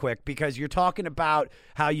Strange real quick because you're talking about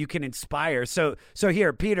how you can inspire. So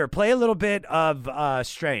here, Peter, play a little bit of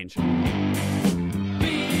Strange.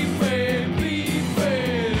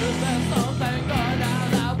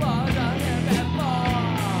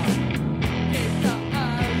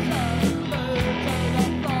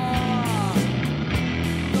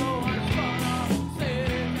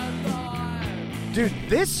 Dude,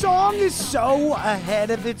 this song is so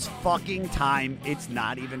ahead of its fucking time. It's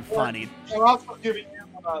not even funny. They're also giving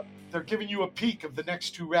you a peek of the next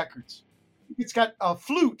two records. It's got a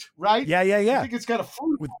flute, right? Yeah. I think it's got a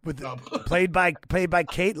flute with played by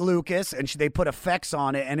Kate Lucas, and they put effects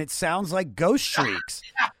on it, and it sounds like Ghost Shrieks.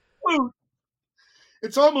 Flute.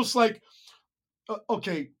 It's almost like,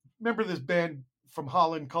 okay, remember this band from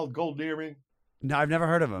Holland called Golden Earring? No, I've never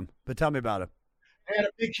heard of them, but tell me about it. They had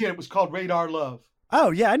a big hit. It was called Radar Love.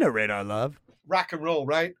 Oh, yeah, I know Radar Love. Rock and roll,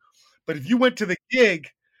 right? But if you went to the gig,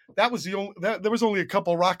 that was there was only a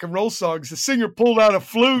couple rock and roll songs. The singer pulled out a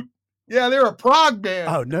flute. Yeah, they're a prog band.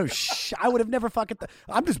 Oh, no, I would have never fucking...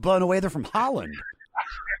 I'm just blown away they're from Holland.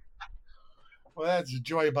 Well, that's the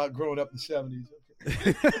joy about growing up in the 70s.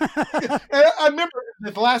 Okay. I remember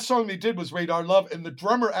the last song they did was Radar Love, and the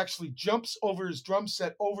drummer actually jumps over his drum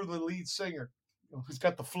set over the lead singer, who's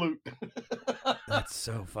got the flute. That's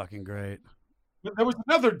so fucking great. There was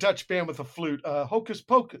another Dutch band with a flute, Hocus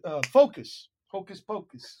Pocus, Focus. Hocus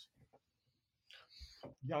Pocus.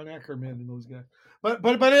 Jan Ackerman and those guys.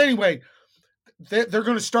 But anyway, they're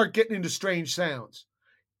going to start getting into strange sounds.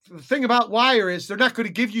 The thing about Wire is they're not going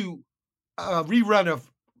to give you a rerun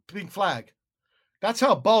of Pink Flag. That's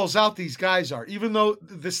how balls out these guys are. Even though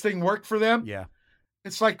this thing worked for them, yeah,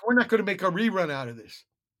 it's like we're not going to make a rerun out of this.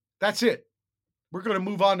 That's it. We're going to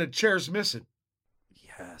move on to Chairs Missing.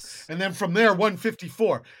 Yes. And then from there,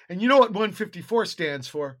 154. And you know what 154 stands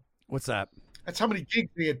for? What's that? That's how many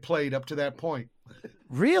gigs they had played up to that point.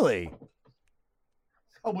 Really?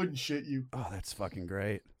 I wouldn't shit you. Oh, that's fucking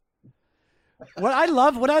great. What I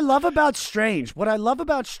love about Strange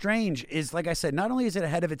is, like I said, not only is it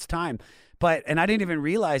ahead of its time, and I didn't even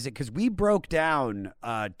realize it because we broke down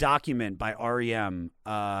Document by R.E.M.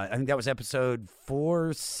 I think that was episode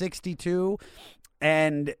 462,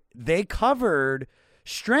 and they covered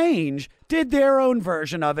Strange, did their own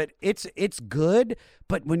version of it. It's good,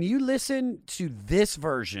 but when you listen to this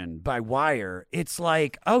version by Wire, it's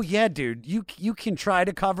like, oh yeah, dude, you can try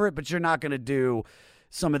to cover it, but you're not going to do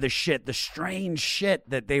some of the strange shit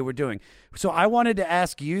that they were doing. So I wanted to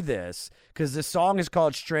ask you this, because the song is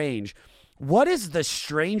called Strange. What is the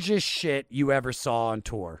strangest shit you ever saw on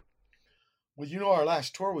tour? Well, our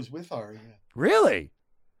last tour was with R.E.M. Really?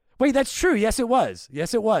 Wait, that's true. Yes, it was.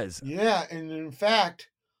 Yeah, and in fact,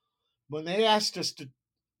 when they asked us to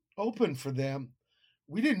open for them,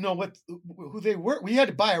 we didn't know who they were. We had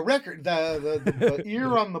to buy a record, the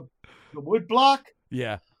ear on the wood block.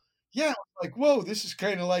 Yeah. Yeah, like, whoa, this is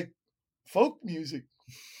kind of like folk music.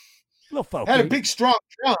 A little folk. Had a big, strong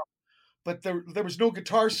drum, but there was no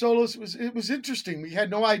guitar solos. It was interesting. We had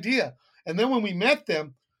no idea. And then when we met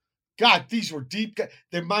them, God, these were deep.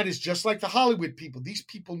 Their mind is just like the Hollywood people. These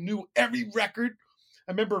people knew every record.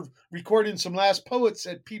 I remember recording some Last Poets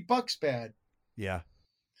at Pete Buck's pad. Yeah.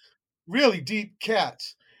 Really deep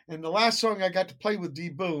cats. And the last song I got to play with D.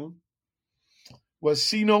 Boone was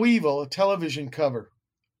See No Evil, a television cover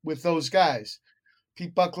with those guys.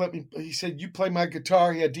 Pete Buck he said, you play my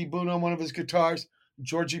guitar. He had D. Boone on one of his guitars.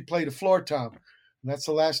 Georgie played a floor tom. And that's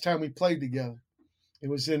the last time we played together. It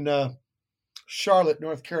was in Charlotte,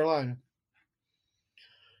 North Carolina.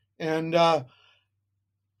 And I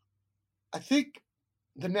think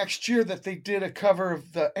the next year that they did a cover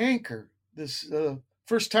of The Anchor, this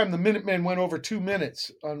first time the Minutemen went over 2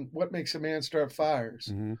 minutes on What Makes a Man Start Fires.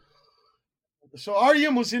 Mm-hmm. So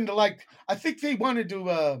R.E.M. was into, like, I think they wanted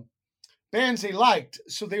to bands they liked.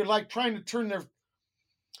 So they were like trying to turn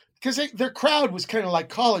because their crowd was kind of like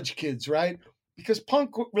college kids, right? Because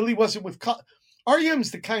punk really wasn't with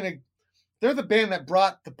R.E.M.'s they're the band that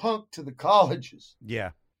brought the punk to the colleges.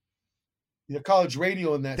 Yeah. The college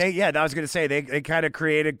radio and that. I was going to say they kind of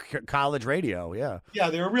created college radio. Yeah. Yeah,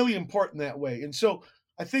 they were really important that way. And so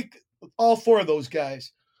I think all four of those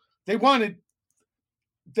guys, they wanted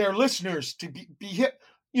their listeners to be hit.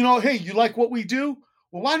 You know, hey, you like what we do?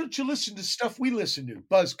 Well, why don't you listen to stuff we listen to?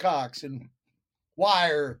 Buzzcocks and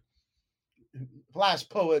Wire, Blast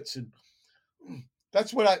Poets, and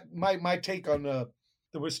that's what my take on.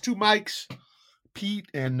 There was two Mikes, Pete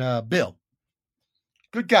and Bill.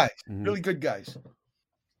 Good guys, really good guys.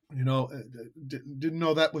 You know, didn't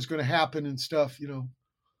know that was going to happen and stuff. You know,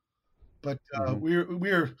 but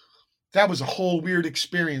we're that was a whole weird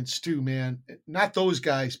experience too, man. Not those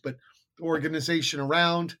guys, but the organization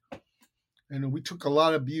around. And we took a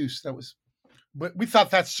lot of abuse. But we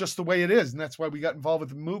thought that's just the way it is. And that's why we got involved with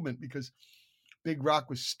the movement, because Big Rock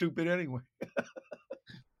was stupid anyway.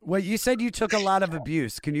 Well, you said you took a lot of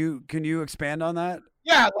abuse. Can you expand on that?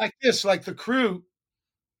 Yeah, like this, like the crew.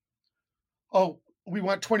 Oh, we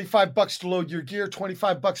want $25 to load your gear,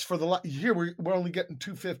 $25 for the here. We're only getting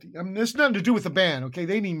 $250. I mean, there's nothing to do with the band. Okay,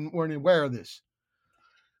 they weren't aware of this.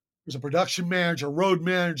 There's a production manager, road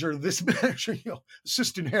manager, this manager, you know,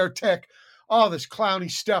 assistant hair tech, all this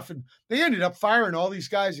clowny stuff, and they ended up firing all these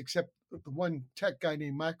guys except the one tech guy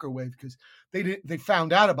named Microwave, because they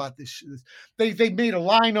found out about this. They made a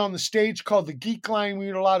line on the stage called the Geek Line. We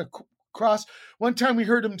were allowed to cross. One time we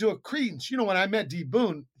heard him do a Creedence. You know, when I met D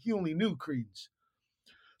Boone, he only knew Creedence.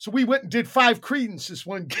 So we went and did 5 Creedence this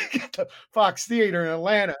one gig at the Fox Theater in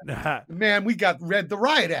Atlanta. Man, we got read the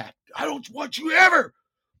Riot Act. I don't want you ever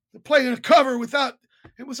to play in a cover without.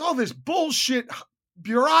 It was all this bullshit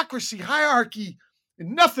bureaucracy, hierarchy,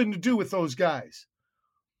 and nothing to do with those guys.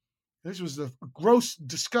 This was the gross,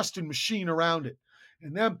 disgusting machine around it.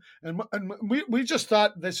 And we just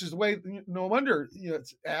thought this is the way, no wonder, you know,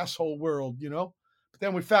 it's asshole world, you know. But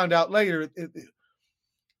then we found out later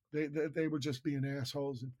they were just being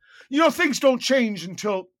assholes. And, you know, things don't change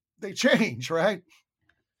until they change, right?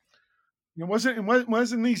 It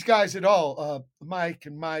wasn't these guys at all. Mike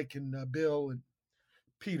and Bill and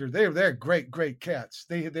Peter, they're great cats.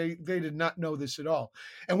 They did not know this at all.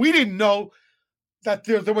 And we didn't know that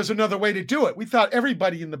there was another way to do it. We thought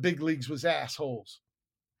everybody in the big leagues was assholes.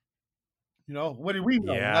 You know, what did we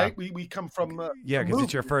know, right? We come from because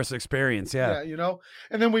it's your first experience, yeah, you know.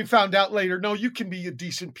 And then we found out later, no, you can be a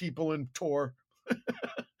decent people and tour.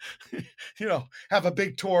 You know, have a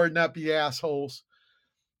big tour and not be assholes.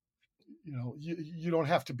 You know, you don't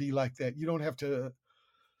have to be like that. You don't have to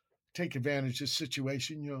take advantage of the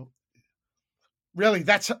situation. You know, really,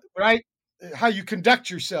 that's right. How you conduct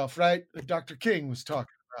yourself, right? Dr. King was talking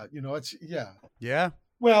about. You know, it's yeah.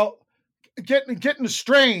 Well, getting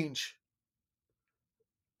strange.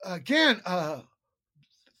 Again,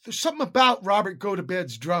 there's something about Robert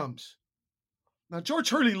Gotobed's drums. Now, George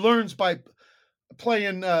Hurley learns by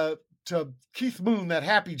playing to Keith Moon, that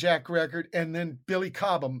Happy Jack record, and then Billy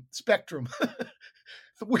Cobham, Spectrum.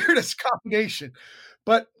 The weirdest combination.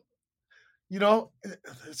 But, you know,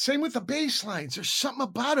 same with the bass lines. There's something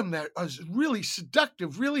about them that is really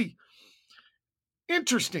seductive, really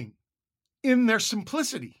interesting in their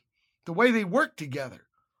simplicity, the way they work together,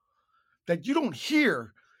 that you don't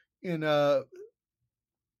hear in I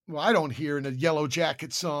don't hear in a Yellow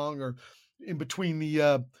Jacket song or in between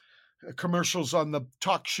the commercials on the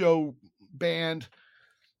talk show band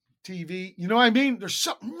TV. You know what I mean? There's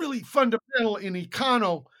something really fundamental in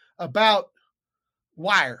Econo about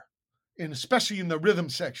Wire, and especially in the rhythm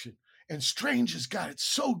section. And Strange has got it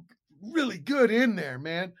so really good in there,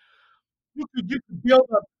 man. You could build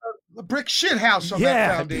a brick shit house on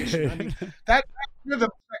that foundation. Dude. I mean, that rhythm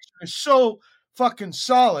section is so fucking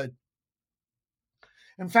solid.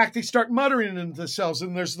 In fact, they start muttering into themselves,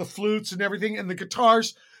 and there's the flutes and everything, and the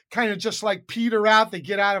guitars kind of just like peter out. They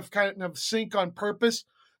get out of kind of sync on purpose,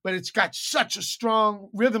 but it's got such a strong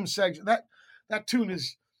rhythm section. That tune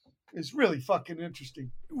is really fucking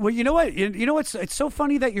interesting. Well, you know what? You know what's? It's so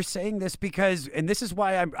funny that you're saying this, because, and this is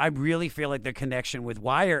why I really feel like the connection with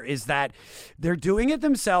Wire is that they're doing it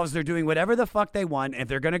themselves. They're doing whatever the fuck they want. If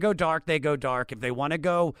they're going to go dark, they go dark. If they want to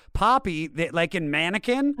go poppy, like in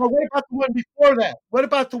Mannequin. Well, what about the one before that? What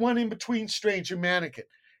about the one in between Strange and Mannequin?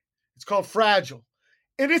 It's called Fragile.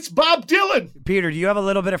 And it's Bob Dylan. Peter, do you have a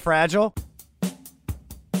little bit of Fragile?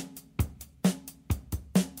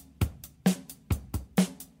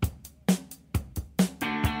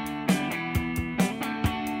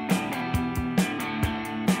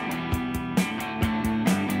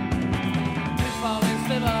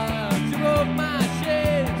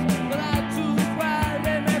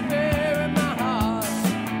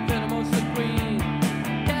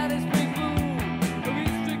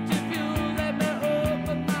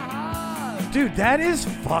 Dude, that is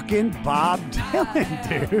fucking Bob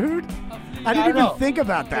Dylan, dude. I didn't even think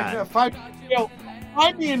about that.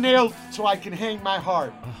 Find me a nail so I can hang my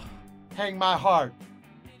heart. Hang my heart.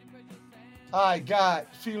 I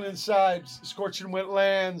got feel inside, scorching wet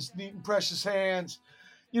lands, neat and precious hands.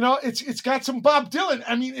 You know, it's got some Bob Dylan.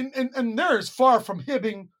 I mean, and they're as far from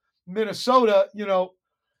Hibbing, Minnesota. You know,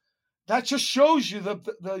 that just shows you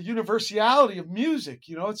the universality of music.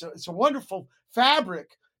 You know, it's a wonderful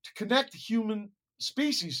fabric to connect the human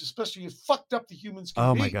species, especially as fucked up the humans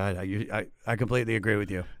can be. Oh my God, I completely agree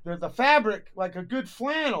with you. They're the fabric like a good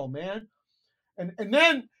flannel, man. And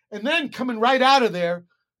then coming right out of there,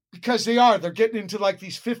 because they're getting into like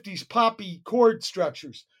these 50s poppy chord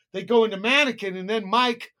structures. They go into Mannequin, and then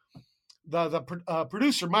Mike, the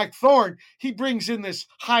producer, Mike Thorne, he brings in this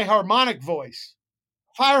high harmonic voice.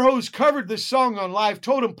 Firehose covered this song on Live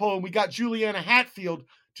Totem Pole, and we got Juliana Hatfield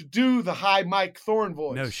to do the high Mike Thorne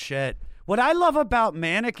voice. No shit. What I love about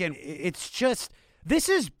Mannequin, it's just, this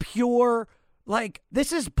is pure, like,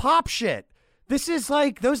 this is pop shit. This is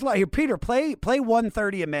like those, like, here, Peter, play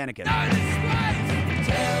 130 of Mannequin.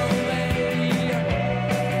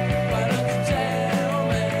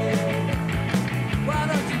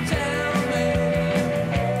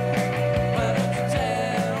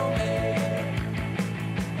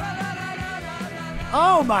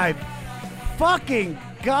 Oh my fucking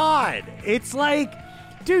God. It's like,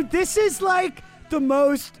 dude, this is like the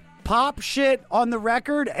most pop shit on the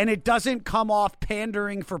record, and it doesn't come off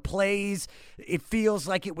pandering for plays. It feels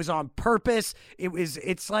like it was on purpose.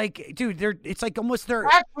 It's like, dude, it's like almost there.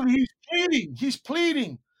 Actually, he's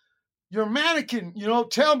pleading. You're a mannequin, you know,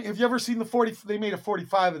 tell me, have you ever seen the 40, they made a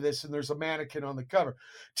 45 of this and there's a mannequin on the cover.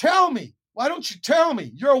 Tell me, why don't you tell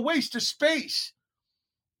me? You're a waste of space,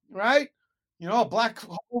 right? You know, a black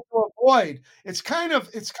hole to avoid. It's kind of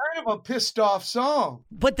a pissed off song.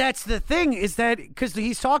 But that's the thing, is that because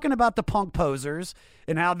he's talking about the punk posers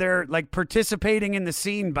and how they're like participating in the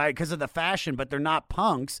scene because of the fashion, but they're not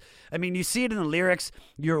punks. I mean, you see it in the lyrics.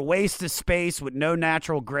 You're a waste of space with no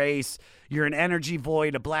natural grace. You're an energy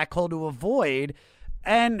void, a black hole to avoid.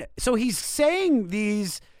 And so he's saying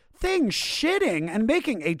these things, shitting and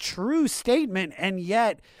making a true statement, and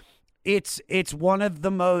yet it's one of the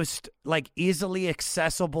most like easily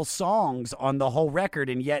accessible songs on the whole record,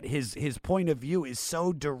 and yet his point of view is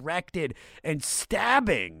so directed and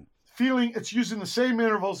stabbing. Feeling, it's using the same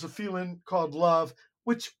intervals of Feeling called Love,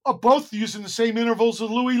 which are both using the same intervals of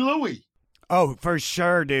Louie Louie. Oh, for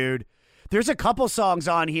sure, dude. There's a couple songs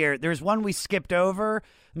on here. There's one we skipped over.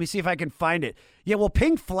 Let me see if I can find it. Yeah, well,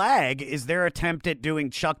 Pink Flag is their attempt at doing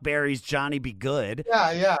Chuck Berry's Johnny Be Good.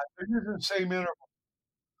 Yeah. They're using the same interval.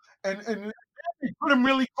 And they put them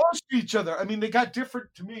really close to each other. I mean, they got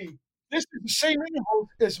different to me. This is the same interval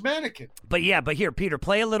as Mannequin. But yeah, but here, Peter,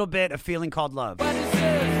 play a little bit of Feeling Called Love. What is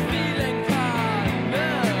this feeling called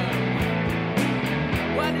love?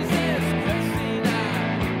 What is this,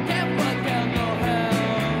 Christina? Can't work out no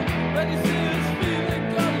hell. What is this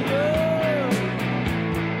feeling called love?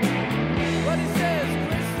 What is this,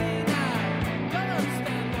 Christina? Don't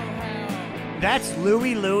understand no how. That's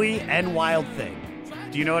Louie Louie and Wild Thing.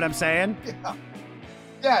 Do you know what I'm saying?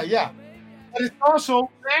 Yeah. But it's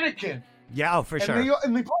also Mannequin. Yeah, oh, for sure. And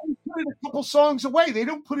they probably put it a couple songs away. They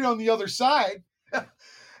don't put it on the other side.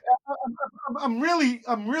 I'm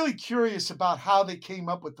really curious about how they came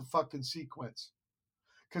up with the fucking sequence,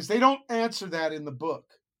 because they don't answer that in the book.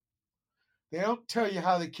 They don't tell you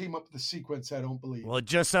how they came up with the sequence. I don't believe. Well, it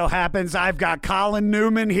just so happens I've got Colin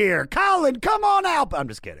Newman here. Colin, come on out. I'm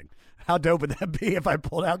just kidding. How dope would that be if I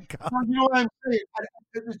pulled out Colin? You know what I'm saying?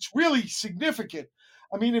 It's really significant.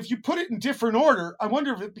 I mean, if you put it in different order, I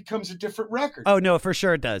wonder if it becomes a different record. Oh no, for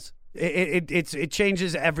sure it does. It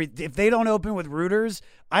changes every. If they don't open with Rooters,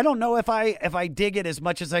 I don't know if I dig it as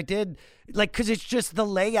much as I did. Like, because it's just the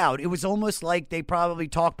layout. It was almost like they probably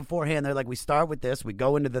talked beforehand. They're like, we start with this, we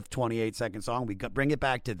go into the 28-second song, we bring it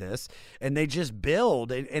back to this, and they just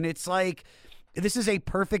build. And it's like, this is a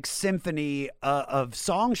perfect symphony of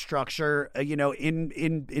song structure.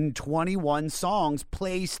 In 21 songs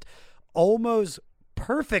placed almost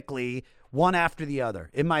perfectly one after the other,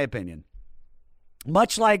 in my opinion.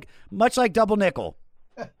 Much like Double Nickel.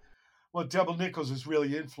 Well, Double Nickels is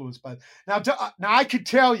really influenced by now I could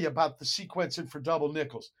tell you about the sequencing for Double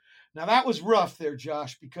Nickels. Now that was rough there,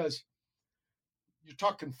 Josh, because you're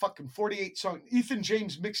talking fucking 48 songs. Ethan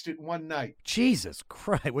James mixed it one night. Jesus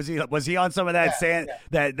Christ. Was he on some of that San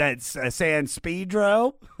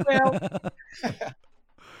Speedro?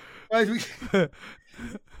 Well,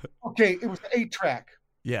 okay, it was 8-track.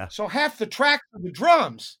 Yeah. So half the tracks are the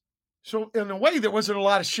drums. So in a way, there wasn't a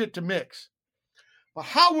lot of shit to mix. But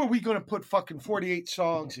how were we going to put fucking 48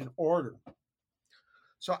 songs in order?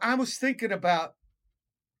 So I was thinking about,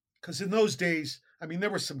 because in those days, I mean,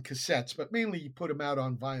 there were some cassettes, but mainly you put them out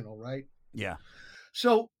on vinyl, right? Yeah.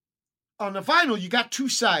 So on the vinyl, you got two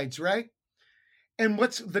sides, right? And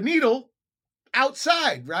what's the needle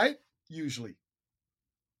outside, right? Usually.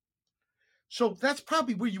 So that's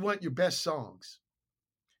probably where you want your best songs.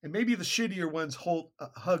 And maybe the shittier ones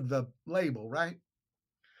hug the label, right?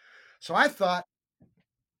 So I thought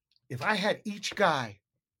if I had each guy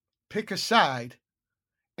pick a side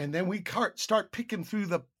and then we start picking through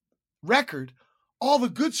the record, all the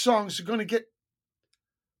good songs are going to get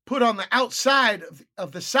put on the outside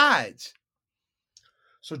of the sides.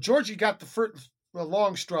 So Georgie got the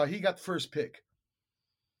long straw. He got the first pick.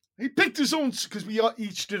 He picked his own, because we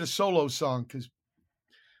each did a solo song because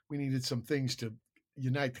we needed some things to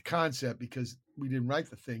unite the concept because we didn't write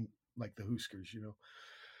the thing like the Huskers, you know.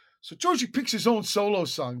 So Georgie picks his own solo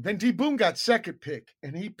song. Then D-Boom got second pick,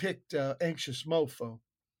 and he picked Anxious Mofo.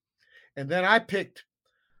 And then I picked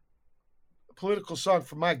a political song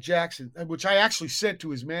from Mike Jackson, which I actually sent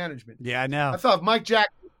to his management. Yeah, I know. I thought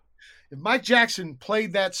if Mike Jackson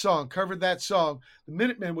played that song, covered that song, the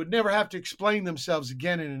Minutemen would never have to explain themselves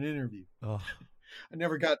again in an interview. Oh. I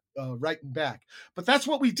never got writing back. But that's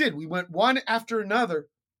what we did. We went one after another,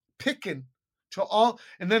 picking to all.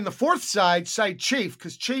 And then the fourth side chafe,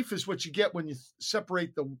 because chafe is what you get when you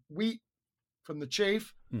separate the wheat from the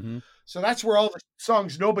chafe. Mm-hmm. So that's where all the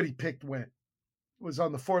songs nobody picked went. It was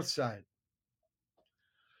on the fourth side.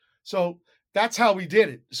 So that's how we did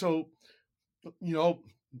it. So, you know,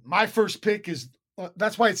 my first pick is,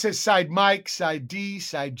 that's why it says side Mike, side D,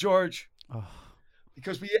 side George. Oh.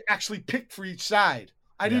 Because we actually picked for each side.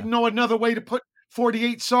 I didn't know another way to put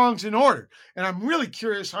 48 songs in order. And I'm really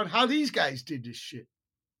curious on how these guys did this shit.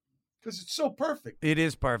 Because it's so perfect. It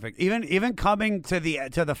is perfect. Even coming to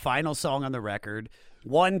the final song on the record,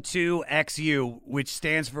 1-2-XU, which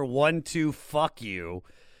stands for 1-2 fuck you.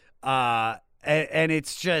 And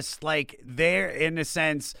it's just like they're, in a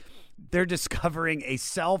sense, they're discovering a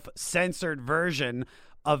self-censored version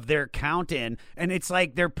of their count in, and it's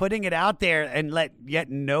like they're putting it out there and yet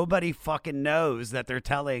nobody fucking knows that they're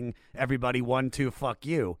telling everybody 1-2 fuck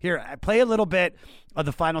you. Here, play a little bit of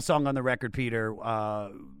the final song on the record, Peter.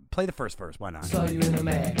 Play the first verse, why not? Saw you in a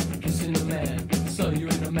mag, kissing a man. Saw you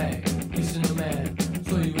in a mag, kissing a man.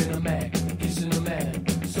 Saw you in a mag, kissing a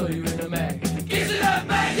man. Saw you in a mag, kissing a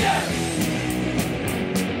man, yeah!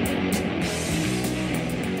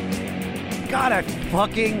 God, I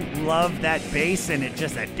fucking love that bass in it.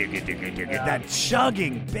 Just that that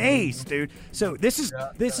chugging bass, dude. So this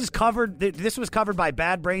is covered. This was covered by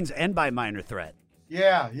Bad Brains and by Minor Threat.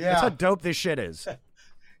 Yeah. That's how dope this shit is.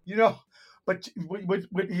 You know, but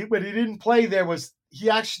what he didn't play there was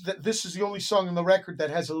this is the only song on the record that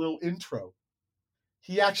has a little intro.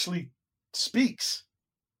 He actually speaks.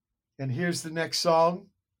 And here's the next song,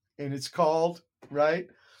 and it's called, right?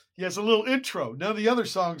 He has a little intro. None of the other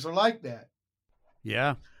songs are like that.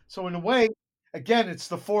 Yeah. So in a way, again, it's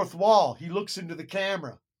the fourth wall. He looks into the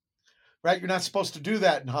camera, right? You're not supposed to do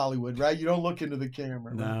that in Hollywood, right? You don't look into the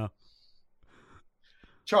camera. No. Right?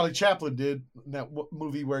 Charlie Chaplin did in that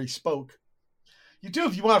movie where he spoke. You do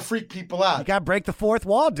if you want to freak people out. You got to break the fourth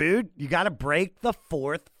wall, dude. You got to break the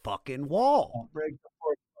fourth fucking wall. Break the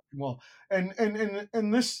fourth fucking wall.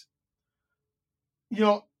 And this, you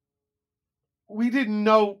know, we didn't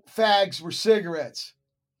know fags were cigarettes.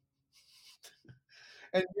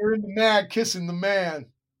 And you're in the mag kissing the man.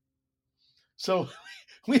 So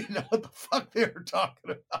we didn't know what the fuck they were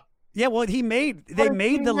talking about. Yeah, well, they made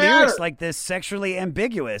the lyrics like this sexually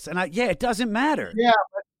ambiguous. And it doesn't matter. Yeah.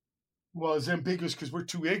 Well, it's ambiguous because we're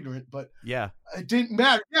too ignorant, but yeah, it didn't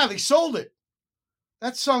matter. Yeah, they sold it.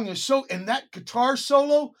 That song is and that guitar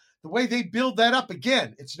solo, the way they build that up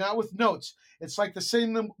again, it's not with notes. It's like the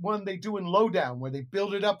same one they do in Lowdown, where they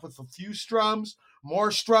build it up with a few strums,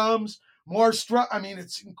 more strums, more strum. I mean,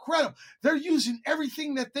 it's incredible. They're using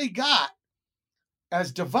everything that they got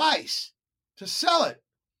as device to sell it.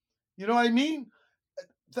 You know what I mean?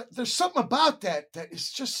 There's something about that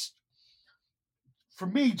is just, for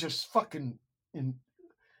me, just fucking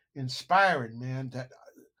inspiring, man. That,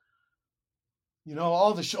 you know,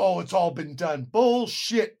 all the it's all been done.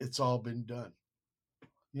 Bullshit, it's all been done.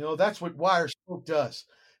 You know, that's what Wire Smoke does.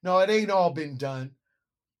 No, it ain't all been done.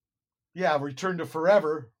 Yeah, Return to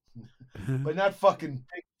Forever, but not fucking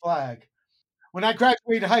Pink Flag. When I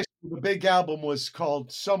graduated high school, the big album was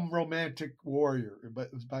called Some Romantic Warrior, but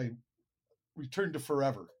it was by Return to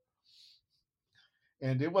Forever.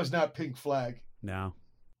 And it was not Pink Flag. No.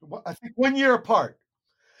 I think 1 year apart.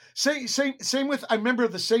 Same with, I remember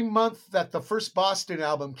the same month that the first Boston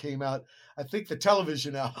album came out, I think the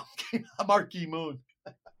Television album came out, Marquee Moon.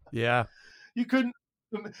 Yeah. You couldn't,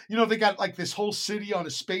 You know, they got like this whole city on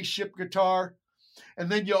a spaceship guitar. And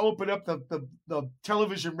then you open up the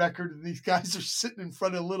television record and these guys are sitting in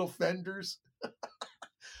front of little Fenders.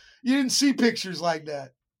 You didn't see pictures like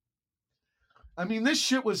that. I mean, this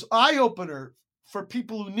shit was eye-opener for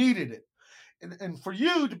people who needed it. And for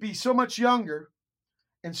you to be so much younger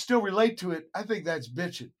and still relate to it, I think that's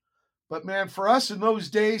bitching. But man, for us in those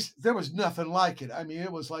days, there was nothing like it. I mean,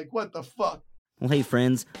 it was like, what the fuck? Well, hey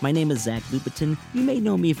friends, my name is Zach Lupetin. You may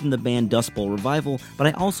know me from the band Dust Bowl Revival, but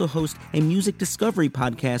I also host a music discovery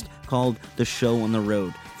podcast called The Show on the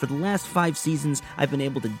Road. For the last 5 seasons, I've been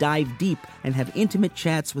able to dive deep and have intimate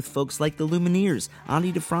chats with folks like the Lumineers,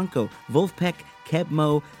 Ani DeFranco, Wolfpack, Keb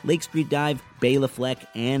Mo, Lake Street Dive, Bela Fleck,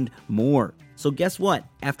 and more. So guess what?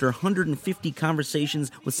 After 150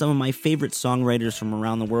 conversations with some of my favorite songwriters from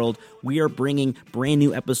around the world, we are bringing brand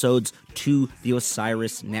new episodes to the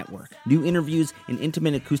Osiris Network. New interviews and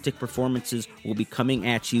intimate acoustic performances will be coming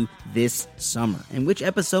at you this summer. And which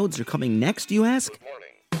episodes are coming next, you ask?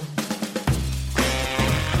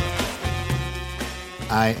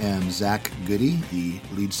 I am Zach Goody, the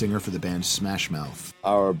lead singer for the band Smash Mouth.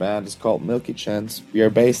 Our band is called Milky Chance. We are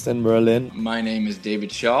based in Berlin. My name is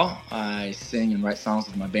David Shaw. I sing and write songs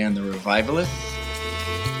with my band, The Revivalists.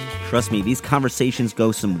 Trust me, these conversations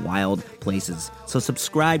go some wild places. So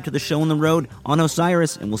subscribe to The Show on the Road on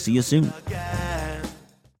Osiris, and we'll see you soon.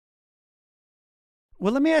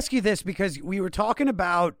 Well, let me ask you this, because we were talking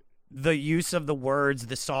about the use of the words,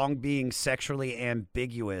 the song being sexually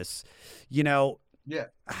ambiguous. You know, yeah.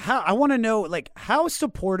 I want to know, like, how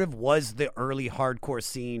supportive was the early hardcore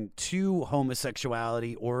scene to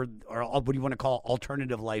homosexuality or what do you want to call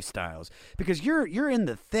alternative lifestyles? Because you're in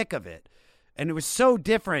the thick of it, and it was so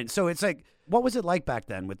different. So it's like, what was it like back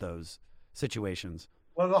then with those situations?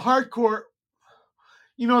 Well, the hardcore,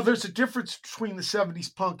 you know, there's a difference between the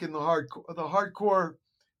 70s punk and the hardcore. The hardcore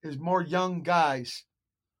is more young guys,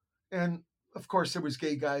 and of course there was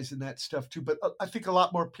gay guys and that stuff too, but I think a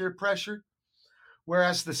lot more peer pressure.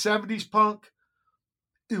 Whereas the 70s punk,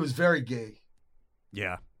 it was very gay.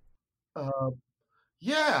 Yeah.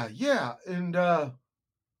 Yeah. And I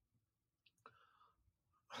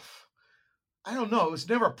don't know. It was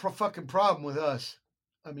never a fucking problem with us.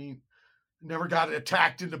 I mean, never got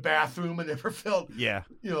attacked in the bathroom and never felt,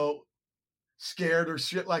 scared or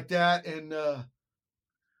shit like that. And I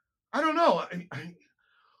don't know.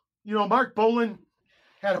 Mark Bolan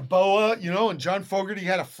had a boa, and John Fogerty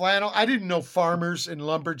had a flannel. I didn't know Farmers and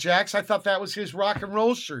Lumberjacks. I thought that was his rock and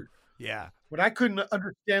roll shirt. Yeah. But I couldn't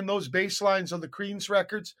understand those bass lines on the Creedence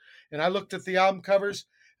records. And I looked at the album covers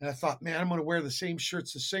and I thought, man, I'm going to wear the same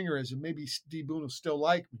shirts the singer is, and maybe D. Boon will still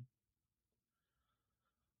like me.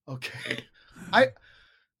 Okay.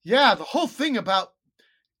 The whole thing about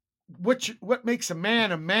what makes a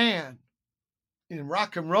man in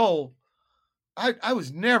rock and roll, I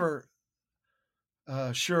was never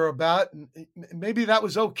sure about, and maybe that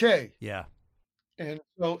was okay. Yeah. And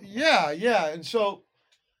so, and so,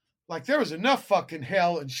 like, there was enough fucking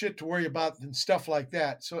hell and shit to worry about and stuff like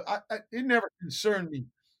that. So it never concerned me.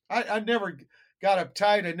 I never got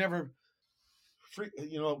uptight. I never,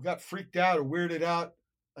 got freaked out or weirded out.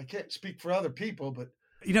 I can't speak for other people, but.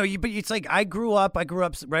 But it's like I grew up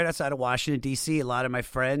right outside of Washington, D.C. A lot of my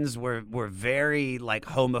friends were very, like,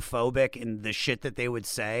 homophobic in the shit that they would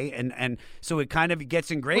say. And so it kind of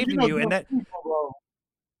gets engraved in you. And that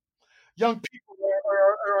young people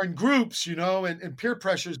are in groups, and peer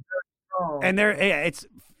pressure is very strong. And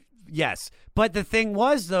yes. But the thing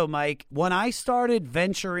was, though, Mike, when I started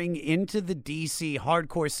venturing into the DC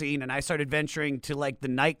hardcore scene and I started venturing to, like, the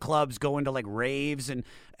nightclubs, going to, like, raves and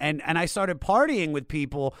I started partying with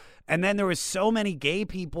people, and then there was so many gay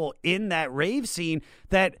people in that rave scene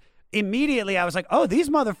that immediately I was like, oh, these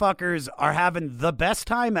motherfuckers are having the best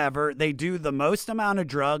time ever. They do the most amount of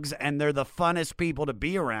drugs, and they're the funnest people to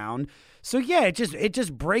be around. So, yeah, it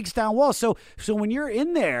just breaks down walls. So when you're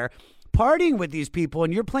in there partying with these people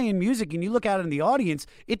and you're playing music and you look out in the audience,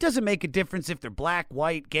 it doesn't make a difference if they're black,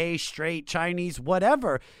 white, gay, straight, Chinese,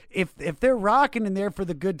 whatever. If they're rocking in there for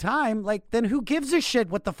the good time, like, then who gives a shit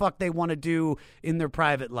what the fuck they want to do in their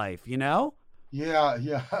private life, Yeah.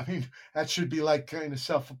 I mean, that should be, like, kind of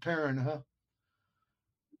self-apparent, huh?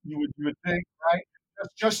 You would think, right?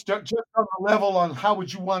 Just on the level on how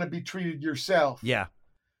would you want to be treated yourself. Yeah.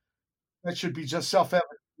 That should be just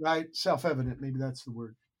self-evident, right? Self-evident, maybe that's the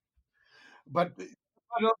word. But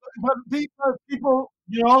people,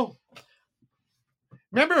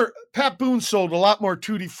 remember Pat Boone sold a lot more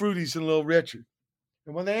Tutti Fruttis than Little Richard.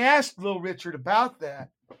 And when they asked Little Richard about that,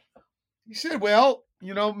 he said, well,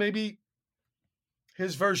 maybe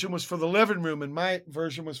his version was for the living room and my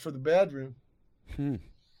version was for the bedroom.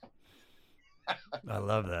 I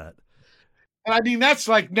love that. I mean, that's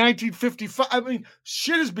like 1955. I mean,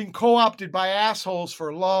 shit has been co-opted by assholes for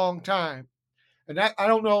a long time. And that, I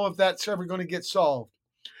don't know if that's ever going to get solved.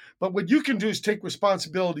 But what you can do is take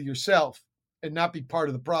responsibility yourself and not be part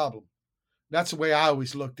of the problem. That's the way I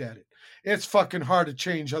always looked at it. It's fucking hard to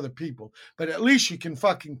change other people, but at least you can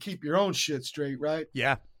fucking keep your own shit straight, right?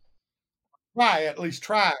 Yeah. Try, at least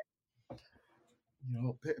try. You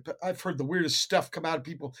know, I've heard the weirdest stuff come out of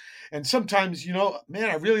people. And sometimes, you know,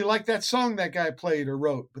 man, I really like that song that guy played or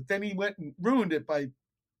wrote, but then he went and ruined it by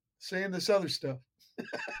saying this other stuff.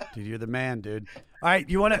 Dude, you're the man, dude. All right,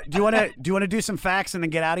 do you want to do some facts and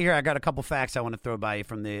then get out of here? I got a couple facts I want to throw by you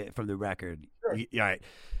from the record. Sure.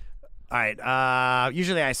 All right.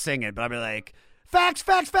 Usually I sing it, but I'll be like, facts.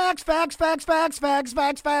 There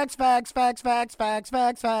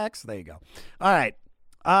you go. All right.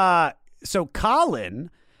 So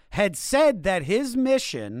Colin had said that his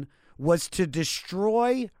mission was to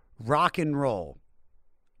destroy rock and roll.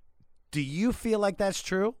 Do you feel like that's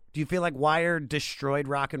true? Do you feel like Wired destroyed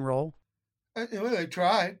rock and roll? Well, they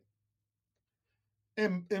tried.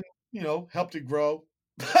 And you know, helped it grow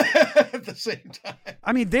at the same time.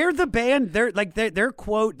 I mean, they're the band. Their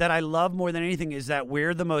quote that I love more than anything is that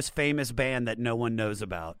we're the most famous band that no one knows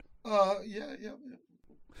about. Yeah.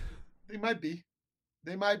 They might be.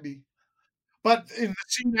 But in the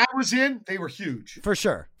scene I was in, they were huge. For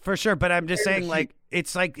sure. But I'm just saying, like,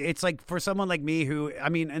 it's like for someone like me who, I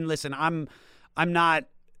mean, and listen, I'm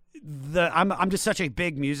just such a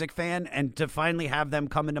big music fan, and to finally have them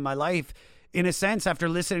come into my life, in a sense, after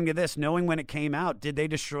listening to this, knowing when it came out, did they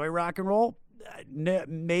destroy rock and roll?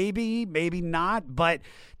 Maybe not. But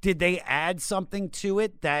did they add something to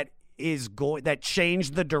it that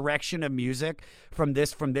changed the direction of music from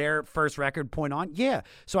their first record point on? Yeah.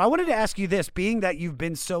 So I wanted to ask you this, being that you've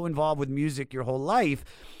been so involved with music your whole life,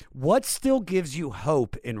 what still gives you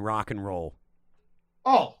hope in rock and roll?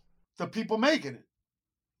 Oh, the people making it.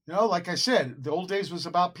 You know, like I said, the old days was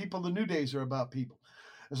about people. The new days are about people.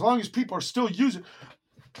 As long as people are still using,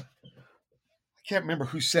 I can't remember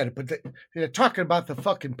who said it, but they're talking about the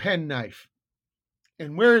fucking penknife.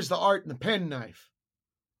 And where is the art in the penknife?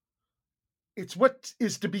 It's what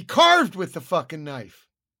is to be carved with the fucking knife.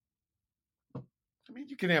 I mean,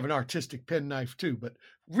 you can have an artistic penknife too, but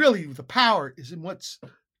really the power is in what's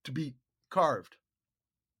to be carved.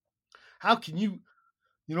 How can you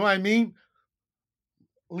know what I mean?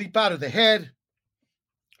 Leap out of the head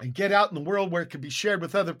and get out in the world where it can be shared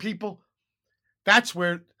with other people. That's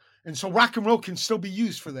where, and so rock and roll can still be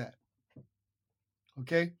used for that.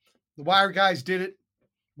 Okay? The Wire guys did it.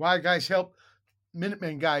 Wire guys helped.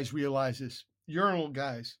 Minutemen guys realize this. Urinal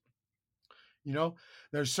guys. You know,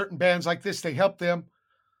 there's certain bands like this, they help them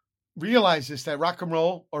realize this, that rock and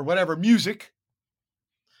roll or whatever music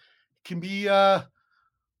can be a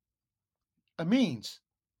means.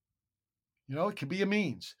 You know, it can be a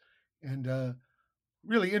means. And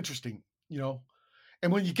really interesting, you know.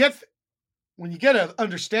 And when you get an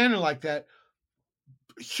understanding like that,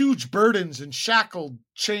 huge burdens and shackled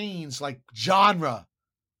chains like genre,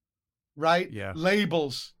 right? Yeah.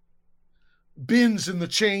 Labels, bins in the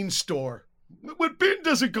chain store. What bin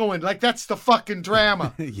does it go in? Like, that's the fucking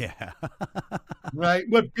drama. Yeah. Right?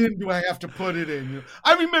 What bin do I have to put it in?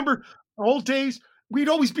 I remember old days, we'd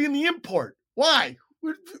always be in the import. Why?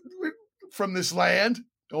 We're from this land.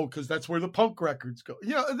 Oh, because that's where the punk records go.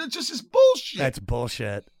 You know, that's just this bullshit. That's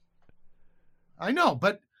bullshit. I know,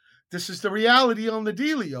 but this is the reality on the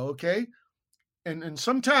dealio, okay? And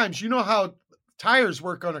sometimes, you know how tires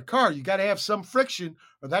work on a car. You got to have some friction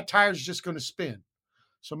or that tire's just going to spin.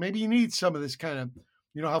 So maybe you need some of this kind of,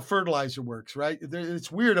 you know, how fertilizer works, right?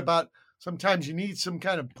 It's weird about sometimes you need some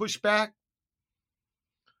kind of pushback.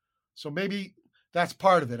 So maybe that's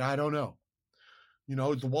part of it. I don't know. You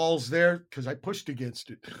know, the wall's there because I pushed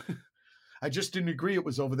against it. I just didn't agree it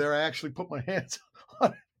was over there. I actually put my hands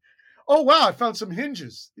on it. Oh, wow, I found some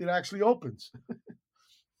hinges. It actually opens.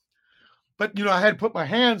 But, you know, I had to put my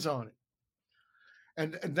hands on it.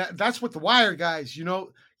 And that's what the Wire guys, you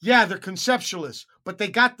know, yeah, they're conceptualists, but they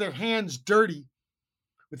got their hands dirty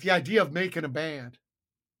with the idea of making a band.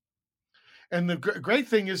 And the great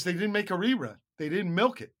thing is they didn't make a rerun. They didn't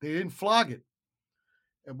milk it. They didn't flog it.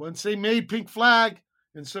 And once they made Pink Flag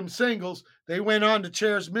and some singles, they went on to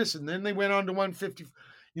Chairs Missing. Then they went on to 150.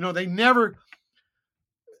 You know, they never,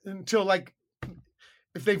 until like,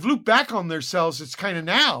 if they've looped back on themselves, it's kind of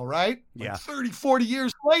now, right? Yeah. Like 30, 40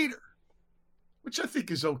 years later, which I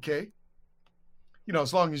think is okay. You know,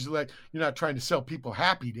 as long as you're not trying to sell people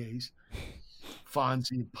Happy Days.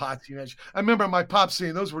 Fonzie and Potsy. I remember my pop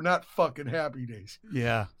saying those were not fucking Happy Days.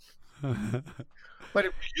 Yeah. But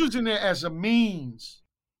it was using it as a means,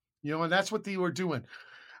 and that's what they were doing.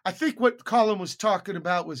 I think what Colin was talking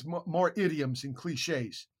about was more idioms and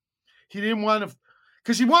cliches. He didn't want to,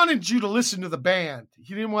 because he wanted you to listen to the band.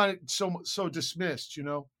 He didn't want it so dismissed,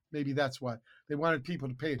 Maybe that's why. They wanted people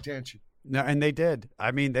to pay attention. No, and they did.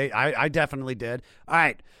 I mean, I definitely did. All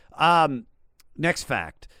right. Next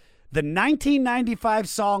fact. The 1995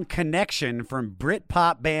 song Connection from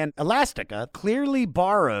Britpop band Elastica clearly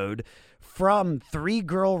borrowed from Three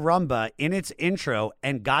Girl Rumba in its intro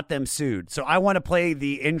and got them sued. So I want to play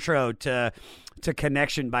the intro to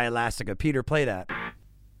Connection by Elastica. Peter, play that.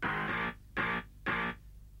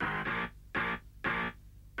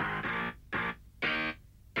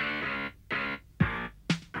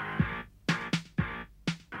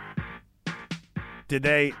 Did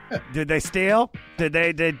they steal? Did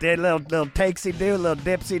little takesy do, little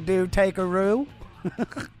dipsy do, take-a-roo?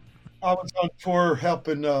 I was on tour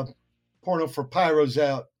helping Porno for Pyros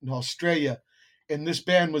out in Australia, and this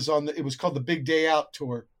band was it was called the Big Day Out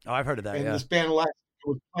Tour. Oh, I've heard of that, and yeah. This band was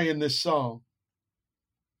playing this song.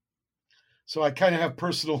 So I kind of have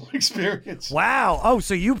personal experience. Wow. Oh,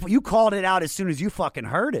 so you called it out as soon as you fucking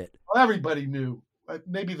heard it. Well, everybody knew.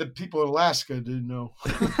 Maybe the people in Alaska didn't know.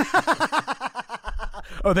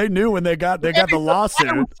 Oh, they knew when they got the lawsuit.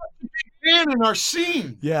 Wire was such a big band in our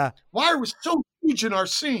scene. Yeah. Wire was so huge in our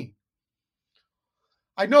scene.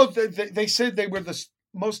 I know they said they were the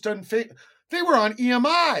most unfamous. They were on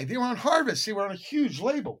EMI. They were on Harvest. They were on a huge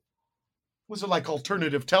label. Was it like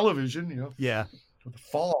alternative television, Yeah. The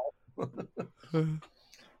Fall.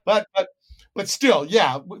 But still,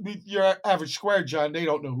 yeah, your average square, John, they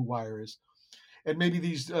don't know who Wire is. And maybe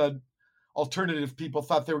these alternative people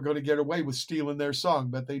thought they were going to get away with stealing their song,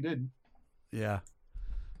 but they didn't. Yeah.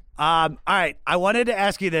 All right. I wanted to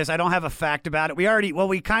ask you this. I don't have a fact about it. We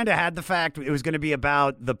kind of had the fact. It was going to be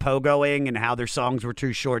about the pogoing and how their songs were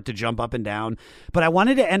too short to jump up and down. But I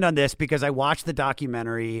wanted to end on this because I watched the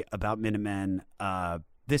documentary about Minutemen. I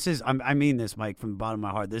mean this, Mike, from the bottom of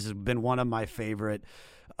my heart. This has been one of my favorite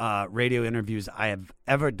radio interviews I have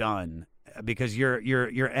ever done. Because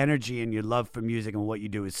your energy and your love for music and what you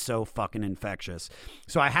do is so fucking infectious.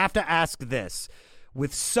 So I have to ask this.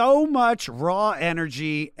 With so much raw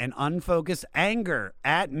energy and unfocused anger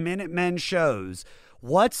at Minutemen shows,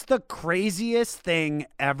 what's the craziest thing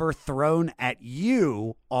ever thrown at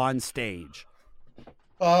you on stage?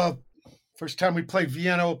 First time we played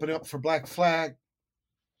Vienna, open up for Black Flag.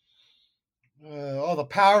 All the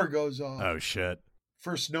power goes on. Oh, shit.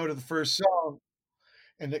 First note of the first song.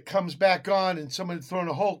 And it comes back on, and someone had thrown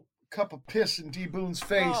a whole cup of piss in D. Boone's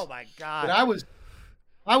face. Oh my God! And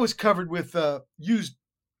I was covered with used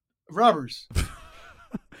rubbers.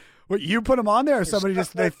 What, you put them on there, or somebody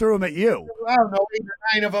they threw them at you? I don't know, 8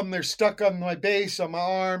 or 9 of them. They're stuck on my base, on my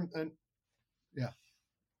arm, and yeah.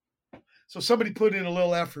 So somebody put in a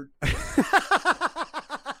little effort. But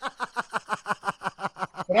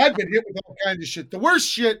I've been hit with all kinds of shit. The worst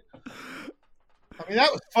shit. I mean,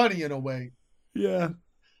 that was funny in a way. Yeah.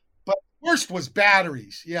 But worst was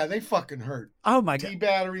batteries. Yeah, they fucking hurt. Oh my God. D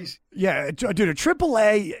batteries. Yeah, dude, a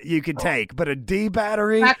AAA you could take, but a D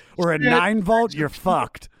battery or a 9-volt, you're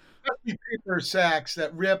fucked. Paper sacks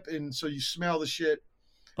that rip, and so you smell the shit.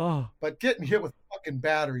 Oh. But getting hit with fucking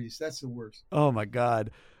batteries, that's the worst. Oh my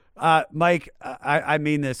God. Mike, I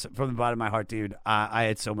mean this from the bottom of my heart, dude. I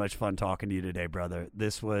had so much fun talking to you today, brother.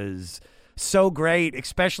 This was so great,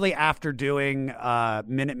 especially after doing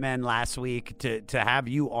Minutemen last week, to have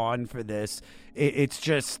you on for this. It's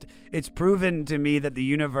proven to me that the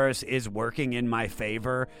universe is working in my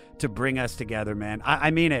favor to bring us together, man.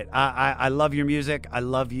 I mean it. I love your music. I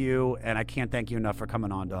love you, and I can't thank you enough for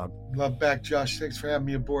coming on, dog. Love back, Josh. Thanks for having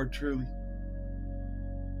me aboard, truly.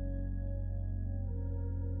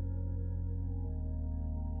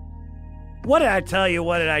 What did I tell you?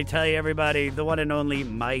 What did I tell you, everybody? The one and only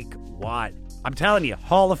Mike Watt. I'm telling you,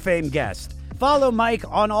 Hall of Fame guest. Follow Mike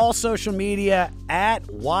on all social media at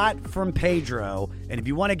Watt from Pedro. And if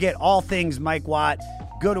you want to get all things Mike Watt,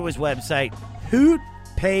 go to his website,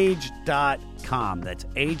 hootpage.com. That's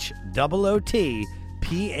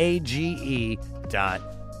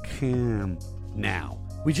HOOTPAGE.com. Now,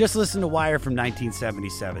 we just listened to Wire from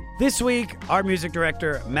 1977. This week, our music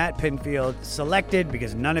director, Matt Pinfield, selected,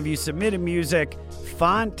 because none of you submitted music,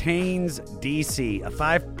 Fontaines DC, a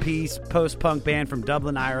 5-piece post-punk band from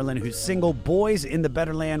Dublin, Ireland, whose single Boys in the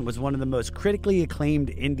Better Land was one of the most critically acclaimed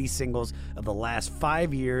indie singles of the last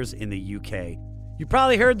 5 years in the UK. You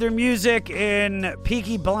probably heard their music in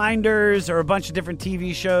Peaky Blinders or a bunch of different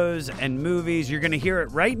TV shows and movies. You're going to hear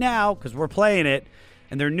it right now because we're playing it.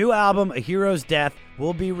 And their new album, A Hero's Death,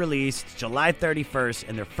 will be released July 31st,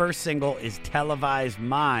 and their first single is Televised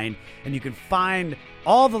Mind. And you can find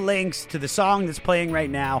all the links to the song that's playing right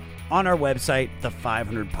now on our website,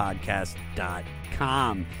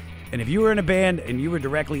 the500podcast.com. And if you were in a band and you were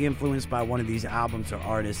directly influenced by one of these albums or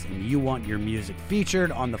artists and you want your music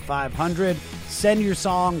featured on the 500, send your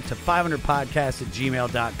song to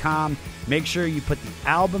 500podcast@gmail.com. Make sure you put the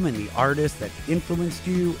album and the artist that influenced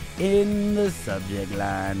you in the subject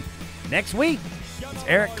line. Next week, it's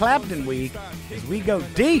Eric Clapton week as we go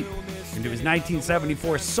deep into his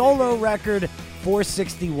 1974 solo record,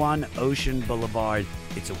 461 Ocean Boulevard.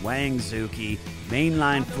 It's a Wang Zuki.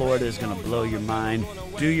 Mainline Florida is going to blow your mind.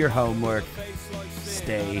 Do your homework.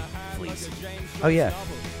 Stay fleecy. Oh, yeah.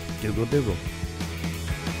 Dougal, Dougal.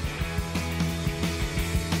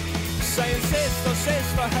 Saying sister,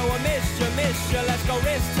 sister, how I missed you. Let's go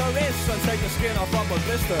wrist to wrist and take the skin off of a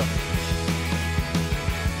blister.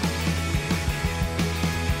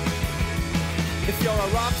 If you're a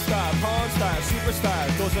rock star, porn star,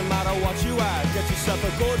 superstar, doesn't matter what you are, get yourself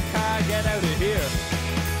a good car, get out of here.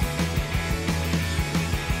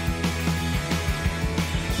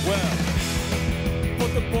 Well,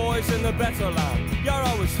 put the boys in the better land. You're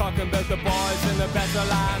always talking about the boys in the better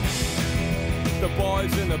land. The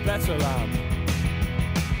boys in the better land.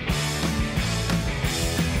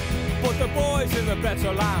 Put the boys in the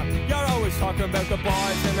better land. You're always talking about the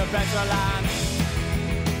boys in the better land.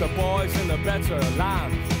 The boys in the better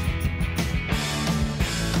land.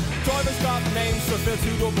 Drivers got names to fill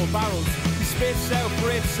 2 double barrels. He spits out,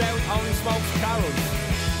 breathes out, only smokes carols.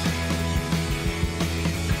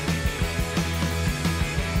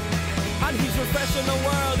 And he's refreshing the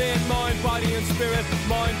world in mind, body and spirit.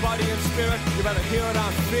 Mind, body and spirit. You better hear it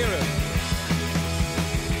and fear it.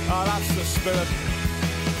 Oh, that's the spirit.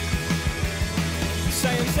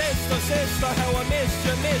 Saying sister, sister, how I missed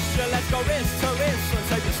you. Let's go wrist to wrist and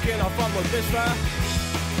take the skin off on with this there.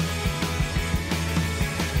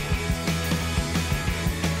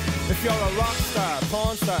 If you're a rock star,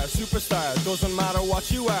 porn star, superstar, doesn't matter what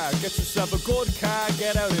you are, get yourself a good car,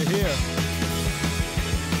 get out of here.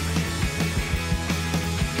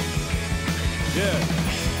 Yeah.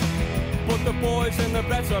 Put the boys in the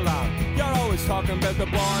better land. You're always talking about the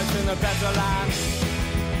boys in the better land.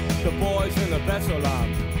 The boys in the better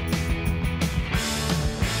land.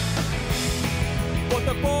 Put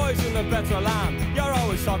the boys in the better land. You're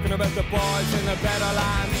always talking about the boys in the better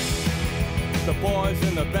land. The boys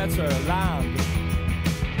in the better land.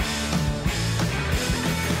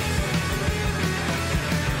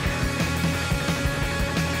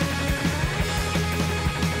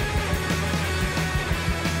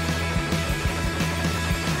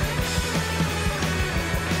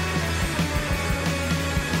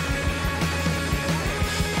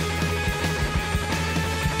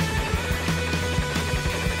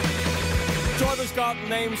 Driver's got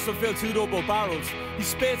names to fill 2 double barrels. He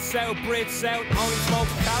spits out, breathes out, only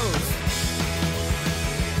smokes carols.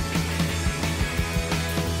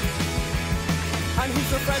 And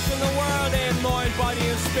he's refreshing the world in mind, body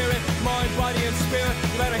and spirit. Mind, body and spirit.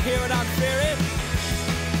 You better hear it and fear it.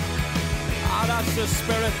 Ah, that's the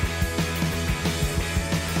spirit.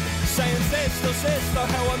 Saying sister, sister,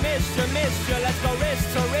 how I missed you. Let's go wrist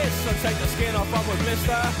to wrist and take the skin off of a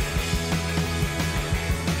blister.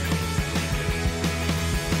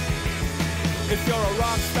 If you're a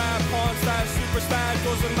rock star, porn star, superstar,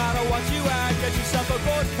 doesn't matter what you are, get yourself a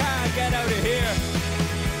good car, get out of here.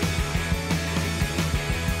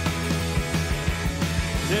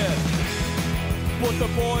 Yeah. Put the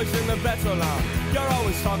boys in the better land. You're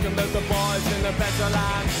always talking about the boys in the better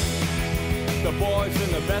land. The boys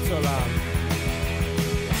in the better land.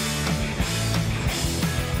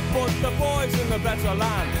 Put the boys in the better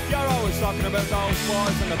land. You're always talking about those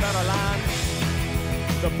boys in the better land.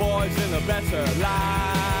 The boys in the better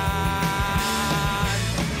land.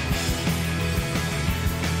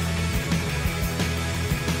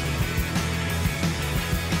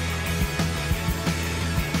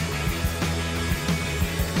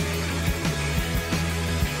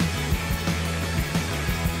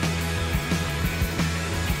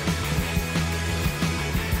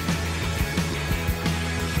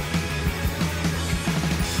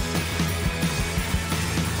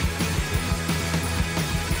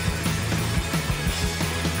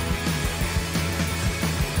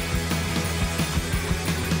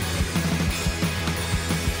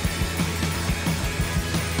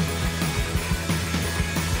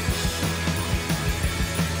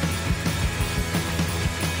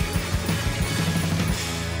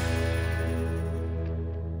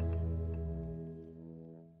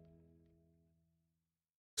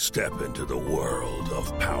 Step into the world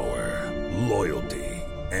of power, loyalty,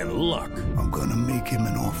 and luck. I'm gonna make him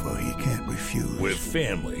an offer he can't refuse. With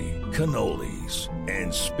family, cannolis,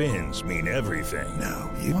 and spins mean everything.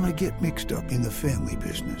 Now, you wanna get mixed up in the family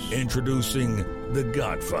business. Introducing The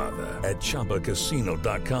Godfather at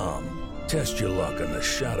ChumbaCasino.com. Test your luck in the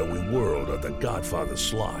shadowy world of The Godfather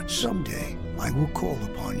slot. Someday, I will call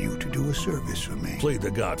upon you to do a service for me. Play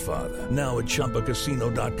The Godfather, now at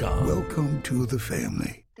ChumbaCasino.com. Welcome to the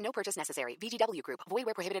family. No purchase necessary. VGW Group. Void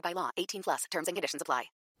where prohibited by law. 18+. Terms and conditions apply.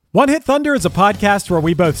 One Hit Thunder is a podcast where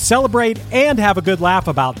we both celebrate and have a good laugh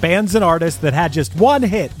about bands and artists that had just one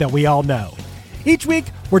hit that we all know. Each week,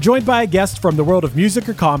 we're joined by a guest from the world of music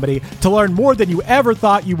or comedy to learn more than you ever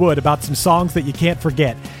thought you would about some songs that you can't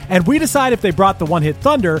forget. And we decide if they brought the One Hit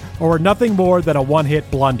Thunder or were nothing more than a one-hit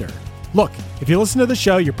blunder. Look, if you listen to the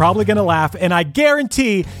show, you're probably going to laugh, and I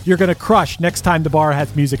guarantee you're going to crush next time the bar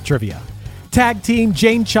has music trivia. Tag Team,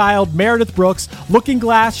 Jane Child, Meredith Brooks, Looking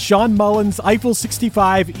Glass, Sean Mullins, Eiffel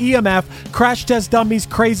 65, EMF, Crash Test Dummies,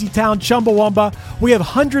 Crazy Town, Chumbawamba. We have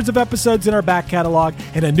hundreds of episodes in our back catalog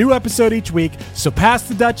and a new episode each week, so pass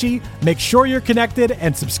the Dutchie, make sure you're connected,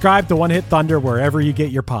 and subscribe to One Hit Thunder wherever you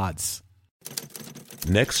get your pods.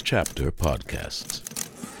 Next Chapter Podcasts.